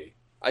 Maybe.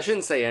 I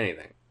shouldn't say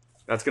anything.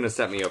 That's going to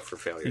set me up for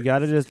failure. You got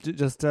to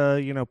just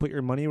put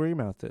your money where your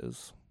mouth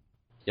is.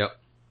 Yep.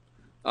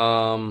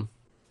 Unless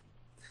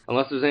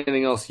there's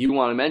anything else you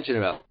want to mention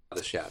about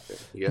this chapter.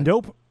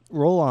 Nope.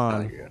 Roll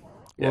on.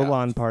 Yeah. Roll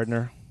on,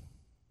 partner.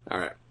 All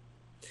right.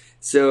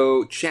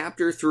 So,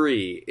 chapter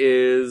 3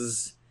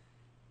 is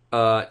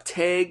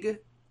Teg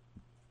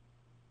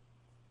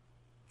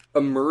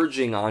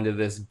emerging onto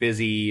this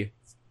busy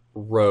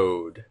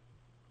road.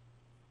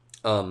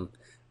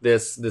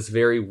 This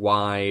very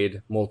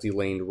wide,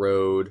 multi-laned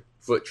road,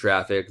 foot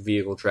traffic,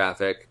 vehicle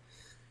traffic.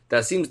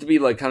 That seems to be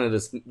like kind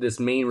of this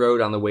main road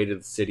on the way to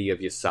the city of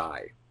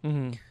Yasai.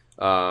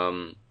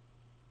 Mm-hmm.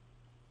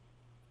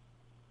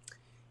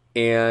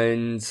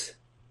 And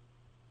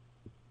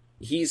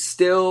he's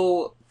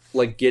still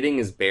like getting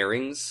his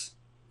bearings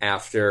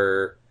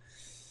after,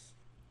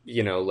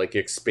 like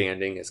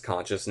expanding his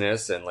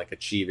consciousness and like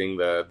achieving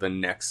the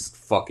next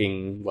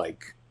fucking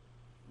like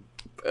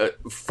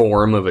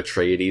form of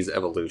Atreides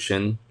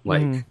evolution.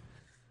 Like,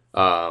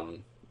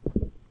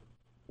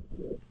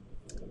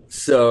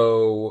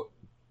 so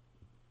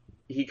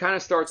he kind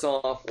of starts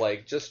off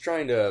like just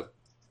trying to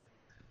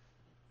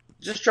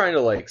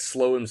like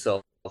slow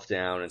himself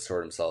down and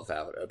sort himself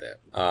out a bit.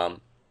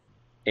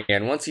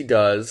 And once he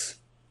does,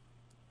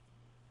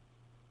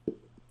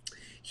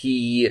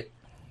 he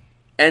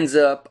ends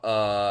up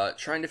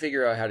trying to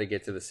figure out how to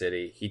get to the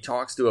city. He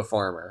talks to a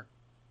farmer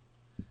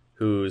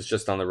who's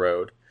just on the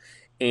road,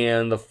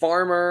 and the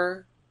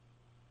farmer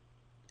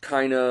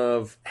kind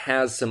of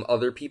has some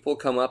other people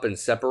come up and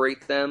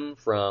separate them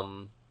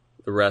from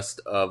the rest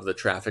of the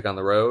traffic on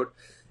the road.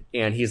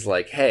 And he's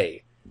like,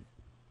 hey,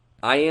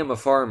 I am a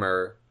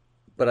farmer,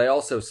 but I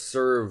also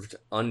served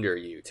under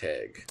you,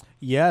 Teg.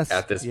 Yes.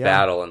 At this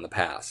battle in the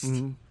past.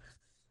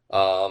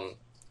 Mm-hmm.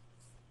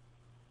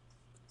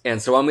 And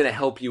so I'm going to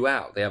help you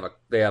out. They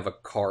have a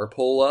car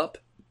pull up,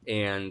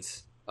 and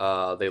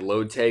they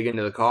load Teg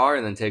into the car,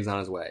 and then Teg's on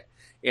his way.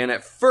 And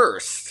at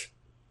first,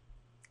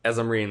 as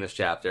I'm reading this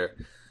chapter,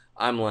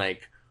 I'm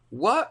like,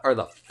 what are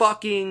the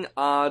fucking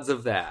odds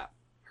of that,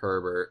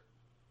 Herbert?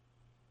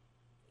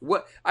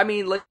 What? I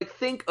mean, like,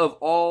 think of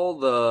all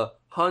the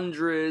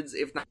hundreds,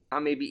 if not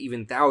maybe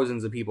even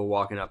thousands of people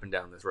walking up and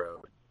down this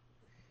road.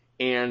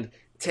 And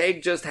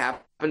Teg just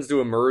happens to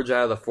emerge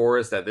out of the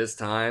forest at this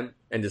time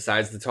and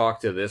decides to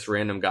talk to this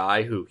random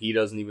guy who he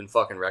doesn't even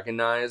fucking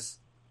recognize.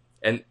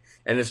 And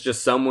it's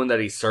just someone that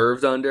he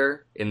served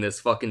under in this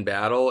fucking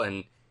battle.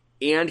 And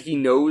he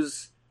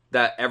knows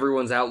that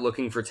everyone's out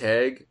looking for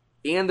Teg.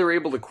 And they're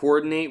able to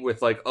coordinate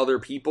with, like, other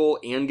people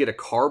and get a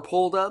car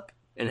pulled up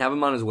and have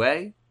him on his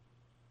way.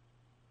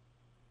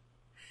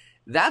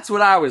 That's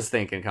what I was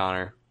thinking,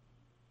 Connor.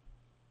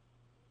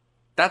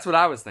 That's what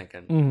I was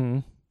thinking. Mm-hmm.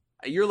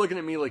 You're looking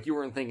at me like you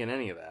weren't thinking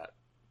any of that.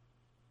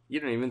 You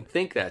don't even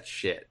think that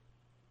shit.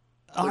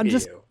 I'm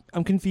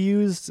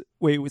confused.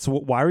 Wait, so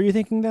why were you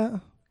thinking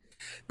that?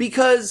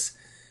 because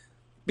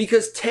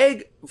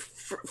Teg,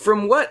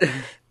 from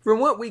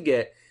what we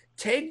get,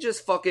 Teg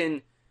just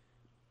fucking,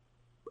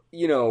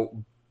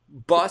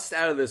 bust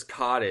out of this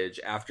cottage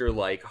after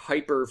like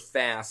hyper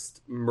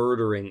fast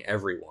murdering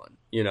everyone.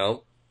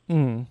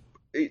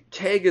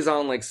 Teg is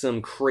on like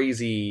some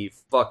crazy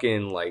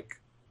fucking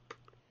like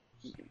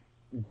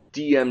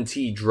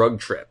DMT drug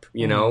trip.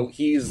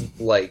 He's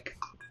like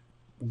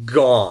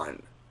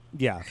gone.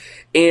 Yeah,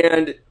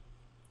 and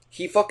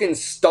he fucking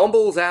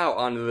stumbles out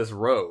onto this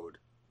road.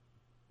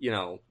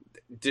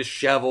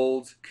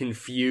 Disheveled,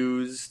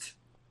 confused.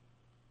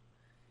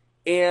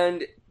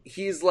 And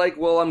he's like,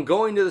 well, I'm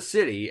going to the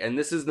city, and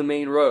this is the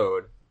main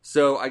road.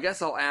 So I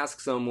guess I'll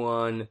ask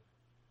someone,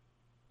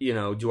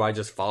 do I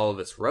just follow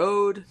this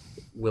road?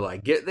 Will I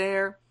get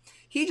there?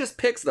 He just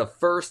picks the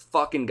first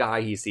fucking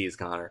guy he sees,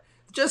 Connor.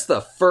 Just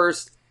the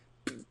first,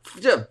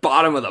 just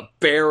bottom of the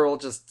barrel,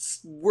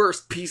 just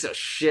worst piece of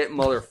shit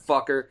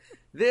motherfucker.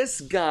 This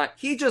guy,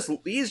 he's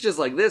just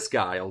like, this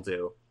guy'll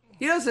do.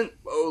 He doesn't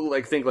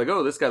think like,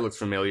 oh, this guy looks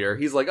familiar.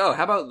 He's like, oh,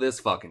 how about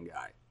this fucking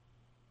guy?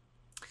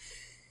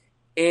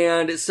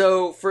 And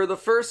so for the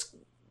first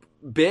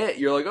bit,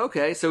 you're like,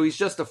 okay, so he's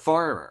just a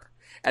farmer.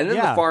 And then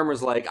the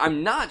farmer's like,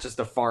 I'm not just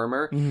a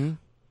farmer. Mm-hmm.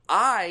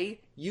 I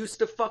used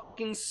to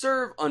fucking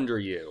serve under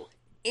you.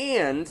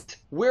 And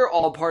we're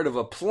all part of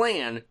a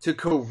plan to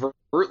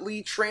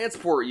covertly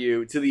transport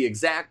you to the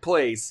exact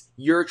place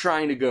you're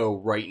trying to go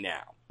right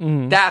now.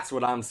 Mm-hmm. That's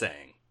what I'm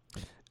saying.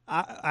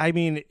 I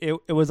mean,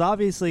 it was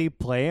obviously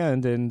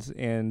planned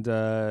and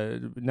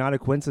not a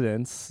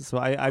coincidence. So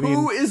I mean,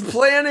 who is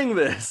planning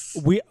this?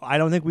 I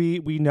don't think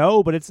we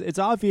know, but it's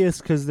obvious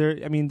because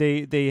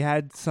they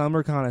had some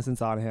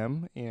reconnaissance on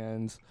him,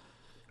 and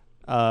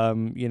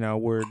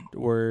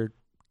we're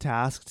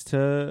tasked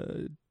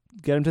to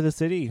get him to the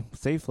city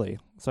safely.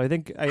 So I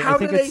think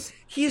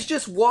he's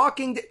just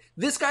walking.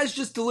 This guy's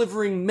just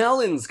delivering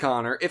melons,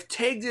 Connor. If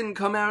Teg didn't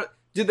come out.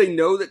 Did they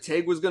know that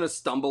Teg was going to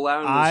stumble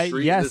out in the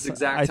street at this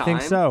exact time? I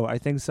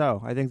think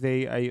so. I think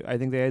they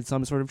had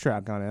some sort of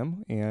track on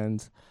him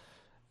and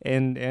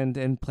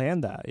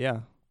planned that. Yeah.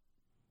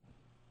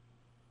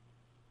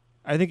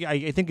 I think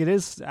it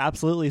is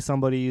absolutely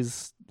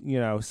somebody's,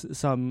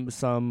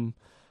 some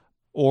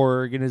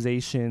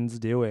organization's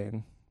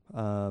doing.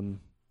 I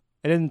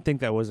didn't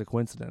think that was a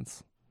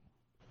coincidence.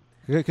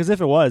 Because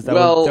if it was, that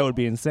would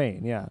be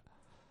insane. Yeah.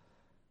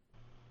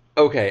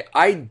 Okay.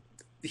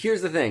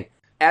 Here's the thing.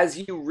 As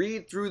you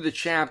read through the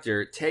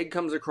chapter, Teg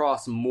comes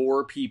across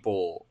more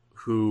people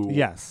who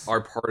are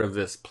part of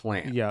this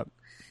plan. Yep.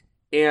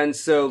 And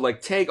so,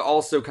 like, Teg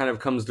also kind of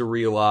comes to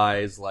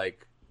realize,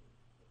 like,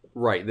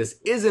 right,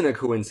 this isn't a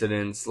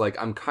coincidence. Like,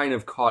 I'm kind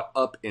of caught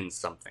up in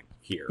something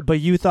here.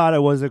 But you thought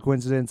it was a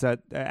coincidence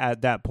at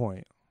that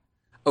point.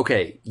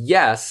 Okay,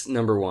 yes,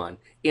 number one.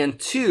 And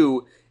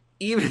two,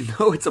 even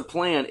though it's a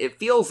plan, it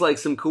feels like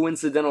some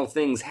coincidental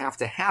things have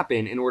to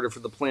happen in order for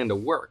the plan to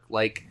work.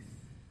 Like...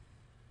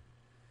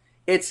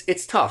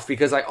 It's tough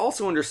because I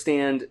also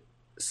understand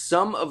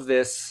some of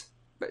this,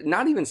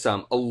 not even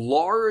some, a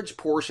large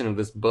portion of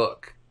this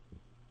book,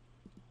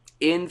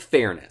 in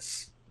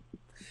fairness,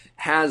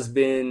 has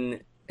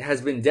been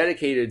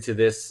dedicated to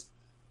this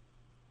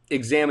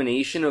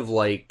examination of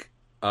like,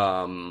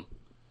 can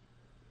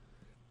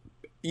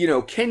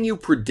you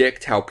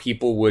predict how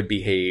people would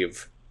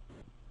behave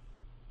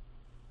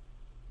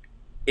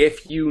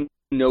if you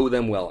know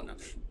them well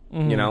enough?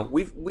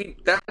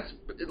 Mm-hmm. That's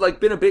like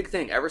been a big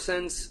thing ever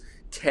since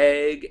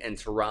Teg and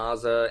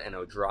Terraza and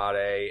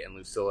Odrade and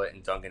Lucilla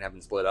and Duncan have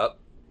been split up.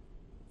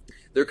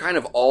 They're kind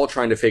of all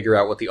trying to figure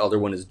out what the other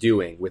one is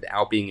doing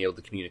without being able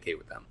to communicate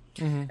with them.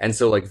 Mm-hmm. And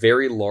so like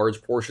very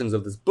large portions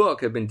of this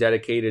book have been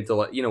dedicated to,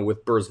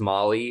 with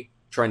Burzmali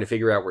trying to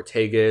figure out where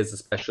Teg is,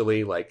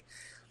 especially like,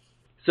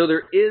 so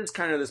there is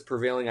kind of this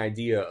prevailing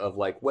idea of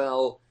like,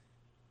 well,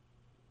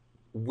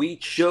 we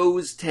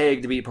chose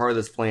Teg to be part of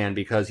this plan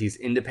because he's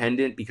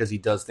independent, because he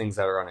does things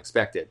that are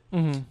unexpected.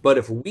 Mm-hmm. But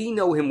if we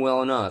know him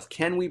well enough,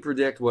 can we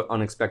predict what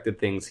unexpected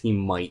things he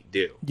might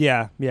do?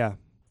 Yeah.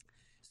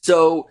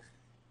 So,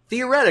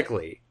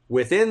 theoretically,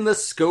 within the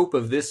scope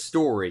of this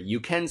story,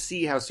 you can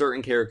see how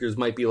certain characters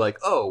might be like,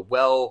 oh,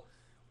 well,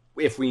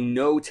 if we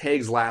know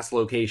Teg's last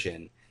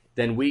location,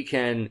 then we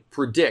can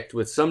predict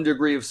with some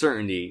degree of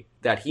certainty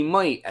that he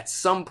might, at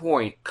some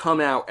point, come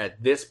out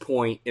at this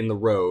point in the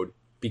road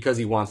because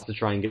he wants to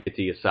try and get to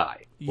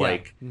Yasai. Yeah.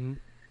 Like, mm-hmm.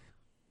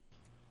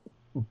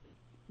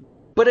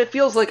 But it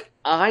feels like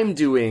I'm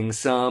doing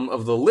some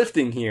of the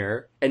lifting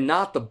here and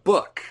not the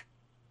book.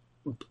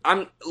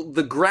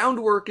 The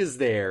groundwork is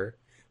there,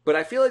 but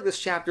I feel like this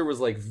chapter was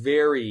like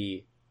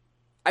very...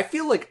 I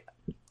feel like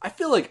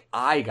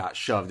I got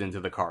shoved into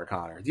the car,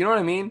 Connor. Do you know what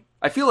I mean?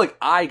 I feel like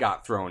I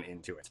got thrown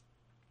into it.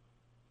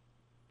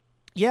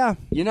 Yeah.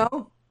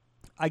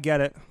 I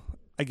get it.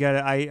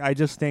 I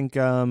just think...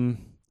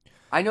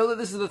 I know that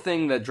this is the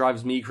thing that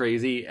drives me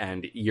crazy,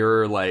 and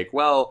you're like,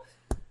 well,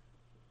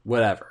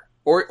 whatever,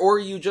 or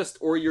you're just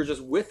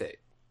with it,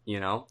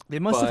 They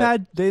must have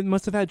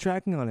had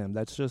tracking on him.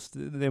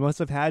 They must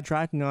have had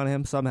tracking on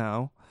him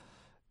somehow,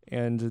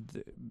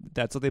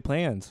 that's what they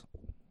planned.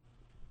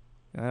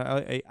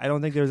 I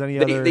don't think there's any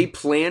They, other. they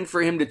planned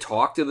for him to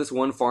talk to this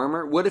one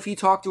farmer. What if he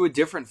talked to a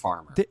different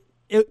farmer?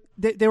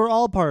 They were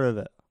all part of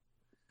it.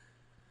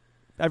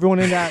 Everyone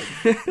in that,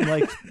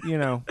 like, you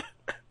know,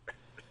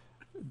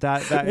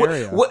 that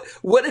area.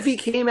 What if he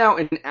came out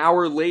an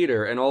hour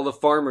later and all the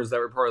farmers that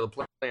were part of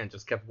the plan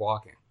just kept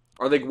walking?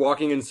 Are they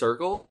walking in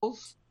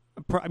circles?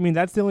 I mean,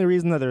 that's the only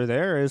reason that they're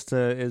there is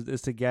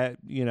to get,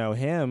 you know,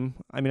 him.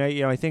 I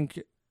mean, I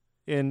think,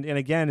 and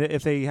again,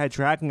 if they had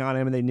tracking on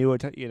him and they knew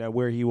it, you know,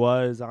 where he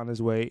was on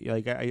his way,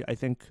 like I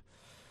think,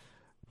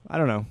 I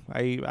don't know,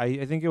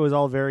 I think it was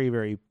all very,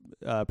 very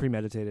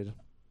premeditated.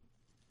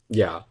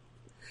 Yeah.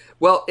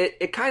 Well,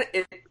 it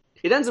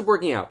ends up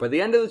working out. By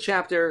the end of the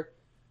chapter,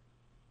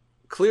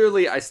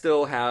 clearly I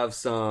still have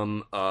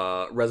some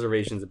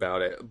reservations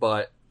about it,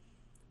 but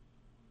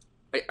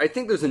I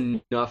think there's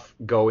enough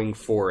going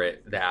for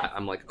it that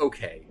I'm like,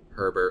 okay,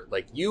 Herbert,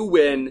 like, you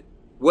win,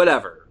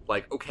 whatever.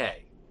 Like,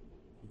 okay,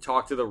 you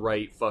talk to the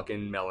right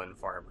fucking melon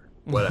farmer,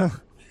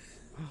 whatever.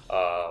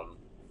 But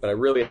I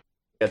really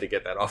had to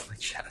get that off my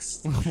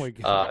chest. Oh my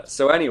god.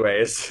 So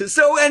anyway,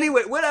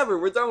 whatever,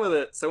 we're done with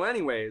it. So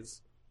anyways,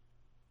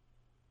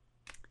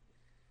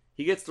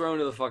 he gets thrown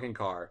to the fucking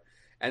car,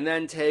 and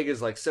then Teg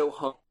is like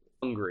so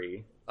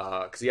hungry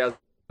because he hasn't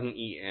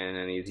eaten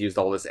and he's used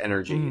all this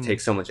energy. It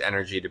takes so much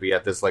energy to be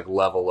at this like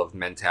level of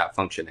mentat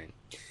functioning.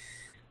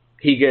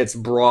 He gets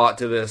brought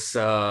to this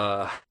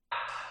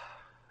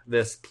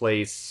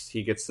place.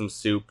 He gets some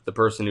soup. The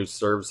person who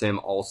serves him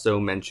also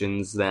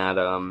mentions that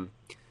I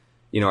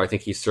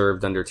think he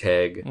served under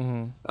Teg.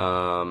 And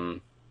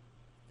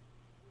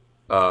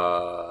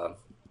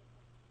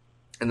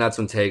that's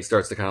when Teg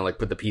starts to kind of like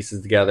put the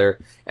pieces together.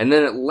 And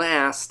then at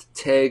last,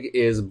 Teg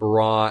is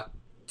brought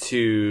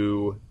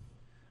to,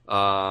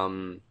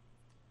 I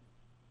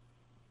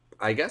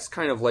guess,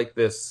 kind of like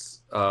this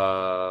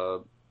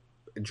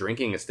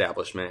drinking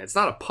establishment. It's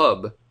not a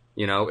pub,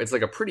 you know. It's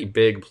like a pretty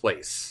big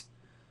place.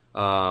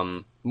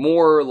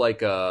 More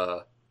like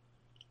a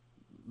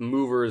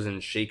movers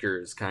and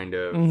shakers kind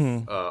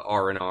of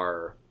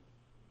R&R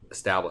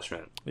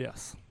establishment.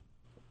 Yes.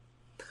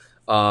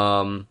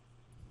 But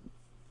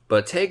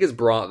Teg is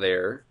brought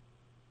there,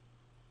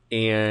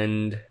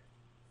 and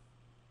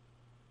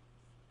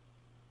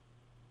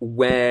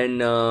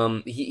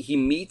when he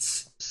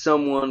meets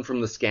someone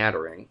from the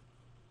Scattering,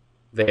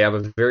 they have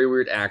a very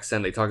weird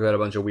accent. They talk about a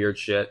bunch of weird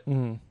shit.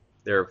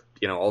 They're,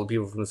 you know, all the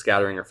people from the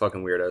Scattering are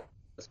fucking weirdos,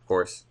 of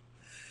course.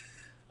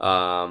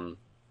 But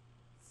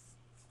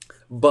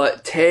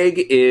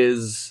Teg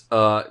is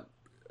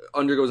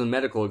undergoes a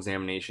medical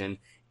examination.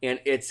 And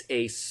it's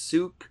a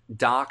Sook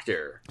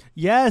doctor.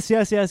 Yes.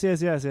 Yep.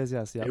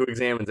 Who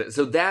examines it.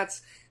 So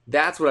that's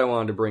what I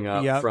wanted to bring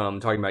up from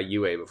talking about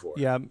UA before.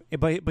 Yeah,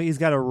 but he's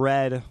got a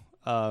red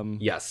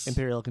yes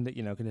imperial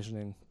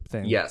conditioning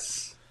thing.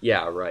 Yes.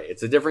 Yeah, right.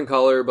 It's a different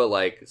color, but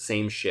like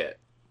same shit.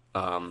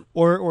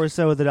 Or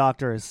so the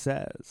doctor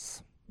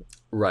says.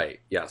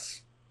 Right.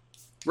 Yes.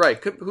 Right.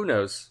 Who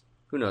knows?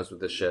 Who knows with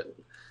this shit?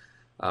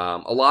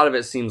 A lot of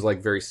it seems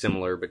like very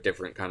similar but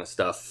different kind of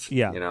stuff.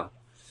 Yeah. You know.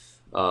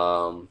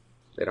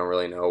 They don't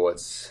really know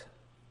what's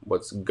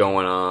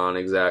going on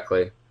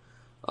exactly.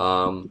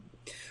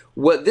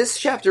 What this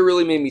chapter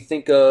really made me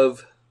think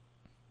of,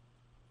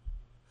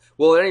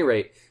 well, at any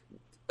rate,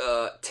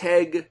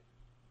 Teg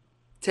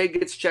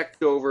gets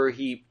checked over.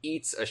 He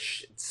eats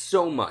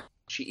so much.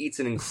 He eats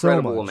an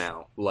incredible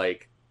amount,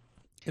 like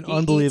an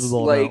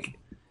unbelievable amount. Like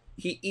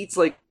he eats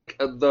like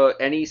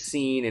any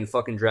scene in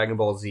fucking Dragon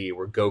Ball Z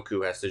where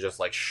Goku has to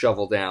just like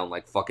shovel down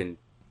like fucking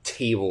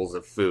tables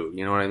of food.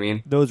 You know what I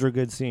mean? Those were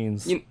good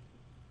scenes.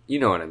 You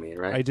know what I mean,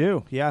 right? I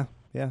do. Yeah.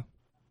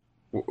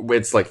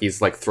 It's like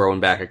he's like throwing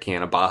back a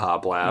can of Baja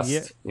Blast.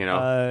 Yeah. You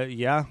know?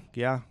 Yeah.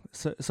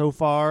 So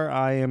far,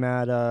 I am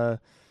at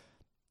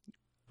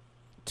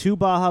 2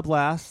 Baja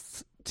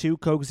Blasts, 2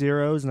 Coke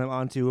Zeros, and I'm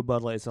on to a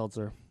Bud Light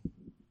Seltzer.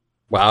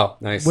 Wow,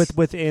 nice.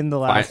 Within the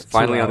last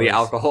finally 2 on the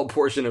hours. alcohol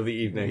portion of the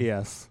evening.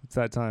 Yes, it's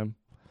that time.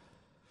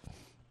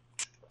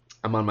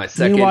 I'm on my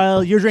second.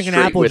 Meanwhile, you're drinking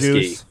apple whiskey.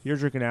 juice. You're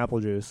drinking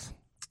apple juice.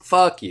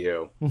 Fuck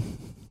you.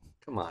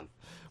 Come on.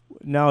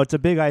 No, it's a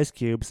big ice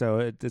cube, so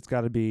it's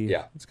got to be.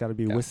 Yeah. It's got to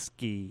be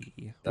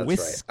whiskey. That's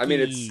whiskey. right. I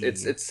mean,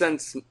 it's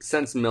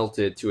since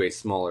melted to a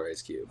smaller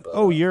ice cube. But,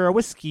 oh, you're a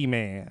whiskey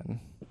man.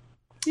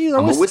 You're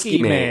I'm a a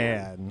whiskey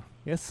man.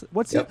 Yes.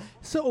 What's Yep.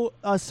 so,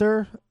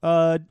 sir?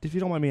 If you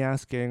don't mind me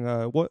asking,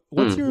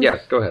 what's your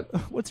go ahead.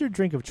 What's your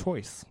drink of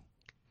choice?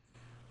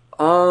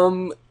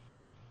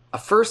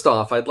 First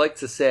off, I'd like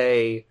to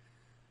say,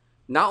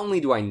 not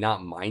only do I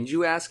not mind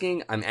you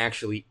asking, I'm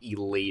actually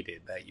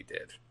elated that you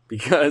did.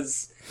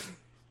 Because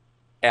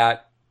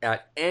at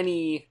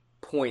any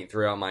point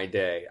throughout my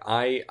day,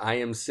 I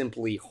am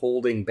simply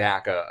holding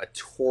back a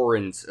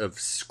torrent of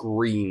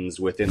screams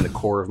within the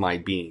core of my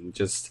being,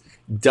 just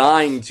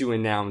dying to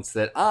announce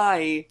that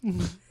I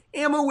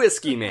am a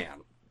whiskey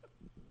man.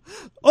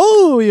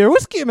 Oh, you're a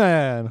whiskey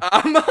man.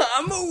 I'm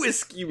a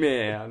whiskey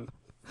man.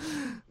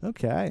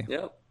 Okay.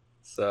 Yep.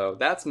 So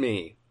that's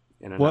me.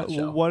 in a What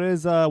nutshell. what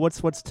is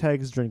what's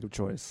Teg's drink of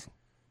choice?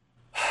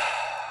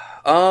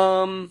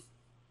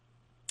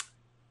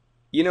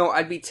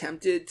 I'd be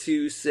tempted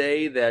to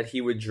say that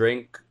he would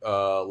drink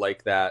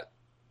like that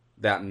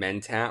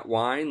Mentat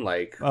wine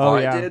like Oh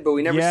Hawat yeah, did, but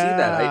we never see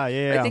that. yeah, I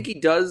yeah. think he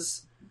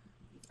does.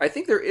 I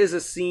think there is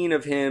a scene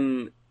of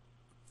him.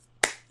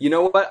 You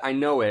know what? I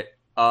know it.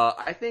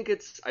 I think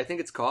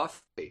it's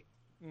coffee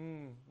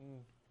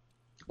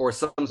or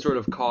some sort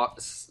of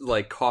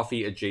like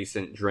coffee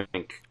adjacent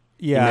drink.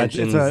 He Yeah, it's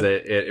mentions that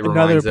it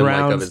another reminds him like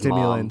brown of his mom.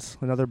 stimulant.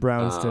 Another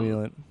brown Um,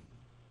 stimulant.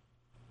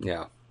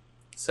 yeah.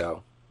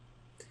 So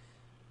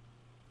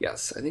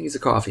yes, I think he's a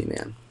coffee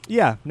man.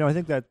 Yeah, no, I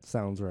think that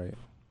sounds right.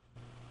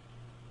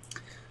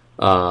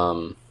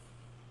 Um,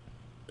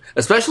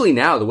 Especially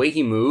now, the way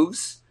he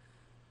moves.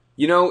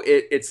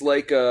 It's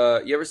like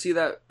you ever see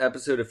that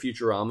episode of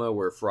Futurama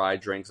where Fry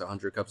drinks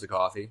 100 cups of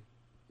coffee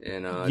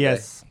in a day?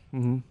 Yes.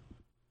 Mm-hmm.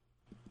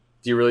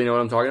 Do you really know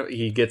what I'm talking about?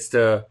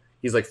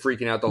 He's like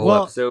freaking out the whole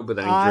Well, episode, but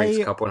then he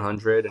drinks cup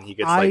 100 and he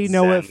gets I like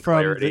know zen it from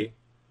clarity.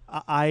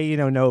 I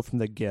know it from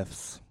the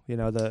gifs.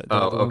 The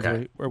Oh, the ones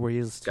okay. where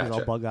he's all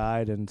Gotcha. bug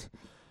eyed and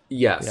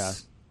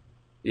Yes.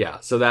 Yeah.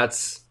 So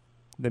that's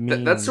the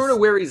memes. that's sort of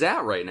where he's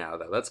at right now,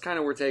 though. That's kind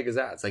of where Teg is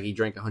at. It's like he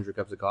drank 100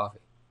 cups of coffee.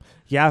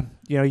 Yeah,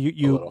 you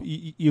little.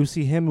 you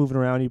see him moving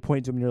around. You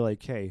point to him and you're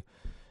like, hey,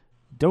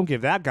 don't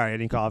give that guy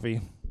any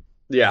coffee.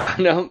 Yeah.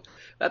 No,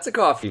 that's a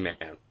coffee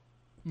man.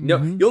 No,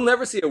 Mhm. you'll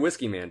never see a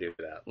whiskey man do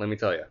that. Let me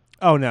tell you.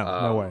 Oh no,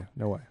 no way,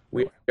 no way.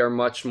 We are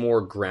much more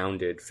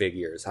grounded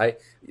figures. I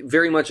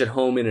very much at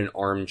home in an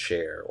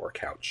armchair or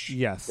couch.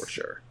 Yes, for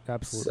sure.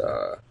 Absolutely.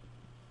 It's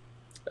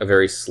a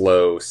very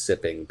slow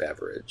sipping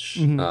beverage.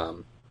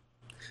 Mhm.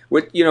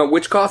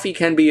 Which coffee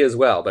can be as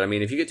well. But I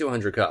mean, if you get to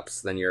 100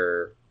 cups, then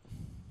you're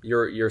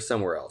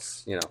somewhere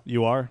else.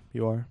 You are.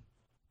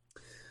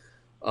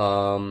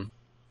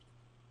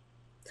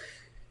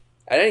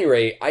 At any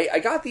rate, I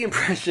got the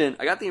impression.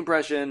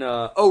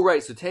 Oh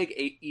right, so Teg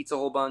eats a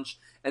whole bunch,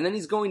 and then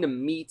he's going to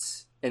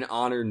meet an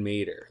honored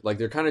mater. Like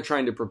they're kind of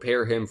trying to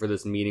prepare him for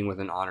this meeting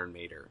with an honored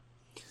mater.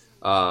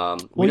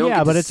 We don't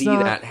get to see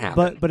that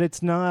happen. But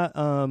it's not.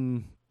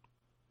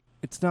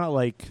 It's not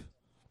like.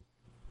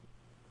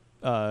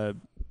 He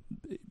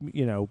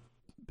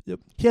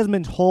hasn't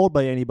been told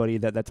by anybody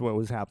that that's what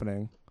was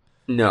happening.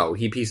 No,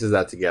 he pieces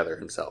that together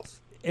himself.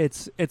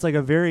 It's like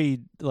a very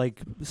like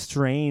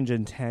strange,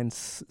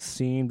 intense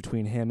scene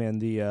between him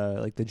and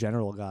the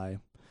general guy.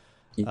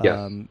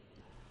 Yeah.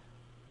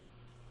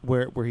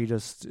 Where he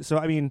just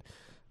I mean,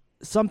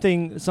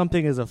 something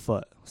is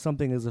afoot.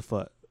 Something is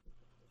afoot.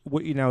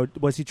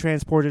 Was he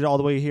transported all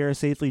the way here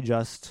safely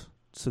just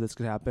so this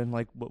could happen?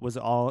 Like, was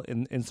it all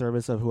in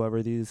service of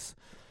whoever these?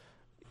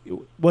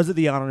 Was it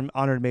the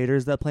honored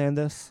maters that planned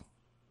this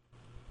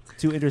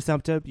to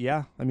intercept him?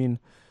 Yeah, I mean.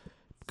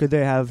 Could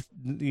they have,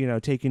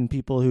 taken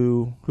people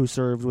who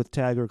served with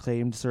Teg or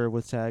claimed to serve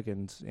with Teg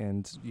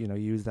and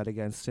use that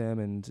against him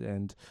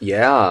and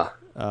yeah,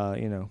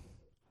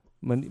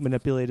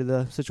 manipulated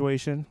the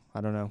situation? I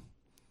don't know.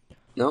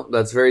 No,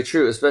 that's very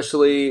true.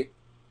 Especially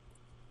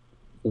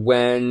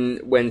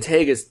when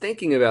Teg is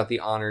thinking about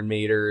the honored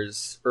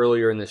maters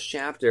earlier in this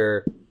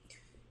chapter,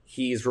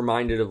 he's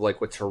reminded of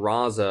like what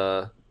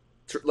Taraza,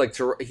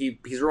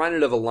 he's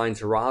reminded of a line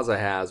Taraza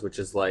has, which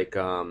is like.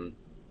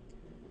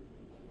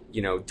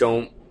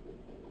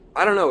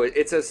 I don't know.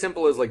 It's as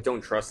simple as like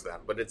don't trust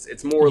them, but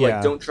it's more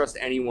like don't trust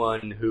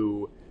anyone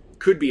who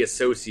could be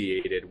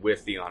associated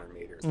with the honor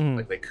maters. Mm-hmm.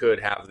 Like they could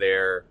have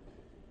their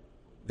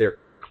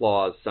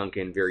claws sunk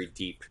in very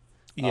deep.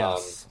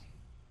 Yes.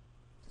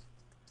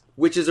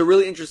 Which is a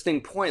really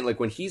interesting point. Like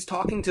when he's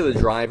talking to the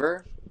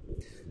driver,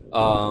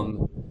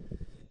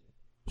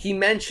 he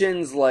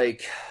mentions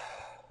like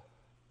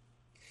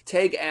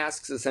Teg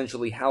asks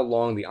essentially how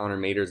long the honor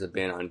maters have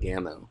been on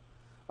Gammo.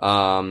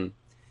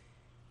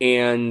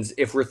 And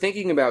if we're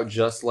thinking about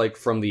just like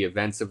from the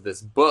events of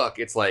this book,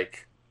 it's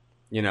like,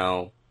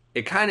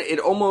 it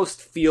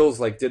almost feels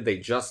like, did they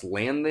just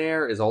land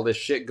there? Is all this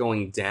shit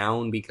going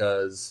down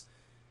because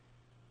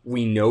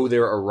we know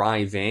they're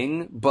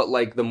arriving? But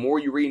like the more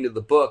you read into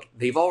the book,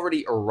 they've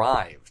already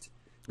arrived.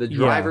 The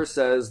driver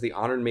says the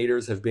honored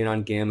maters have been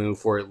on Gammu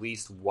for at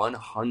least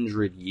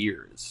 100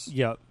 years.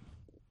 Yep.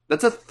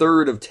 That's a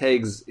third of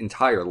Teg's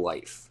entire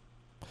life.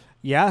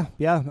 Yeah.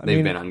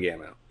 They've been on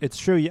Gammu. It's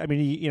true. I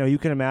mean, you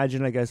can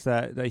imagine, I guess,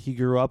 that he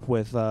grew up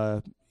with,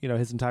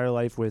 his entire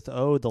life with,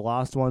 the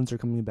lost ones are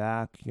coming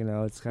back.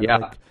 It's kind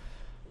of like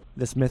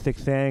this mythic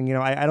thing.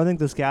 I don't think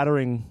the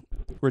scattering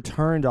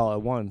returned all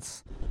at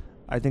once.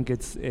 I think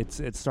it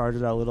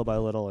started out little by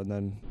little and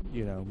then,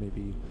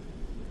 maybe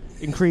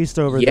increased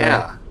over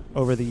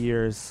the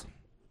years.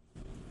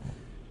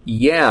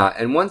 Yeah,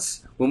 and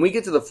when we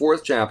get to the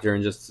fourth chapter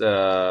in just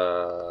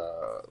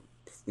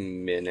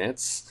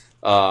minutes,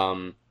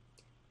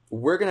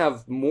 we're gonna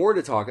have more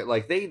to talk.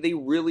 Like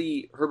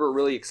Herbert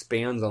really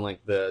expands on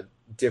like the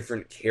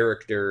different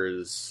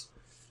characters,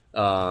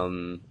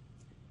 the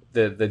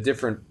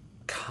different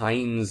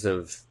kinds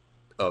of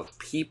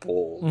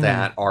people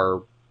that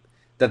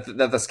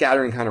that the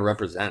scattering kind of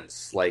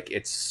represents. Like,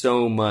 it's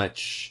so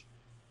much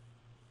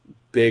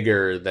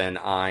bigger than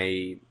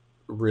I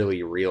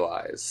really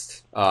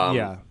realized.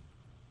 Yeah.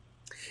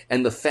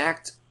 And the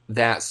fact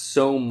that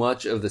so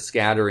much of the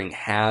scattering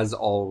has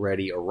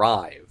already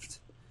arrived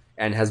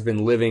and has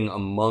been living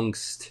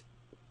amongst,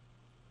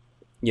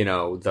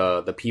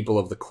 the people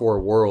of the core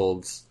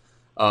worlds,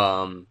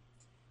 it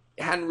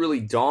hadn't really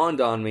dawned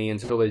on me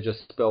until they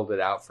just spelled it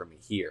out for me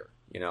here,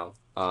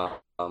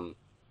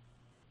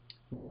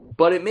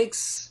 but it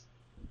makes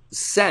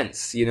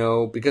sense,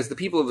 because the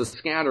people of the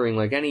scattering,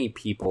 like any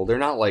people, they're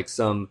not like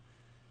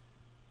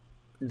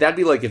that'd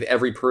be like if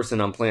every person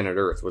on planet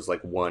Earth was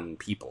like one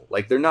people.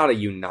 Like, they're not a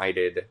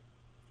united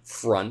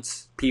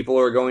front. People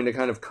are going to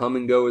kind of come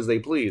and go as they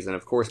please. And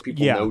of course,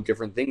 people know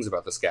different things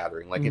about the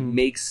scattering. Like, it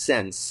makes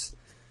sense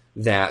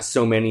that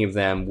so many of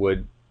them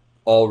would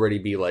already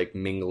be like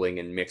mingling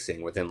and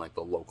mixing within like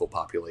the local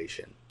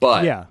population.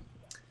 But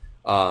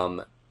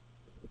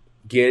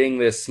getting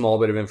this small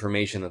bit of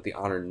information that the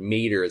Honored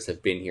Maters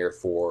have been here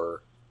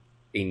for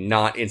a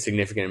not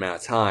insignificant amount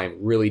of time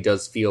really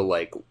does feel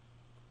like,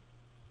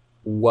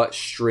 what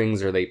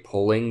strings are they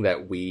pulling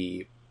that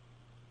we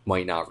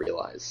might not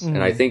realize?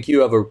 And I think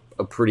you have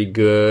a pretty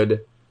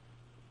good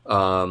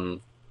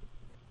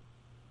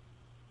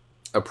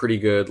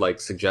like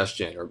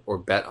suggestion or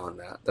bet on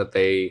that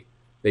they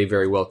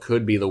very well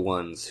could be the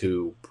ones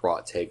who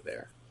brought Teg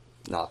there.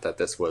 Not that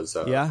this was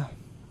so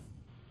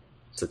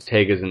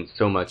Teg isn't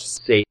so much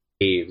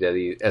saved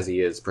as he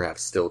is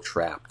perhaps still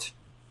trapped.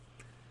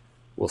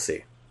 We'll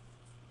see.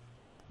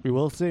 We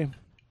will see.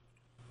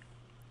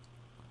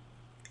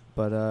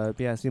 But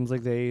it seems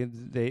like they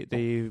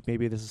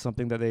maybe this is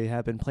something that they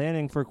have been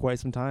planning for quite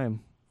some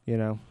time.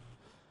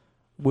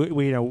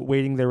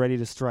 Waiting they're ready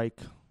to strike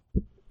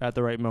at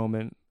the right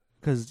moment,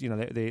 because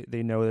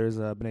they know there's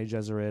a Bene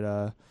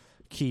Gesserit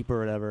keep or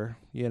whatever.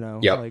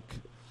 Like,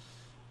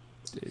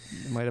 it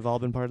might have all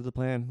been part of the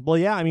plan. Well,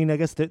 yeah, I mean, I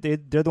guess they're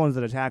the ones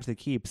that attacked the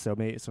keep,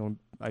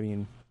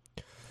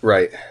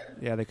 right.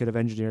 Yeah, they could have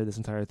engineered this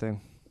entire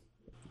thing.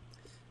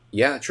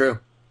 Yeah, true.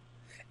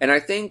 And I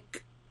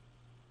think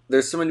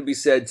there's something to be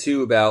said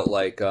too about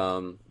like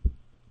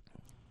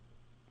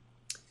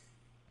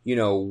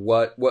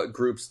what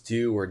groups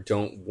do or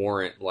don't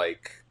warrant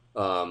like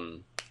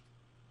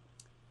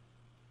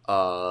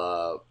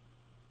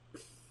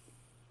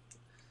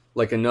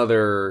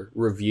another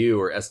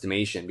review or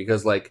estimation,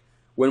 because like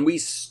when we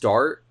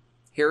start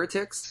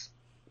Heretics,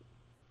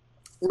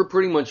 we're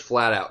pretty much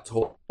flat out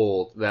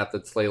told that the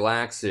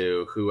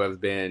Tleilaxu, who have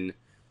been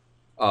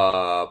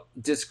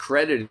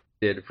discredited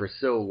for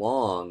so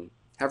long,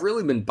 have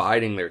really been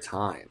biding their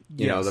time.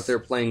 That they're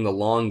playing the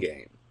long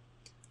game,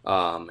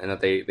 and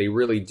that they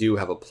really do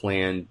have a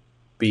plan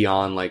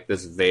beyond like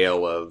this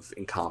veil of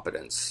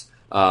incompetence.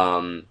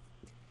 So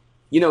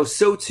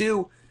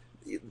too,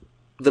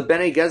 the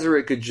Bene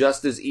Gesserit could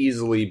just as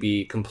easily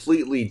be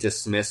completely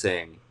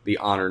dismissing the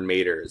Honored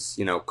Maters,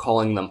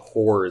 calling them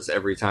whores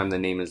every time the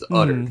name is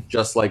uttered,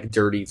 just like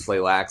dirty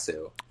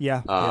Tleilaxu.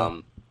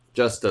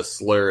 Just a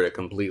slur to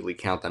completely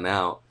count them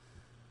out.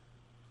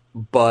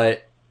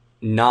 But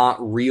not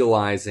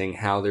realizing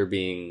how they're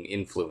being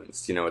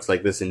influenced. It's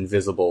like this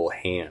invisible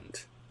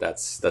hand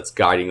that's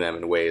guiding them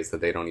in ways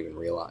that they don't even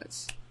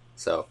realize.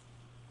 So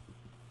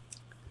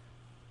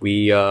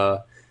we,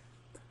 no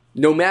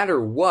matter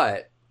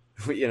what,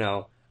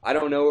 I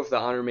don't know if the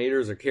Honor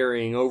Maters are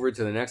carrying over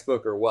to the next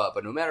book or what,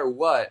 but no matter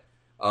what,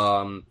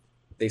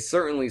 they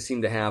certainly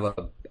seem to have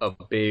a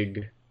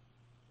big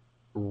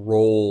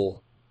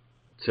role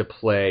to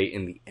play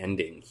in the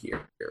ending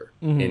here,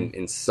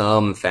 in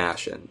some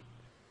fashion.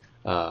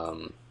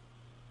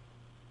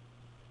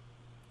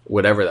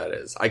 Whatever that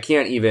is. I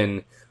can't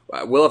even...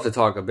 We'll have to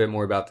talk a bit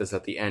more about this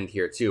at the end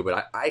here, too,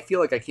 but I feel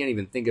like I can't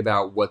even think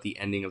about what the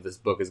ending of this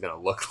book is going to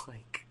look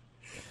like.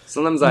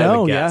 Sometimes I have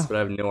a guess, but I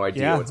have no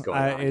idea what's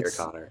going on here,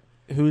 Connor.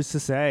 Who's to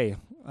say?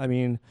 I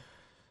mean,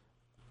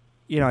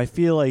 I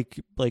feel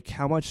like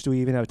how much do we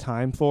even have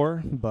time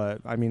for?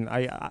 But, I mean,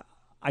 I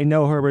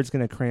know Herbert's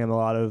going to cram a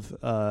lot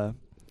of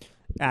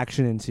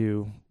action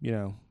into,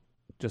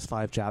 just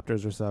 5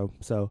 chapters or so.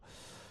 So...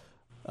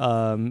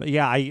 I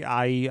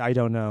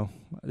don't know.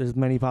 There's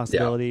many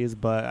possibilities,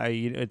 but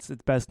it's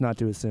best not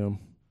to assume.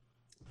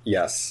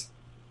 Yes,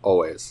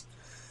 always.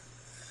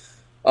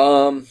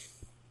 All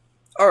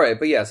right,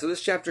 but yeah, so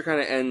this chapter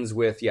kind of ends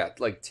with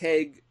like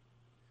Teg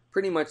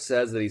pretty much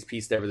says that he's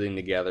pieced everything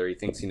together. He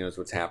thinks he knows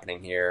what's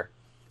happening here,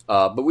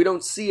 but we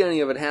don't see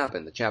any of it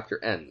happen. The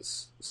chapter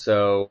ends,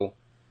 so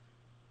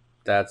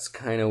that's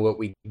kind of what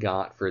we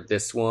got for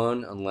this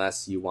one.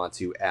 Unless you want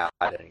to add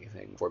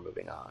anything before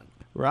moving on.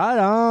 Right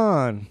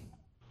on.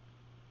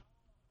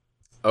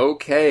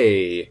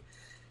 Okay.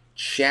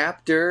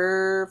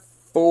 Chapter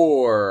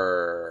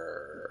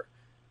 4.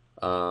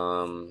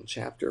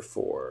 Chapter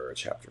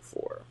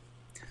 4.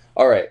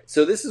 All right.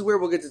 So this is where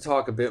we'll get to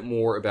talk a bit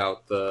more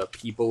about the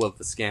people of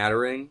the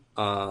scattering.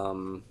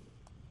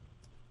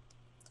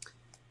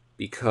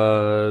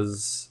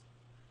 Because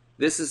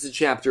this is the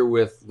chapter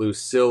with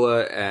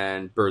Lucilla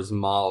and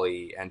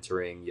Burzmali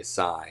entering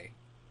Yasai.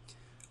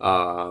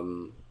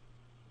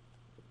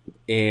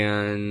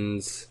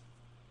 And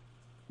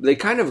they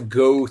kind of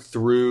go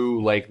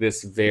through like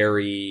this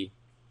very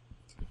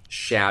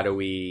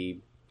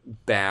shadowy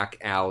back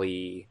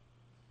alley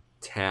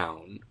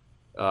town,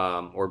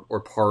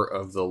 or part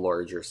of the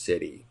larger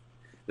city.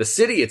 The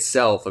city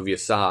itself of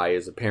Yasai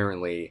is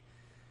apparently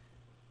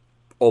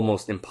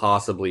almost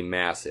impossibly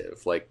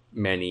massive, like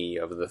many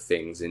of the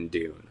things in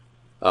Dune.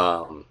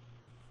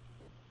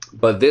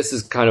 But this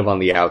is kind of on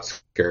the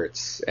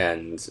outskirts,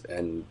 and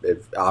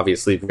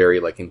obviously very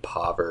like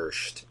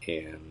impoverished,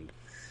 and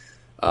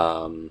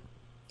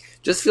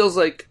just feels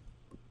like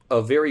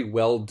a very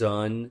well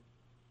done,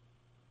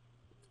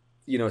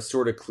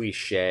 sort of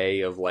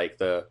cliche of like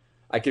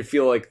I could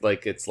feel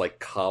like it's like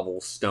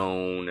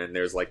cobblestone, and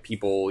there's like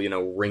people,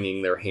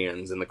 wringing their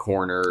hands in the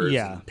corners,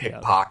 and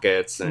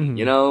pickpockets, and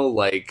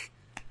like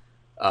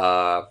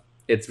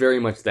it's very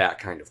much that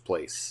kind of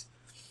place.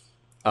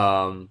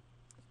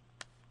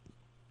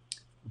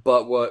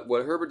 But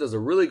what Herbert does a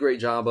really great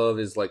job of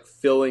is like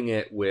filling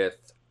it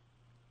with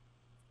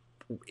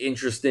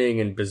interesting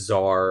and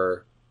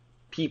bizarre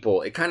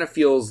people. It kind of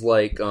feels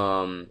like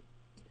a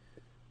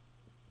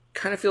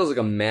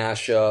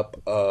mashup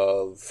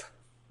of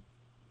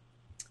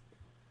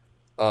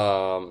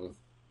I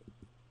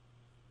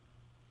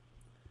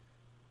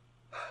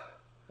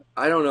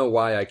don't know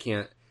why I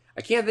can't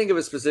think of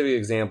a specific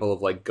example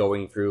of like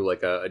going through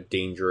like a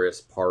dangerous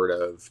part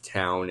of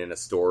town in a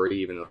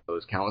story, even though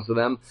there's countless of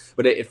them.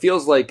 But it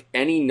feels like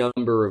any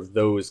number of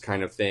those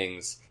kind of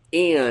things,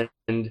 and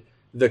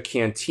the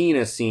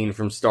cantina scene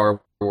from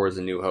Star Wars: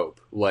 A New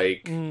Hope,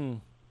 like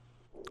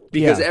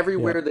because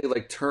everywhere they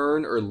like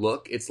turn or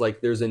look, it's like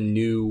there's a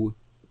new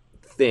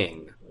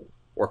thing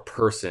or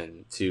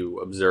person to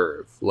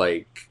observe.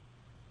 Like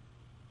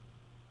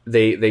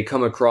they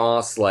come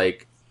across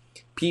like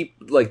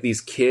like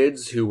these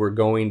kids who were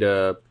going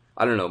to,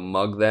 I don't know,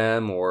 mug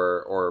them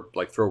or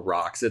like throw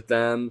rocks at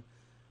them,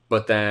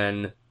 but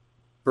then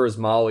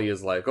Burzmali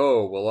is like,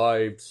 oh, well,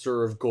 I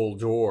serve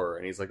Goldor,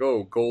 and he's like,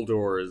 oh,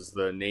 Goldor is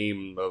the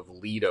name of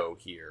Leto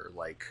here,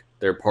 like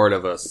they're part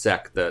of a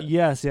sect that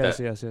yes,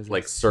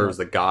 like serves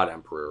the God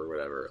Emperor or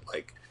whatever,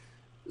 like,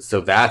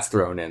 so that's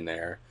thrown in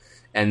there,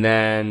 and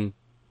then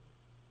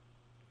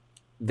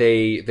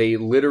they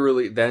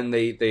literally then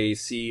they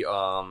see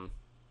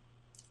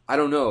I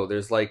don't know.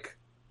 There's like,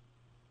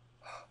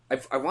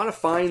 I want to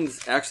find.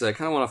 Actually, I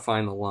kind of want to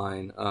find the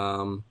line.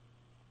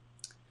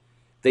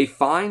 They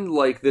find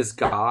like this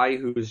guy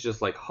who's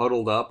just like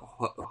huddled up,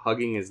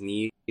 hugging his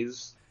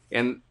knees,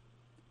 and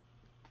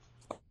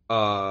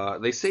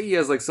they say he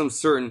has like some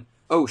certain.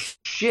 Oh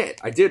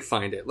shit! I did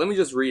find it. Let me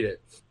just read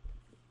it.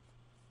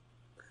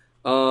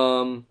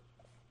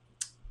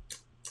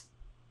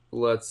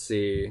 Let's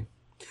see.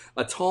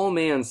 A tall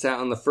man sat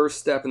on the first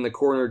step in the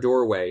corner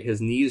doorway,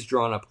 his knees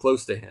drawn up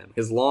close to him.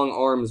 His long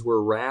arms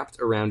were wrapped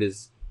around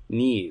his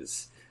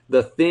knees.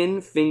 The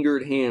thin,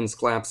 fingered hands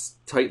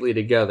clasped tightly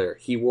together.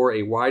 He wore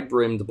a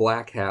wide-brimmed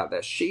black hat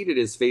that shaded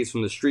his face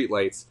from the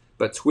streetlights,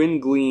 but twin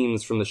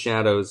gleams from the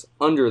shadows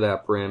under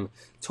that brim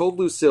told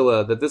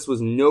Lucilla that this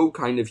was no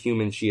kind of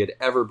human she had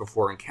ever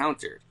before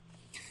encountered.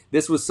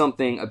 This was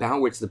something about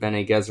which the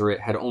Bene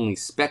Gesserit had only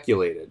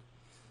speculated.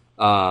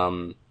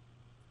 Burzmali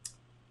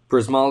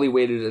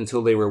waited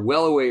until they were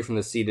well away from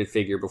the seated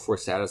figure before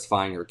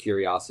satisfying her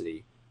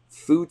curiosity.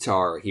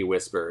 Futar, he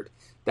whispered.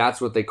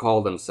 That's what they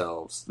call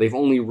themselves. They've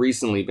only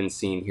recently been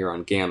seen here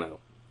on Gamu.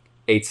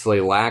 A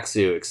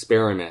Tleilaxu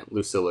experiment,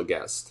 Lucilla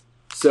guessed.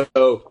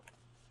 So,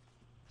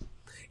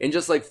 in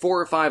just like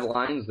 4 or 5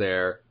 lines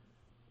there,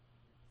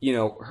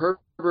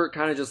 Herbert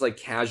kind of just like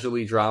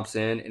casually drops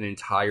in an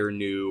entire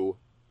new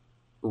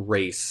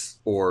race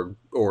or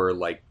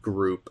like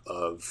group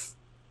of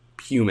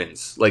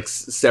humans, like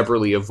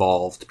separately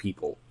evolved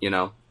people,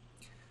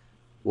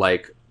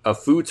 like a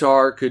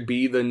Futar could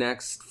be the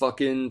next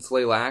fucking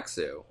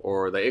Tleilaxu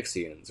or the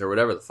Ixians or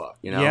whatever the fuck,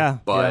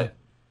 but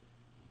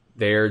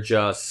they're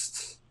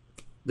just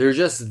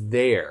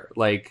there.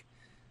 Like,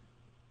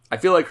 I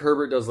feel like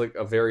Herbert does like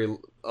a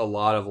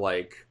lot of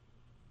like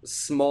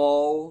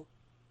small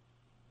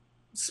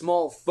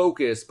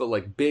focus, but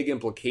like big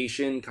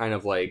implication, kind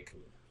of like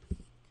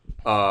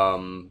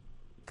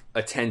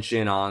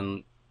attention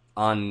on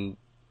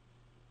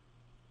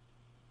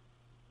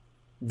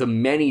the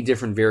many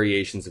different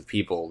variations of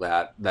people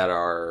that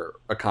are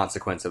a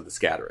consequence of the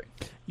scattering.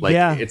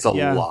 Like, it's a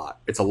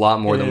lot. It's a lot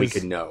more than we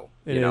could know.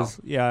 It is.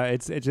 Yeah,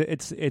 it's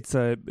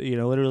a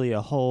literally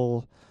a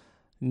whole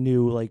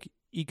new like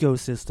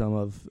ecosystem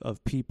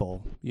of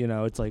people.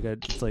 It's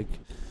like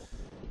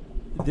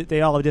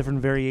they all have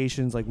different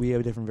variations. Like we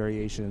have different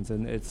variations,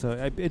 and it's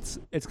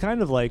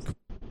kind of like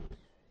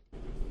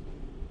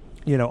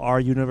our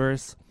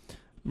universe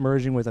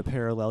merging with a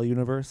parallel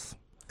universe.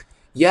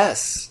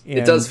 Yes,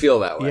 it does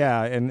feel that way.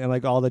 Yeah, and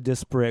like all the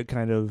disparate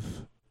kind of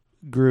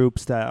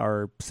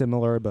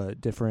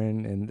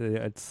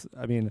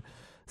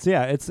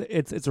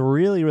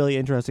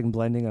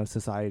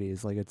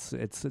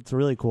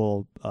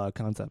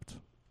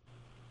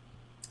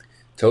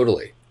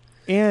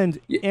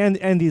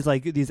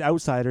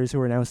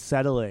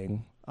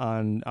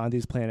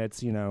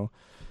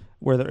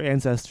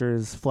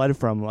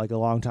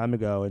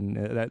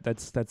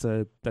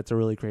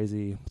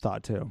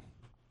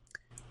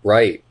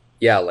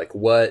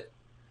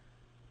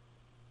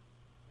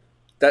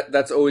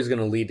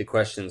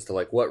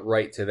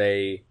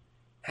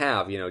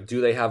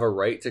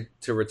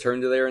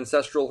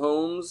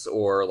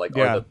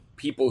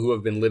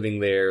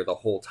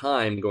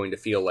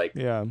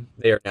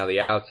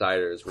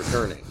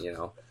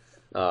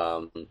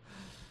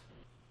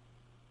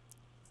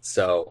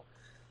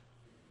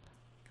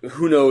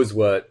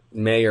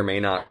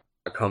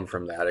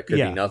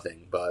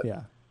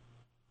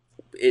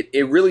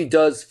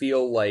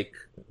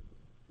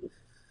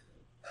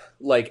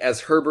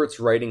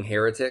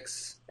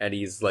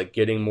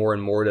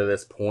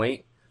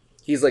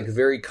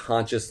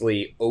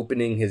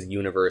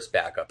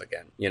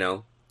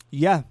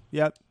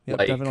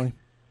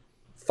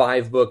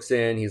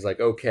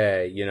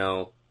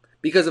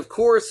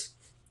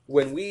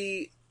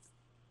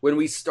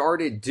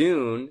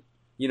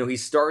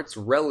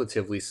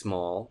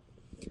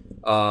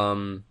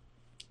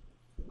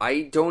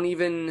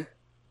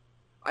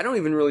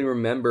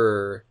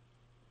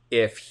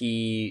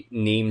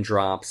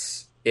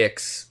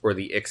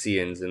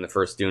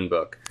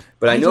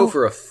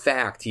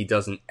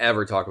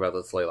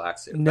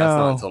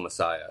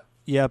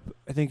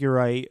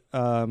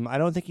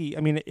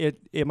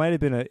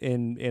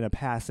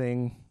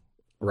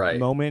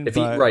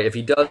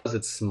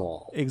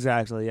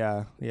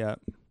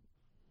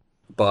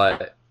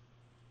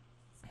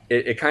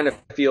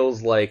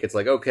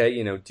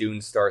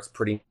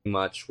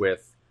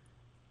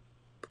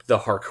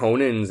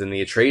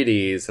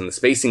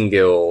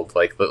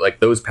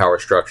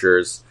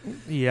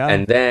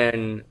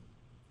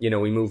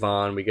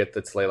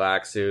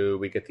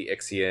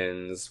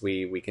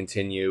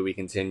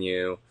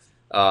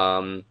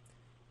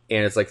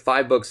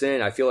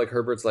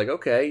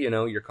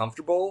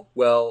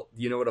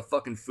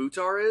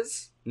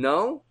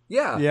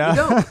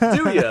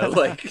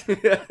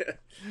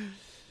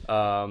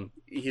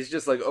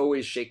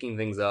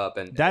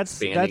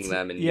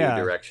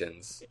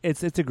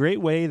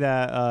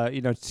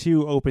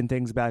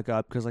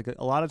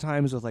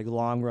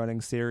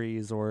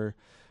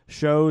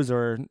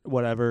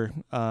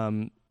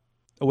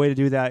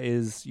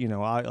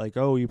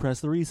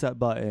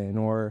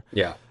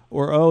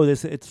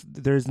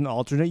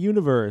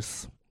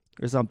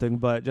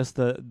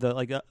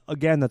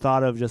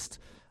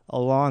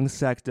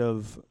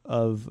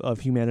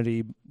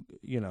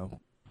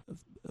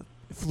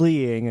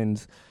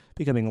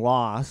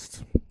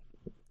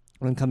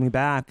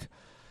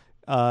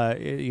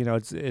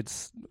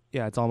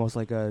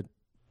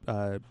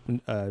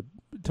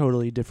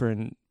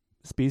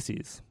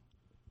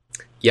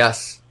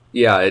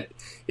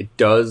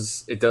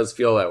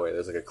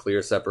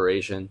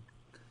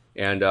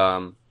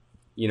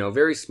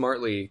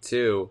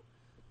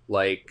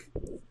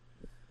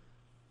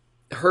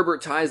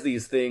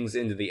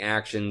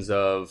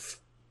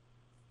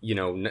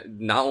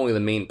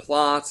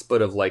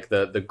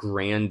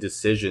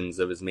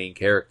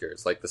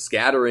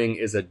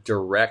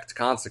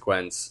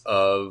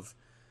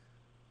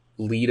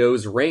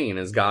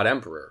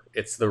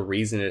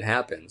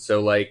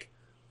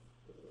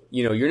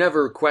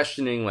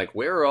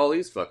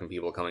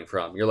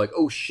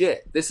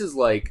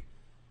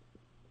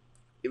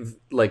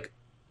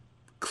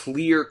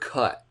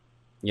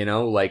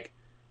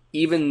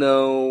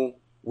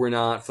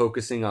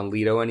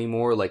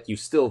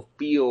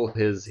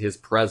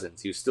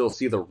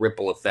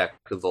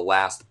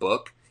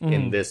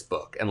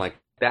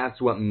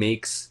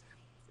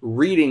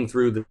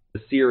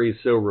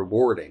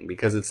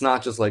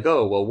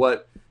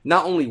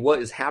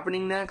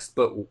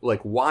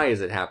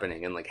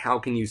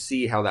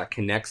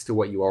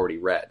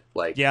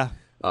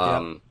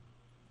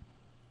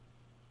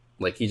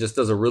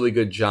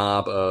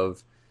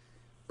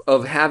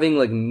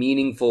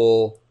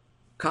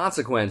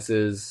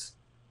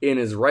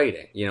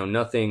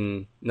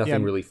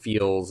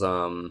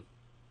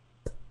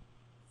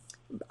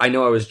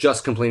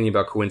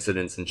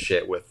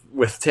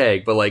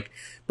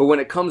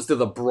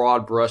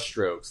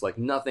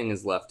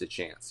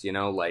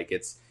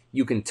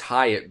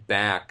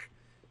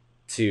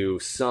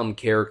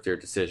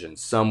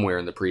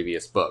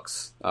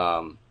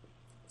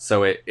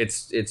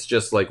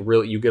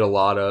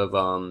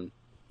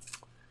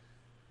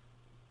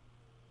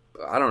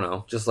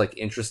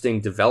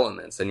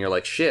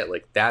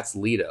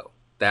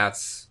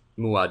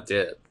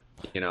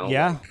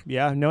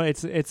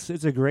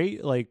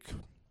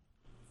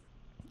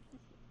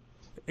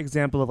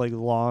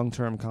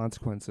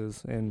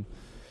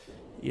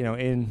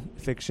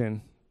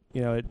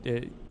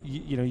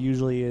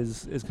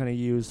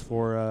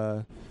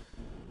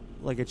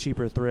like a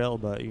cheaper thrill,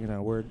 but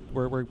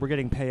we're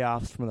getting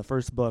payoffs from the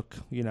first book,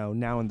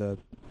 now in the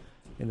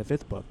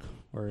fifth book,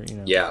 or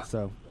Yeah.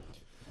 So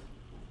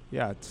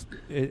yeah,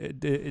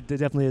 it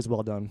definitely is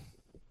well done.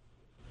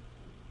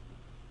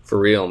 For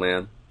real,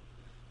 man.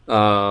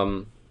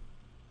 And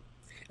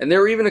there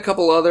were even a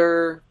couple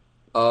other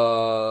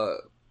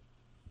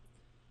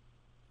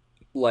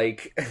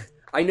like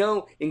I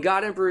know in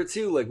God Emperor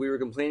 2, like we were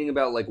complaining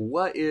about like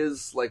what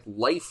is like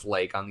life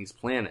like on these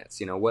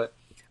planets, what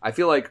I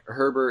feel like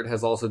Herbert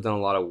has also done a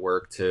lot of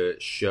work to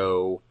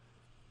show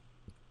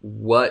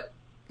what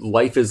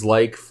life is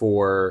like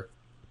for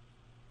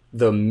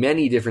the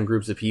many different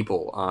groups of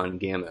people on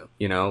Gamma,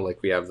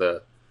 like we have I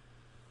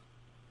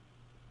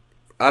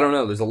don't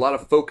know, there's a lot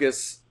of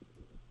focus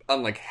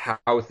on like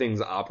how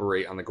things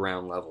operate on the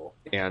ground level.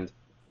 And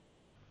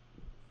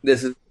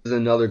this is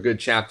another good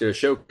chapter to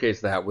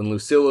showcase that when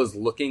Lucilla's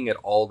looking at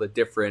all the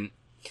different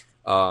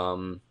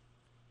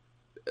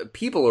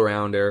people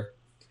around her,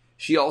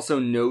 she also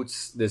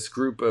notes this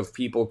group of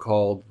people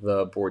called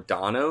the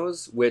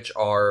Bordanos, which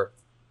are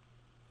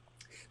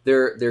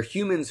they're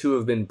humans who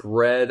have been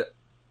bred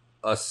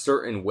a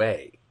certain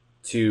way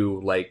to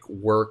like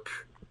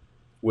work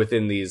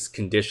within these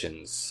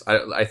conditions.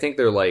 I think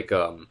they're like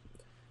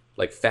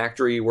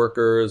factory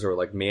workers or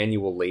like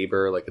manual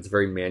labor. Like it's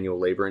very manual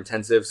labor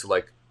intensive. So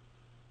like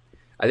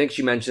I think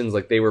she mentions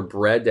like they were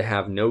bred to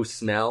have no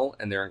smell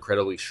and they're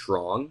incredibly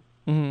strong.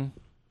 Mm-hmm.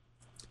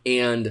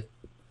 And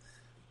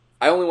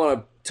I only want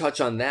to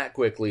touch on that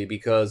quickly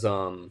because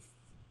I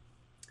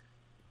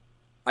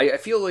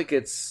feel like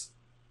it's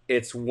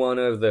one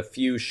of the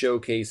few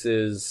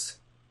showcases.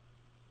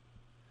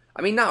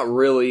 I mean, not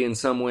really in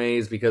some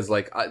ways, because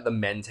like the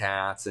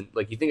mentats and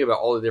like you think about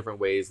all the different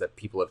ways that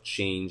people have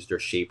changed or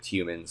shaped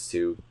humans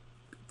to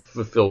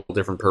fulfill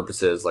different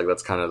purposes. Like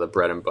that's kind of the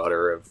bread and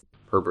butter of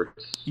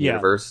Herbert's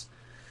universe.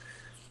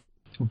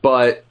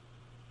 But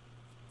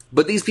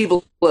these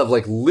people have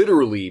like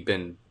literally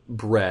been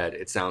bred,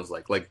 it sounds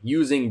like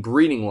using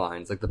breeding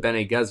lines like the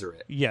Bene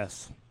Gesserit.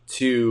 Yes.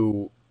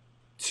 To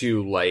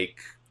like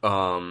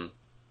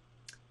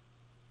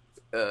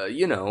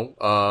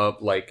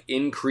like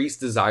increase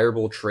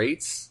desirable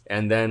traits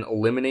and then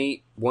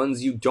eliminate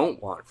ones you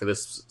don't want for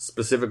this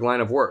specific line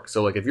of work.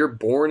 So like if you're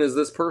born as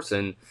this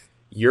person,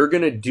 you're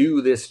going to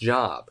do this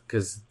job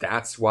because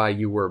that's why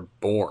you were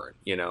born,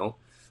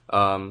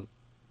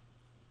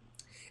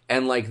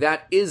 and like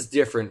that is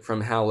different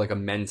from how like a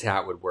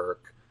mentat would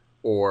work,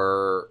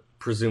 or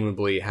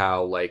presumably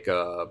how like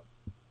a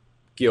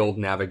guild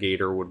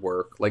navigator would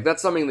work. Like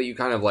that's something that you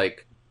kind of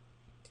like,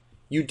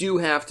 you do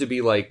have to be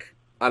like,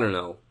 I don't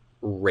know,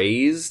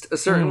 raised a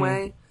certain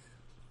way,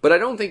 but I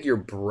don't think you're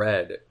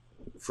bred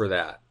for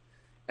that.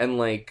 And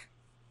like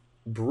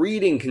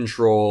breeding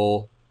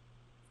control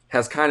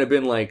has kind of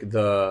been like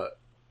the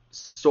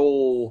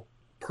sole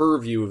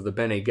purview of the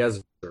Bene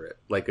Gesserit.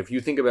 Like if you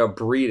think about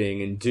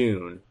breeding in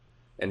Dune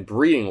and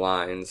breeding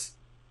lines,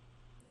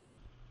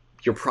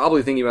 you're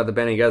probably thinking about the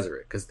Bene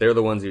Gesserit because they're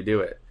the ones who do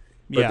it.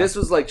 But this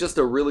was like just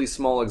a really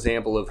small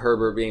example of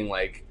Herbert being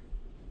like,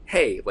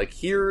 hey, like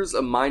here's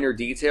a minor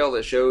detail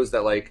that shows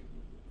that like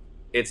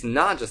it's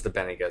not just the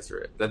Bene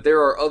Gesserit, that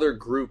there are other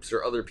groups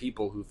or other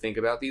people who think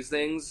about these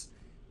things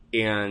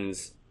and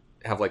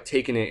have like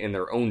taken it in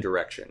their own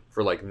direction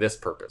for like this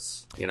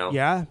purpose,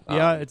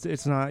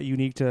 it's not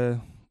unique to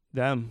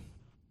them.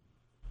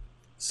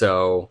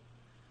 So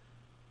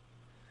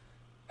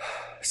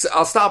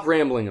I'll stop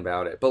rambling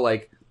about it, but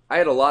like I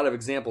had a lot of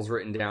examples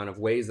written down of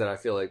ways that I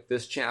feel like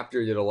this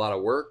chapter did a lot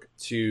of work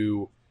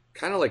to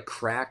kind of like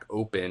crack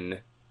open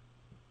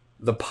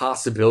the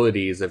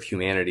possibilities of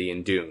humanity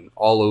in Dune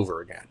all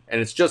over again.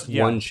 And it's just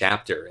one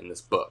chapter in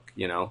this book,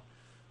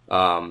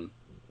 a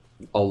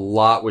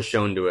lot was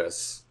shown to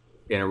us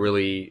in a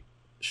really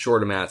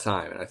short amount of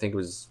time. And I think it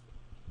was,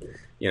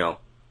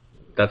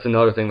 that's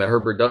another thing that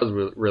Herbert does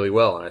really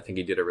well. And I think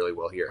he did it really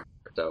well here.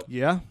 So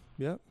yeah.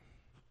 It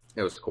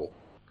was cool.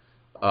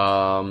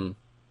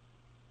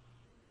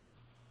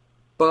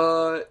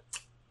 But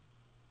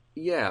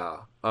yeah.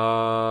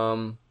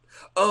 Oh,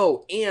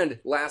 and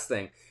last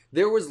thing.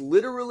 There was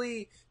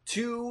literally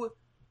two...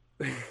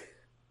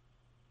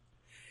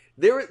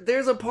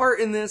 There's a part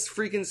in this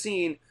freaking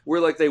scene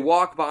where, like, they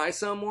walk by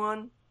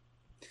someone,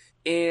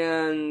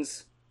 and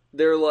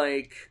they're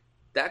like,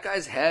 that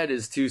guy's head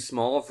is too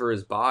small for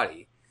his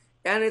body.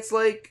 And it's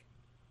like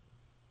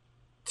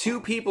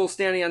two people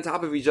standing on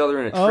top of each other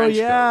in a trench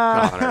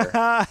coat,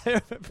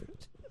 Connor.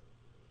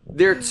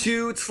 They're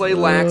two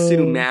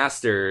Tleilaxu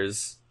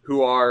masters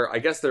who are, I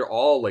guess they're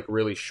all, like,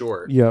 really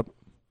short. Yep.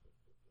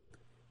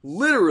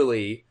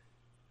 Literally,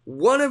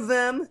 one of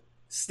them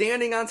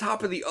standing on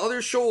top of the other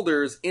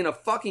shoulders in a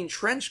fucking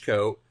trench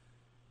coat.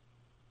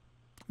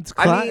 It's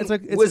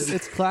classic.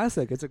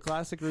 It's a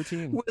classic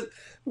routine.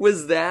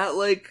 Was that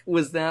like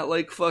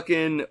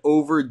fucking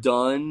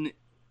overdone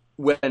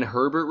when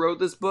Herbert wrote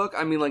this book,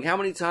 I mean, like, how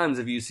many times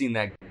have you seen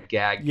that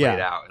gag played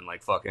out in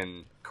like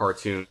fucking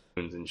cartoons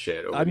and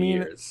shit over the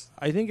years?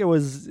 I think it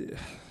was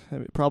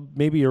probably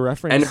maybe a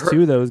reference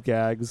to those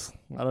gags.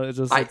 I don't.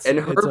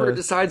 Herbert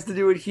decides to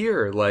do it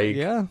here. Like,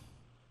 yeah,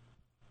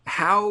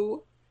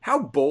 how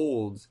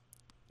bold?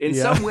 In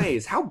some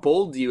ways, how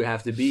bold do you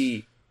have to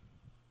be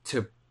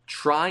to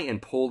try and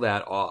pull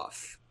that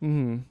off?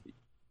 Mm-hmm.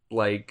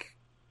 Like,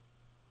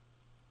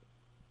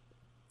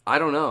 I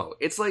don't know.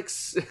 It's like,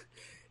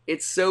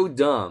 it's so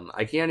dumb.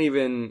 I can't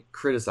even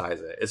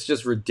criticize it. It's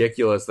just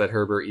ridiculous that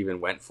Herbert even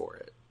went for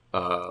it.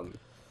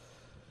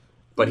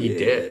 But he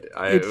did.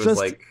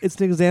 It's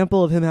an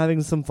example of him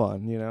having some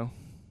fun, you know.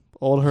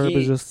 Old Herb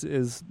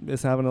is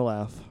having a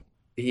laugh.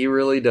 He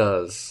really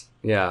does.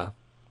 Yeah.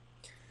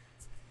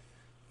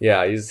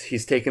 Yeah,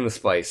 he's taking the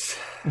spice.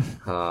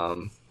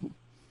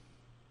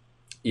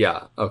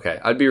 Yeah, okay.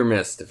 I'd be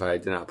remiss if I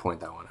did not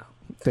point that one out.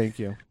 Thank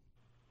you.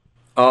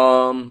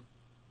 And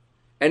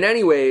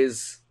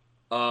anyways,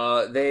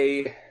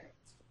 they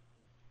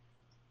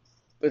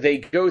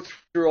go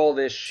through all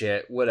this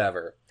shit,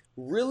 whatever.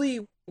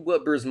 Really,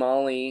 what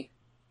Brzmali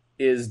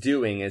is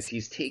doing is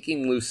he's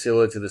taking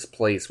Lucilla to this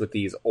place with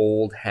these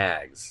old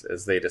hags,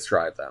 as they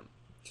describe them,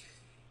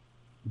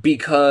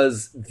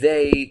 because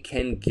they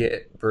can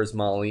get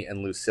Brzmali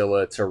and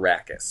Lucilla to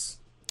Arrakis.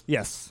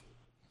 Yes.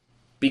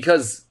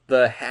 Because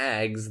the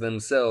hags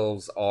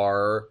themselves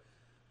are,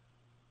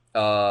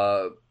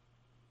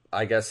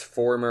 I guess,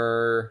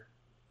 former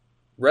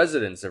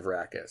residents of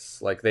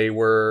Arrakis. Like, they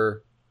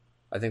were,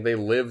 I think they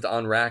lived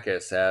on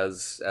Arrakis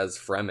as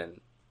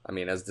Fremen. I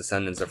mean, as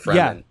descendants of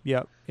Fremen.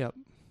 Yeah, yep.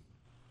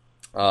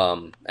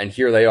 And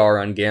here they are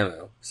on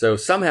Gamu. So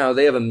somehow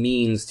they have a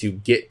means to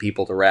get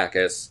people to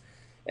Arrakis,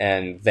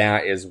 and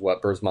that is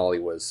what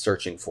Brzmali was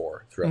searching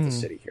for throughout the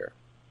city here.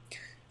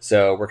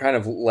 So we're kind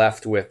of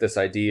left with this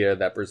idea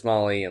that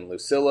Brzmali and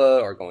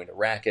Lucilla are going to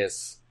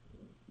Arrakis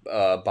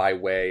by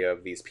way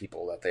of these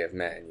people that they have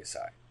met in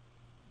Yusai.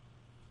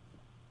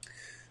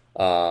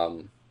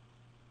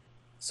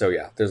 So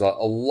yeah, there's a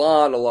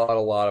lot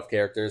of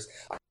characters.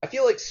 I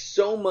feel like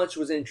so much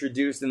was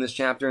introduced in this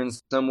chapter in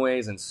some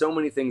ways, and so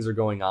many things are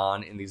going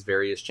on in these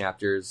various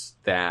chapters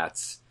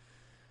that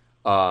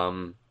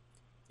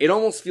it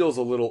almost feels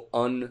a little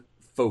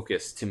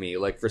unfocused to me.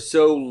 Like, for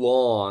so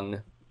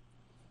long,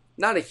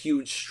 not a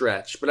huge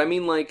stretch, but I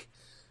mean, like,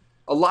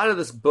 a lot of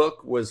this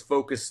book was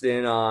focused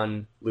in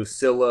on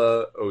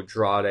Lucilla,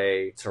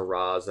 Odrade,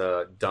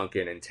 Taraza,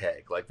 Duncan, and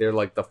Teg. Like, they're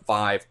like the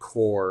 5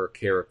 core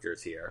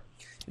characters here.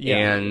 Yeah.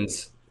 And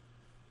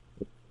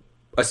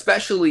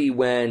especially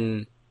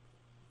when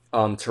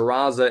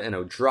Taraza and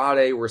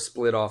Odrade were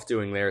split off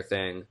doing their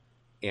thing,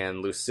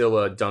 and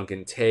Lucilla,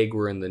 Duncan, Teg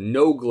were in the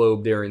No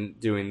Globe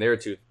doing their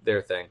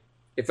thing.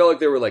 It felt like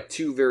there were like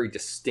 2 very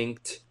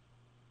distinct,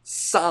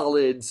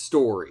 solid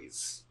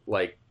stories.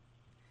 Like,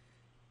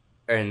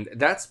 and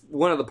that's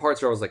one of the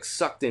parts where I was like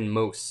sucked in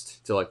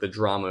most to like the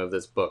drama of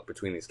this book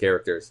between these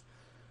characters.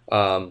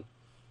 Not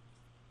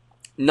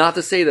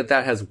to say that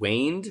has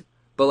waned,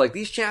 but like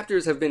these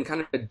chapters have been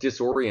kind of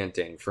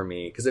disorienting for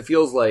me because it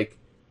feels like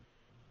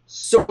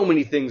so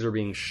many things are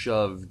being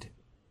shoved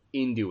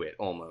into it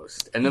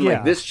almost. And then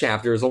like this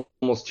chapter is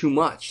almost too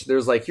much.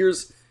 There's like,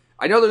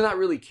 I know they're not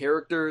really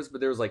characters, but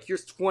there's like,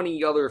 here's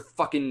 20 other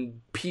fucking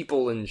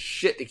people and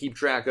shit to keep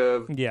track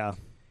of. Yeah.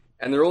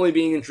 And they're only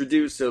being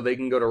introduced so they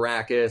can go to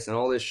Arrakis and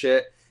all this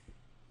shit.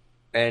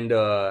 And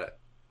I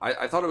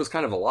thought it was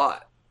kind of a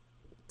lot,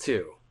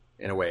 too,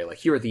 in a way. Like,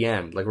 here at the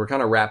end, like, we're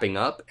kind of wrapping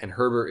up, and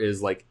Herbert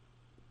is, like,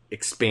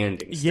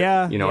 expanding still.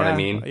 Yeah. You know what I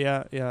mean?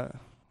 Yeah.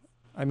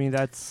 I mean,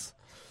 that's...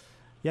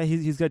 Yeah,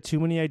 he's got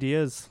too many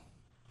ideas.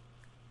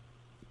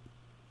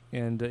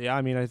 And, yeah,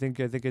 I mean, I think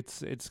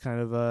it's kind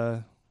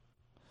of...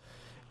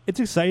 It's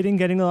exciting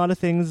getting a lot of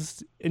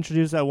things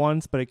introduced at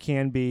once, but it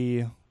can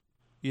be...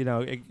 You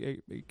know,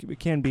 it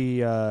can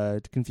be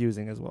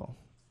confusing as well.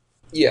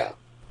 Yeah.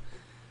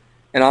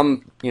 And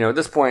I'm, at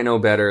this point, I know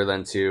better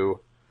than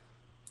to,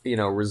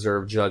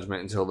 reserve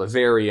judgment until the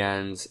very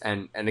end.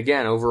 And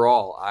again,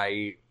 overall,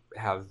 I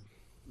have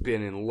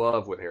been in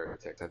love with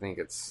Heretics. I think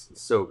it's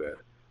so good.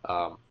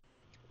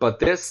 But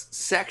this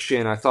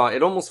section, I thought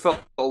it almost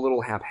felt a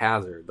little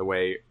haphazard, the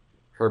way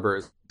Herbert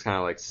is kind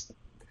of like,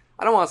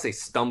 I don't want to say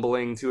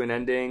stumbling to an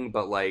ending,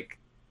 but like,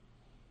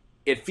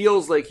 it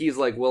feels like he's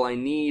like, well, I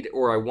need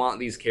or I want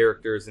these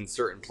characters in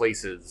certain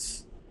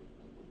places,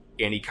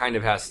 and he kind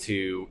of has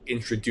to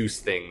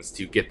introduce things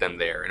to get them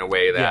there in a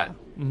way that,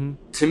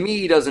 to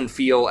me, doesn't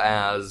feel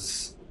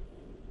as,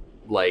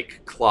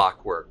 like,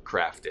 clockwork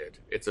crafted.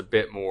 It's a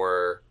bit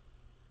more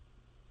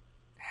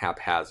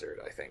haphazard,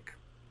 I think.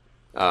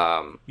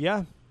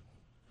 Yeah.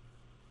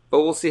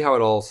 But we'll see how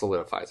it all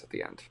solidifies at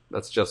the end.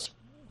 That's just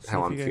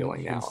how I'm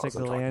feeling now. Stick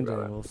the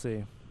landing, we'll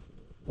see.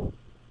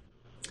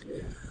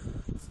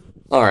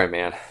 All right,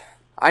 man.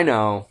 I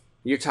know.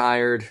 You're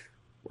tired.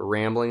 We're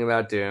rambling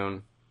about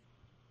Dune.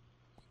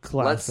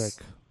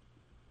 Classic.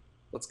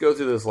 Let's go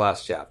through this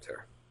last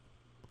chapter.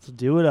 Let's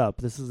do it up.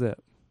 This is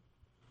it.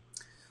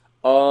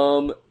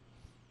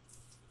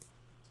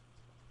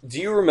 Do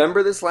you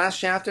remember this last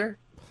chapter?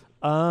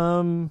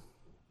 Um,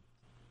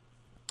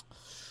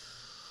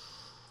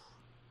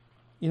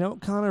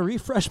 kind of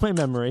refresh my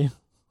memory.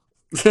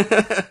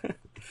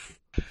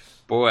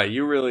 Boy,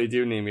 you really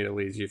do need me to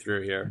lead you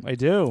through here. I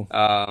do.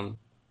 Um,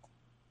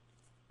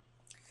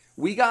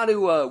 we got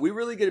to. We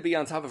really got to be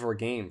on top of our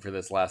game for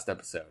this last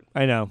episode.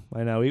 I know.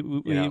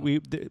 You know.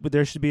 But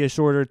there should be a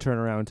shorter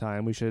turnaround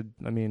time. We should.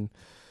 I mean,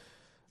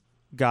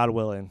 God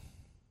willing.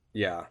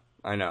 Yeah,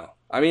 I know.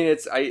 I mean,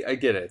 I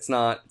get it. It's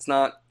not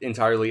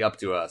entirely up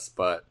to us,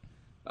 but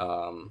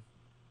um,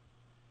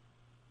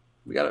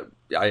 we gotta.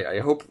 I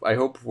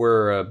hope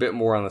we're a bit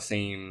more on the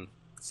same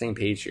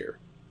page here.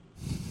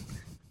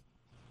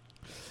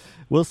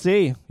 We'll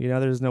see.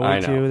 There's no way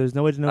to. There's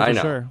no way to know for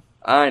sure.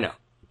 I know.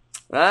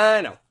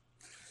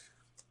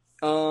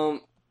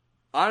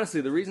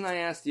 Honestly, the reason I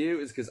asked you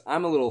is because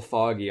I'm a little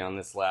foggy on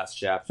this last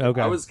chapter.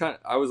 Okay. I was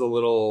a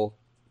little.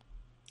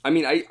 I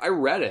mean, I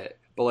read it,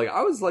 but like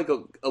I was like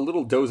a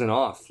little dozing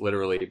off,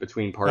 literally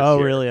between parts. Oh,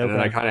 here. really? Okay. And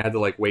then I kind of had to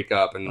like wake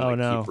up and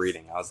no. keep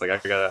reading. I was like, I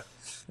gotta.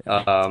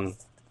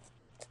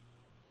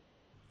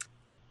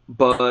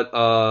 But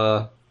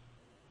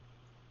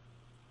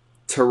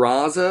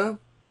Taraza,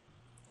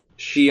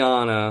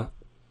 Shiana,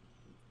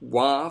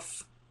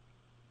 Waf,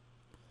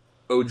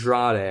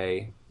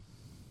 Odrade,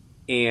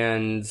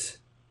 and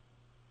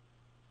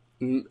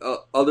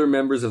other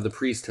members of the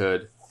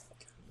priesthood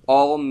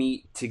all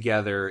meet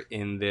together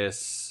in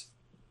this.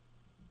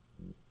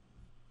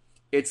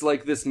 It's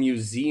like this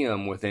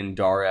museum within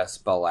Dar es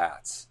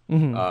Balat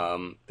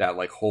that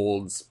like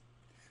holds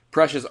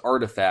precious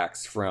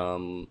artifacts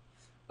from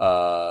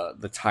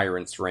the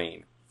tyrant's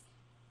reign,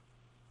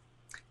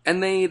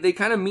 and they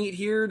kind of meet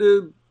here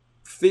to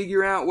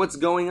figure out what's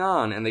going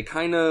on, and they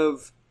kind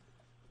of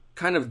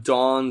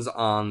dawns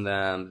on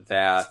them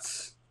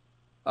that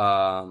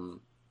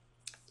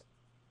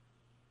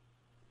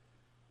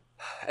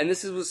and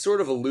this was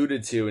sort of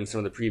alluded to in some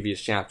of the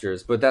previous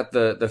chapters, but that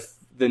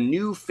the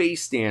new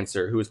face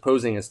dancer who is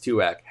posing as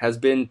Tuek has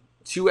been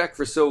Tuek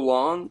for so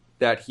long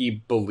that he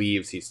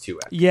believes he's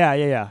Tuek. Yeah.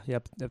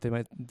 Yep.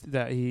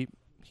 That he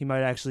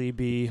might actually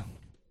be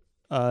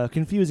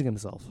confusing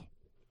himself.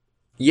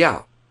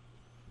 Yeah.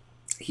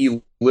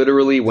 He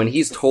literally, when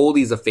he's told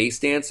he's a face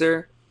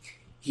dancer,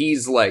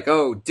 he's like,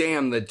 "Oh,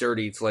 damn the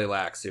dirty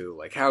Tleilaxu!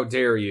 Like, how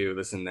dare you?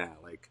 This and that."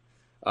 Like,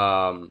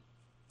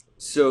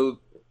 so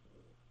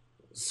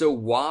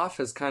Waf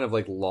has kind of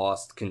like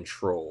lost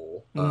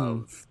control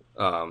of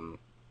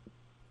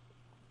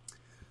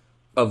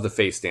the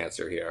face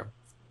dancer here,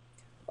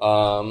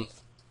 and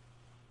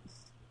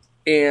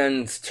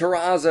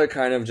Taraza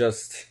kind of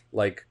just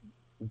like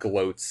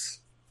gloats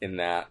in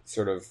that,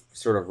 sort of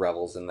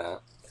revels in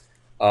that.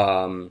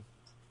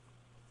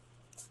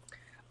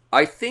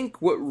 I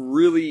think what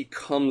really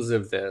comes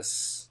of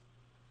this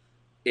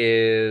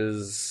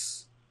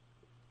is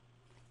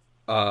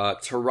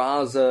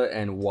Taraza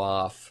and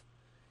Waf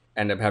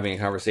end up having a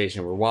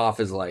conversation where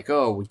Waf is like,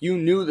 "Oh, you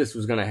knew this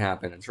was going to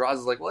happen," and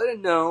Taraza's like, "Well, I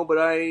didn't know, but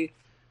I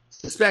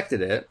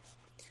suspected it."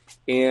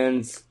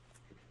 And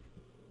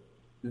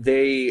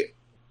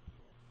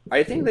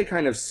I think they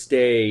kind of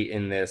stay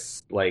in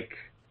this like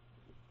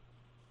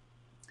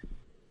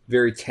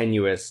very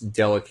tenuous,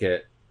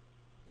 delicate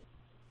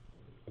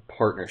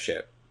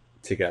partnership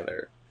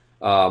together.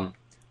 But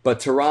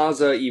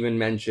Taraza even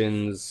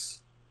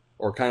mentions,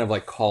 or kind of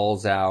like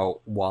calls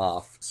out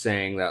Waf,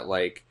 saying that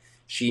like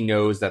she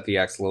knows that the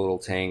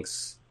Axolotl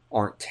tanks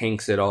aren't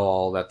tanks at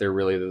all, that they're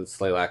really the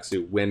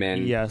Tleilaxu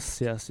women.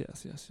 Yes.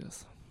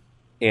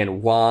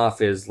 And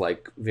Waf is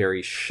like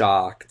very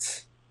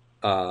shocked.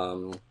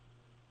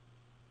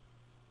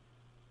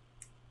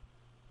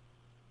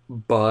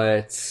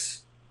 But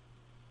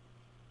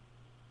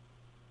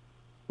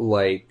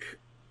like,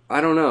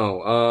 I don't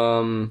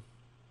know.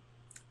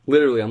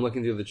 Literally, I'm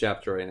looking through the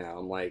chapter right now.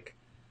 I'm like,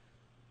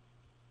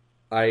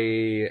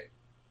 I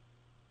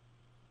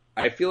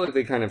feel like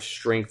they kind of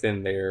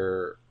strengthen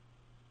their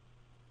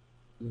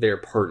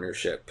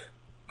partnership,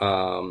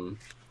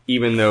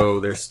 even though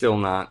they're still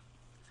not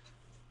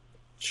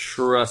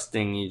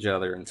trusting each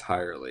other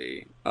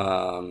entirely.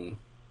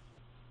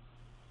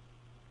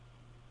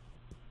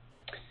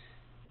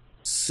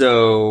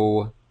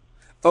 So,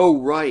 oh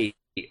right,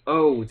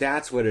 oh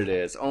that's what it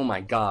is. Oh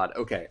my god.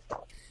 Okay,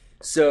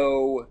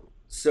 so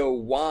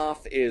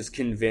Waf is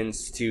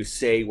convinced to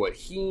say what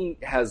he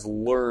has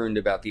learned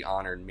about the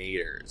Honored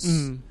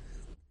Maters,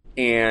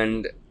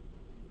 and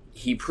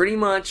he pretty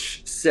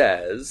much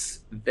says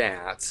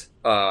that,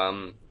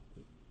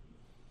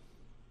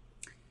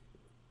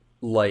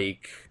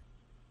 like,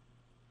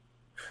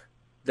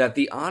 that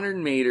the Honored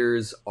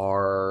Maters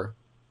are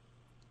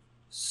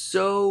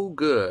so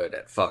good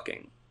at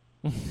fucking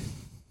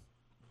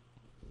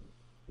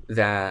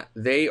that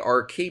they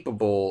are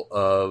capable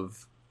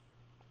of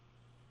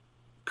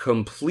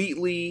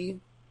completely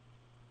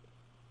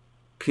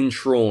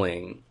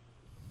controlling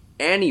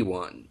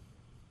anyone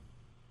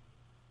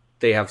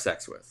they have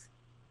sex with.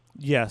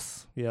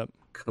 Yes. Yep.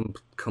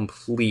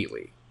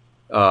 Completely.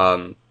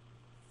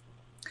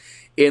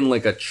 in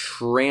like a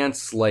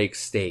trance-like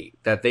state,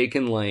 that they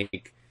can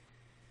like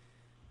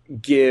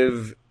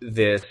give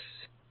this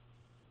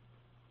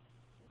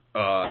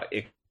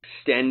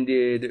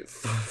extended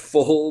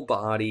full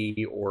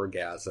body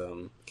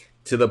orgasm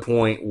to the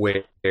point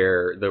where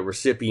the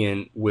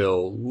recipient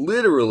will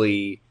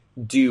literally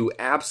do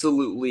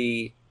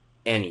absolutely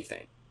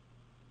anything.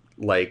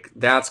 Like,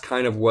 that's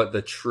kind of what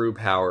the true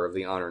power of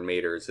the Honored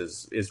Maters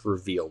is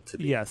revealed to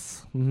be.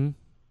 Yes. Mm-hmm.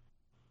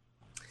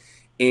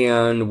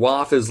 And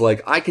Waff is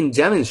like, I can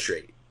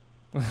demonstrate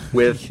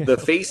with the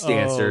face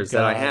dancers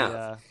that I have.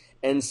 Yeah.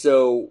 And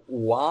so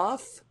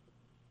Waff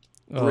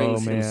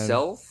brings man.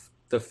 himself,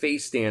 the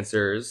face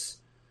dancers,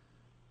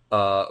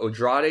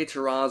 Odrade,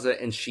 Terraza,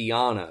 and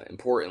Shiana,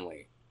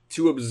 importantly,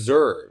 to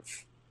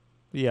observe.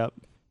 Yep.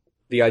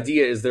 The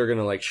idea is they're going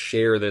to like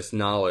share this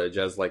knowledge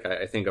as like,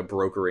 I think, a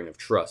brokering of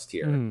trust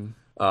here.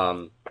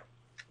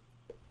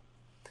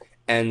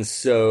 And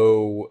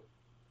so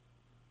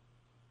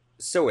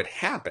it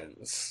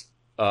happens.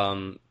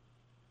 And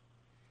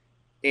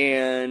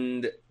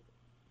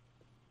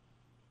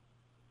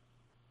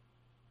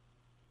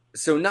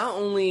so not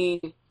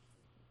only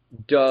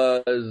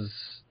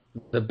does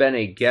the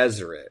Bene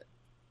Gesserit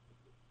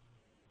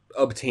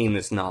obtain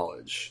this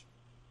knowledge,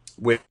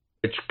 which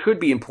could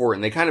be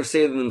important. They kind of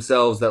say to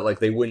themselves that like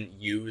they wouldn't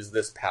use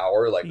this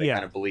power, like they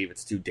kind of believe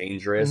it's too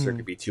dangerous or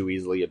could be too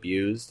easily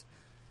abused.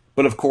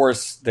 But of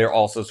course, they're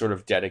also sort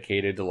of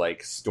dedicated to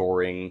like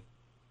storing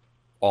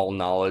all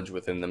knowledge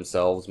within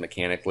themselves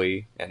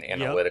mechanically and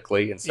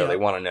analytically, and so they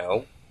want to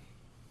know.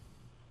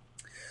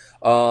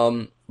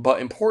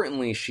 But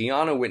importantly,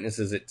 Shiana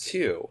witnesses it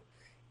too.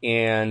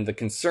 And the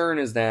concern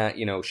is that,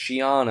 you know,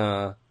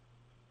 Shiana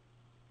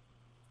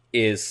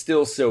is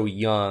still so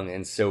young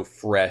and so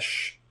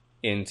fresh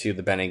into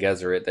the Bene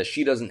Gesserit that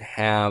she doesn't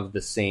have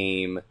the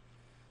same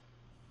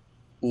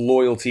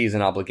loyalties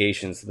and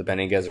obligations to the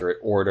Bene Gesserit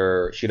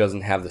order. She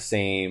doesn't have the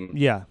same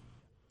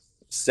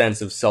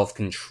sense of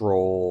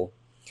self-control.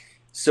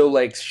 So,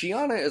 like,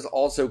 Shiana is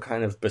also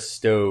kind of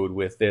bestowed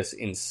with this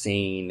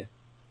insane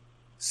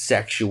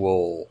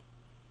sexual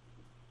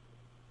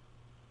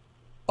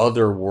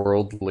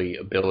otherworldly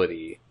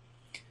ability,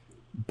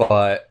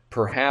 but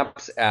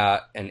perhaps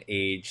at an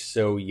age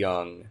so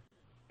young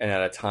and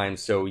at a time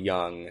so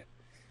young,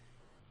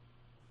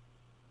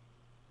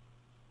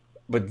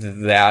 but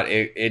that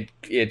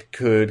it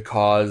could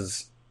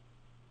cause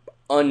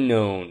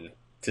unknown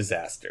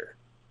disaster.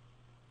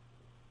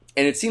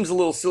 And it seems a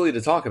little silly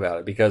to talk about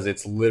it because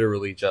it's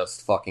literally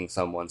just fucking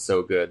someone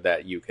so good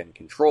that you can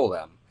control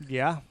them.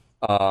 Yeah.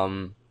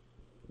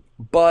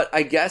 But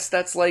I guess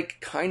that's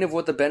like kind of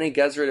what the Bene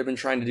Gesserit have been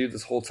trying to do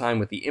this whole time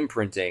with the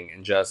imprinting,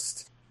 and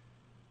just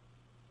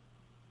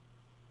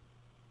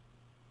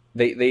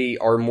they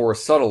are more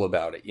subtle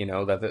about it, you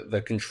know, that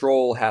the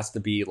control has to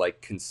be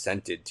like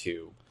consented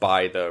to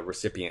by the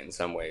recipient in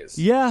some ways.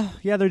 Yeah,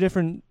 they're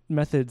different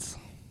methods.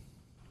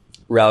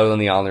 Rather than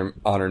the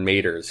honored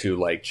maters who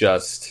like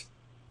just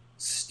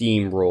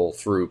steamroll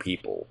through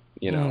people,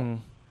 you know.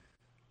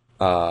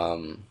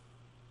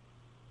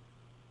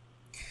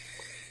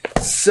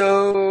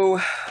 So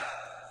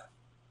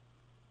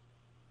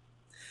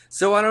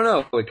I don't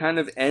know. It kind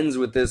of ends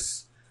with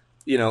this,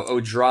 you know,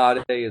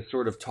 Odrade is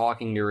sort of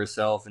talking to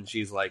herself, and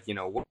she's like, you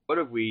know, what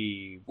have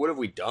we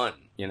done?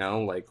 You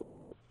know, like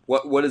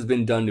what has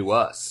been done to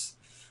us?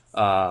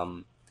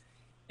 And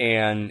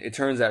it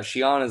turns out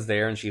Shiana's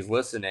there, and she's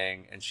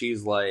listening, and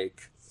she's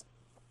like,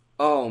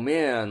 oh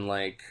man,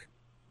 like,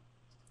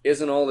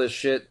 isn't all this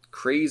shit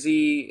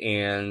crazy?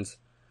 And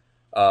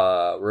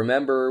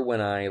remember when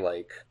I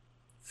like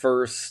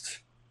first,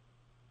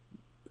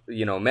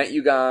 you know, met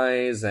you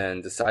guys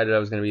and decided I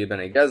was going to be a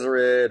Bene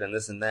Gesserit and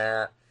this and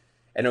that.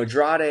 And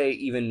Odrade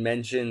even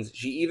mentions,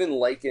 she even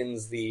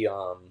likens the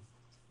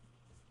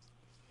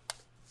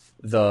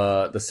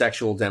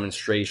sexual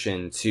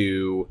demonstration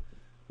to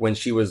when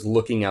she was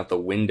looking out the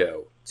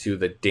window to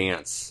the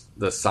dance,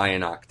 the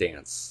Syanok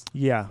dance.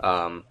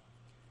 Yeah.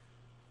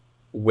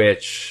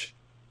 Which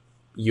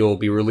you'll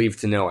be relieved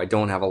to know I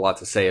don't have a lot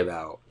to say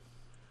about.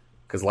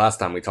 Because last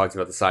time we talked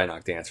about the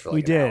Syanok dance for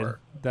like an hour.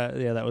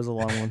 That was a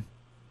long one.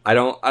 I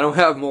don't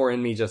have more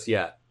in me just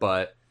yet,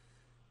 but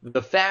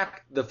the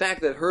fact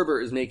that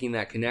Herbert is making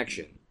that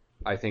connection,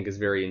 I think, is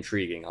very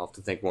intriguing. I'll have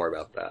to think more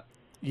about that.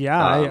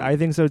 Yeah, I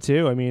think so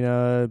too. I mean,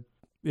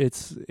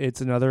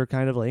 it's another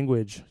kind of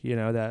language, you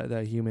know,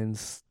 that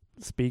humans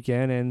speak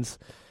in, and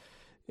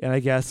I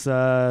guess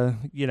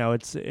you know,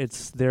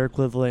 it's their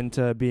equivalent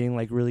to being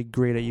like really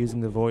great at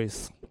using the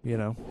voice, you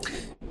know.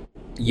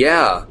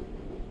 Yeah,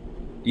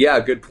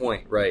 good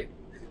point. Right.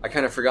 I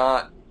kind of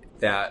forgot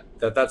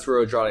that's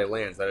where Odrade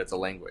lands, that it's a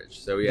language.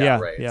 So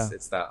right.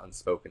 It's that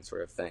unspoken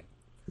sort of thing.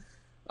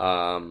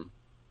 But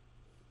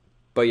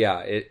yeah,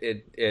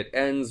 it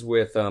ends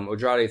with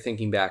Odrade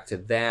thinking back to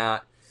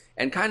that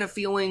and kind of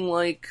feeling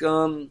like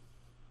I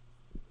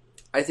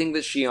think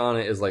that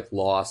Shiana is like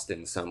lost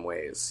in some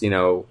ways, you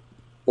know,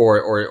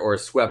 or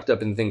swept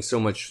up in things so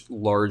much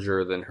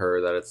larger than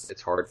her that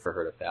it's hard for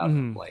her to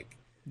fathom. Like,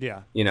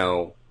 yeah, you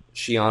know,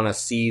 Shiana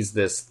sees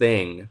this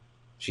thing.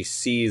 She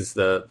sees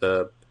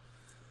the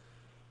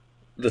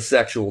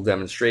sexual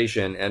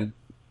demonstration, and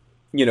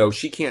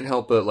she can't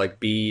help but like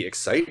be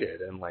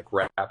excited and like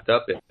wrapped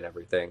up in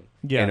everything.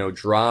 Yeah. And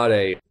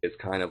Andrade is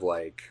kind of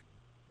like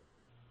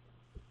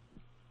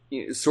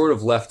sort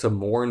of left to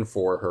mourn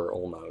for her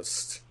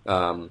almost,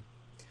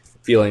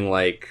 feeling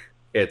like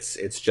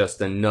it's just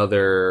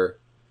another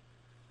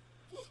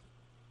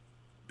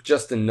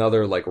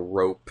like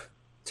rope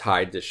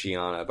tied to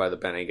Shiana by the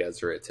Bene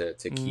Gesserit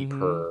to keep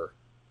her,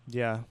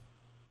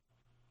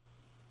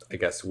 I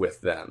guess,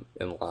 with them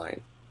in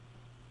line.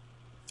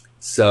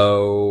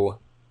 So,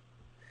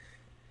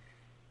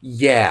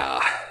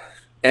 yeah.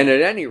 And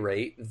at any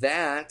rate,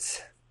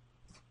 that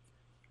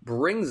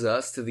brings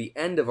us to the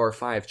end of our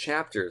 5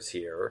 chapters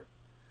here.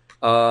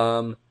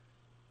 And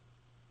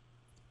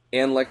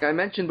like I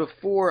mentioned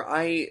before,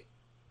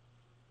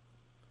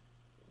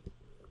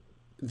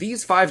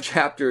 these 5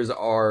 chapters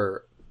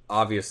are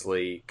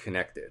obviously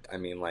connected. I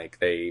mean, like,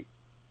 they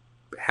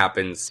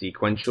happen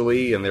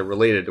sequentially and they're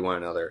related to one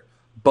another.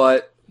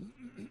 But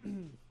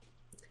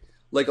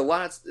like a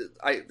lot,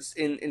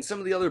 in some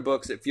of the other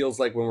books, it feels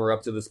like when we're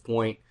up to this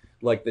point,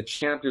 like the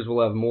chapters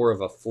will have more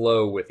of a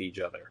flow with each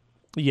other.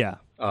 Yeah.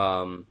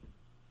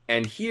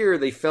 And here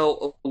they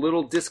felt a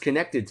little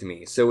disconnected to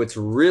me. So it's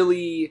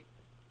really,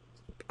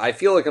 I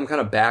feel like I'm kind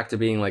of back to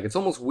being like, it's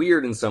almost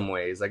weird in some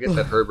ways. I get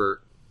that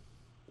Herbert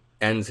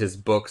ends his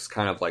books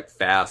kind of like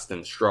fast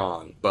and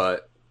strong,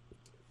 but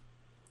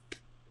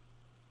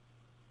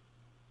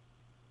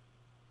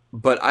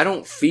I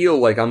don't feel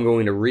like I'm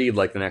going to read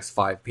like the next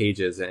 5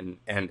 pages and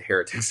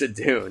Heretics at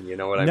Dune. You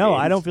know what I mean? No,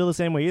 I don't feel the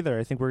same way either.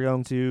 I think we're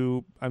going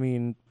to. I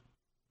mean,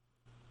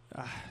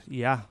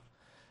 yeah.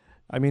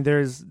 I mean,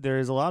 there's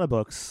a lot of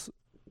books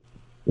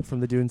from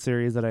the Dune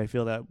series that I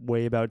feel that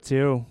way about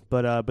too.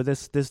 But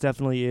this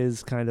definitely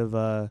is kind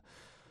of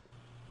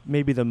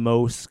maybe the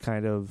most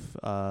kind of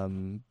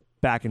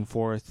back and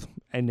forth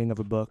ending of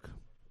a book.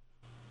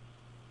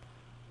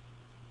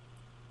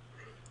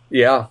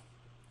 Yeah.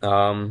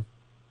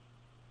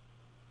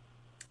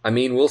 I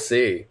mean, we'll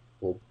see.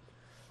 We'll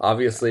have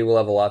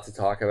a lot to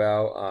talk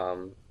about.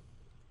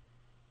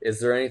 Is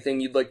there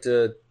anything you'd like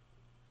to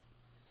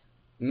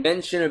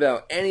mention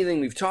about anything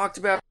we've talked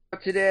about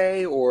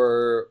today,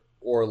 or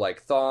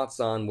like thoughts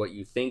on what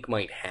you think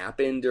might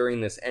happen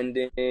during this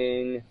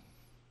ending?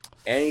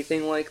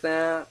 Anything like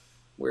that?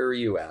 Where are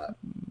you at?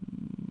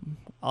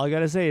 All I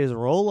gotta say is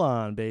roll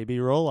on,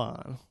 baby, roll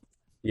on.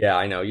 Yeah,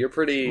 I know you're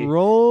pretty done.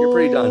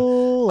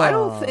 On. I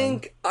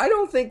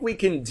don't think we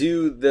can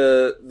do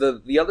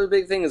the other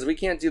big thing is we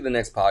can't do the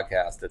next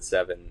podcast at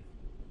 7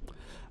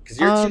 because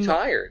you're too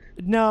tired.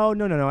 No.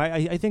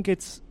 I think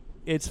it's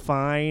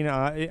fine.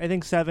 I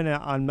think 7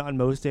 on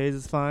most days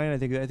is fine. I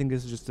think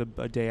this is just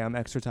a day I'm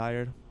extra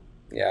tired.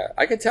 Yeah,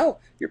 I can tell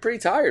you're pretty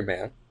tired,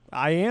 man.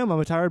 I am. I'm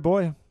a tired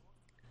boy.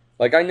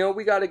 Like, I know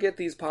we got to get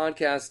these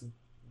podcasts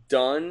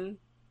done.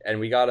 And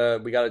we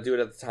gotta do it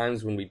at the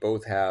times when we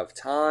both have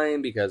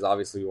time, because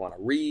obviously we want to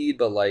read.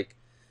 But like,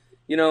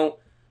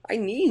 I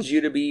need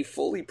you to be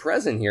fully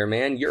present here,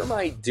 man. You're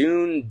my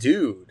Dune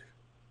dude.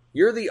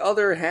 You're the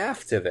other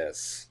half to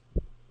this.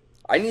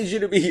 I need you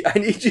to be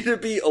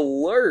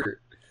alert.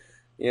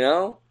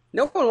 No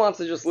one wants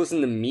to just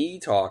listen to me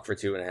talk for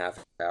 2.5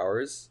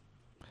 hours.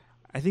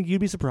 I think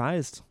you'd be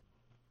surprised.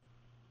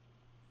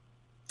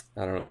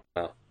 I don't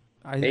know.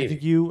 I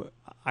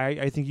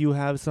think you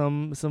have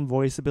some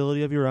voice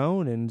ability of your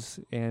own,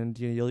 and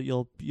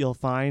you'll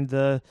find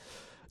the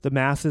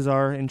masses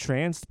are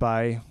entranced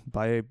by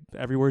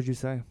every word you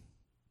say.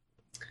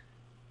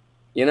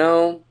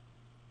 I'm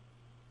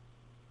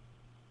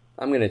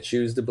gonna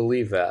choose to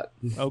believe that.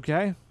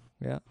 Okay.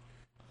 Yeah.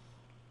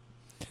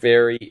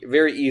 Very,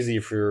 very easy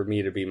for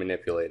me to be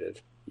manipulated.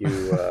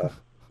 You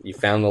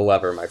found the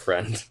lever, my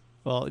friend.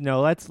 Well, no,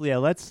 let's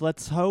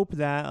hope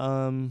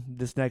that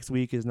this next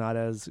week is not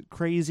as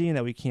crazy and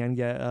that we can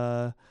get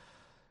to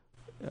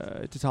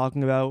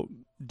talking about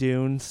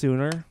Dune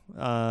sooner.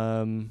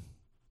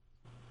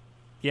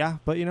 Yeah,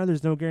 but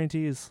there's no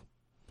guarantees.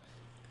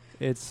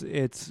 I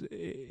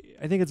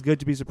think it's good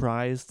to be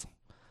surprised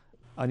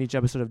on each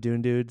episode of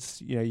Dune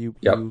Dudes. You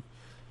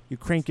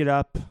crank it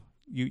up,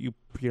 you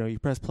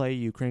press play,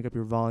 you crank up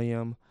your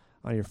volume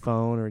on your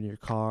phone or in your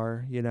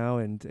car,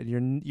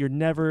 and you're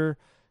never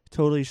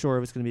totally sure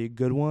if it's going to be a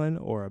good one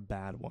or a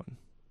bad one.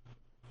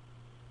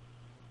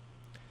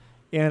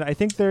 And I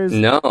think it's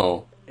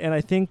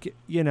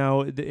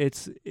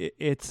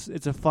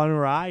a fun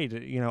ride,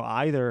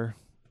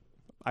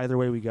 either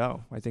way we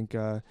go. I think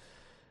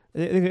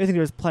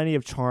there's plenty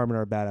of charm in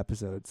our bad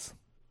episodes.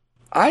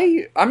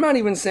 I'm not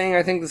even saying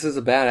I think this is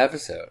a bad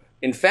episode.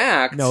 In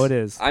fact, no, it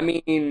is. I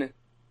mean,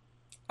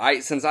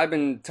 since I've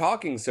been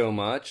talking so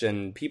much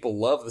and people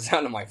love the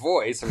sound of my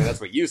voice, I mean,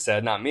 that's what you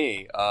said, not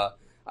me.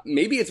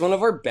 Maybe it's one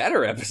of our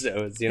better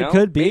episodes, It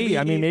could be.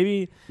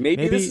 Maybe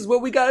this is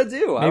what we got to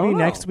do. Maybe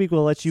next week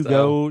we'll let you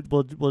go.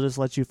 We'll just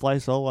let you fly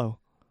solo.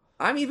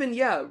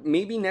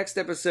 Maybe next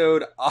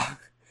episode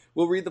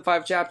we'll read the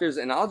 5 chapters,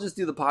 and I'll just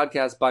do the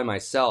podcast by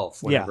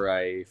myself whenever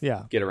I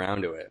get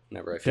around to it.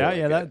 Whenever I feel like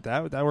it.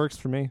 That works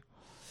for me.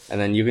 And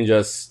then you can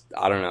just,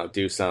 I don't know,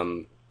 do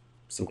some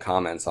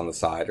comments on the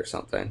side or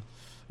something.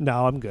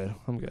 No, I'm good.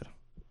 All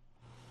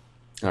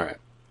right.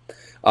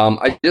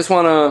 I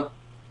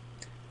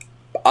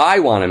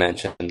want to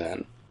mention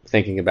then,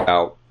 thinking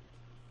about,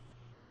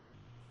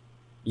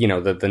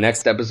 the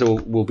next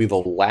episode will be the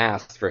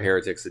last for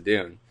Heretics of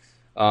Dune.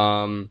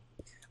 I'm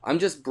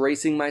just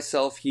bracing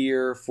myself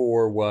here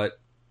for what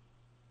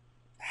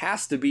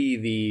has to be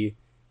the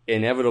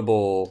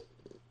inevitable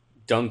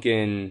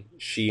Duncan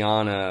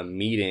Shiana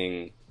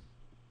meeting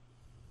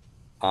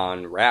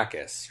on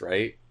Arrakis,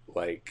 right?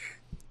 Like,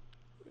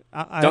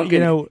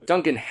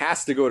 Duncan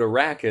has to go to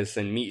Arrakis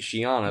and meet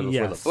Shiana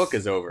before the book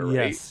is over,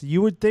 right? Yes,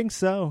 you would think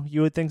so.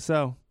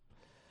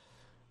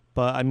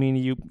 But I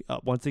mean,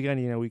 once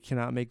again, we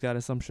cannot make that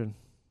assumption.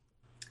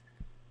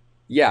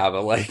 Yeah,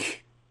 but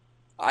like,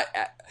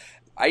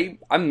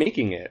 I'm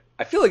making it.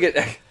 I feel like it.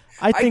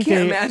 I can't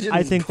imagine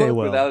I think they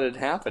will without it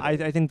happening.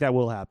 I think that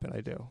will happen.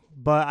 I do,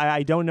 but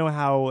I don't know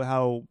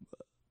how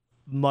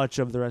much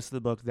of the rest of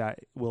the book that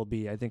will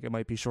be. I think it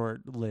might be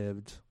short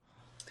lived.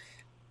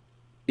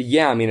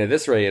 Yeah, I mean, at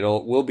this rate,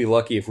 we'll be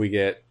lucky if we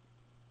get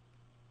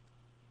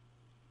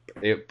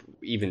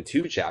even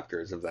 2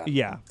 chapters of them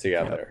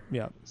together.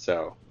 Yeah.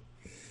 So,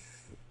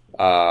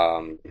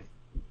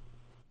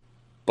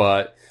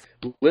 but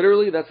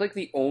literally, that's like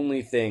the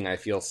only thing I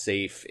feel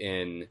safe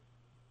in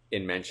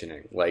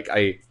mentioning. Like,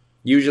 I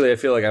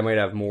feel like I might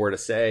have more to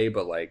say,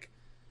 but like,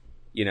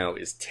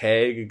 is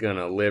Teg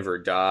gonna live or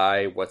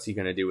die? What's he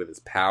gonna do with his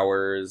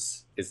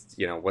powers?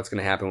 What's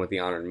gonna happen with the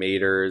Honored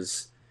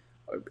Maiters?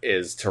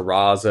 Is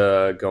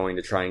Terraza going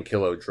to try and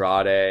kill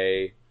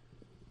Odrade?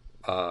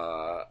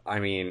 I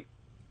mean,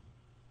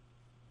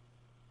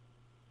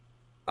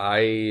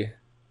 I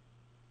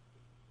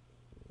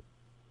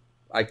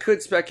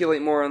could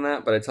speculate more on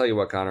that, but I tell you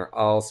what, Connor,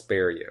 I'll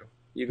spare you.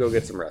 You go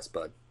get some rest,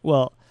 bud.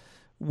 Well,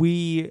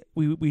 we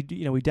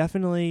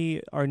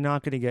definitely are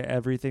not going to get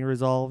everything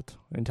resolved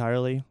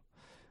entirely.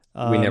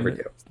 We never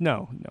do.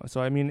 No. So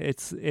I mean,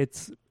 it's a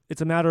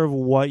matter of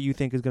what you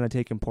think is going to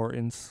take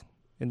importance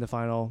in the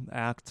final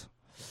act.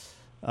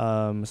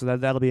 So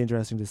that'll be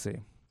interesting to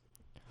see.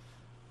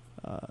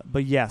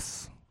 But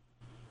yes,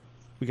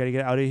 we got to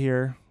get out of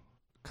here.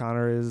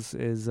 Connor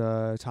is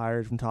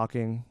tired from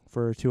talking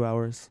for 2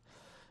 hours.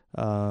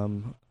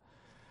 And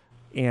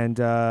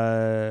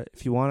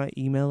if you want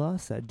to email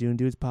us at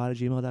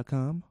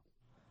dunedudespod@gmail.com,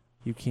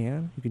 you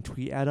can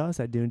tweet at us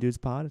at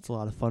dunedudespod. It's a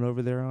lot of fun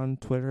over there on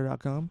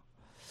twitter.com.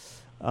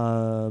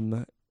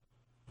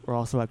 We're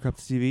also at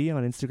Corrupted TV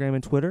on Instagram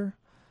and Twitter.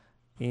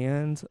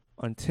 And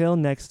until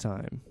next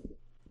time,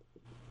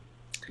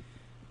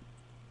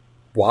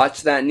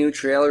 watch that new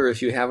trailer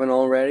if you haven't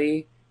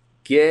already.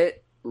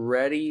 Get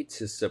ready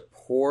to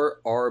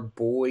support our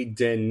boy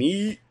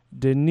Denis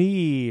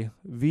Villeneuve.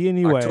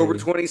 October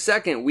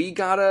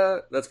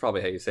 22nd. That's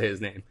probably how you say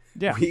his name.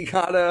 Yeah. We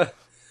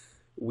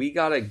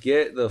gotta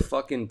get the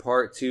fucking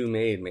part 2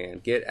 made, man.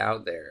 Get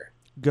out there.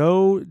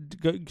 Go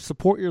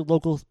support your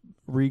local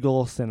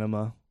Regal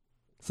Cinema.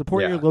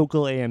 Support your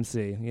local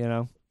AMC,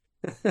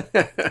 I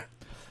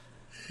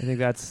think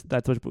that's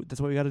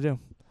what we got to do.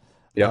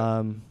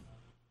 Yeah.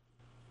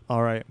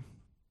 All right.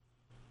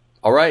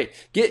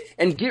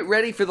 Get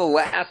ready for the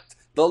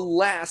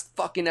last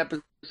fucking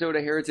episode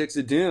of Heretics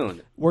of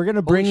Dune. We're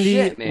gonna bring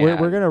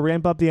we're gonna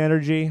ramp up the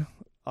energy.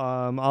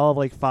 I'll have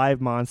like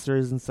 5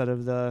 monsters instead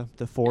of the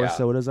 4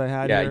 sodas I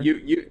had. Yeah,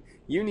 here.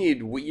 you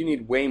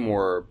need way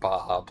more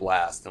Baja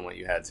Blast than what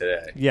you had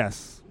today.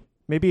 Yes,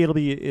 maybe it'll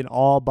be an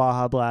all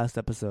Baja Blast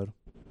episode.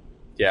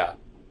 Yeah,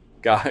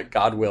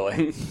 God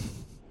willing.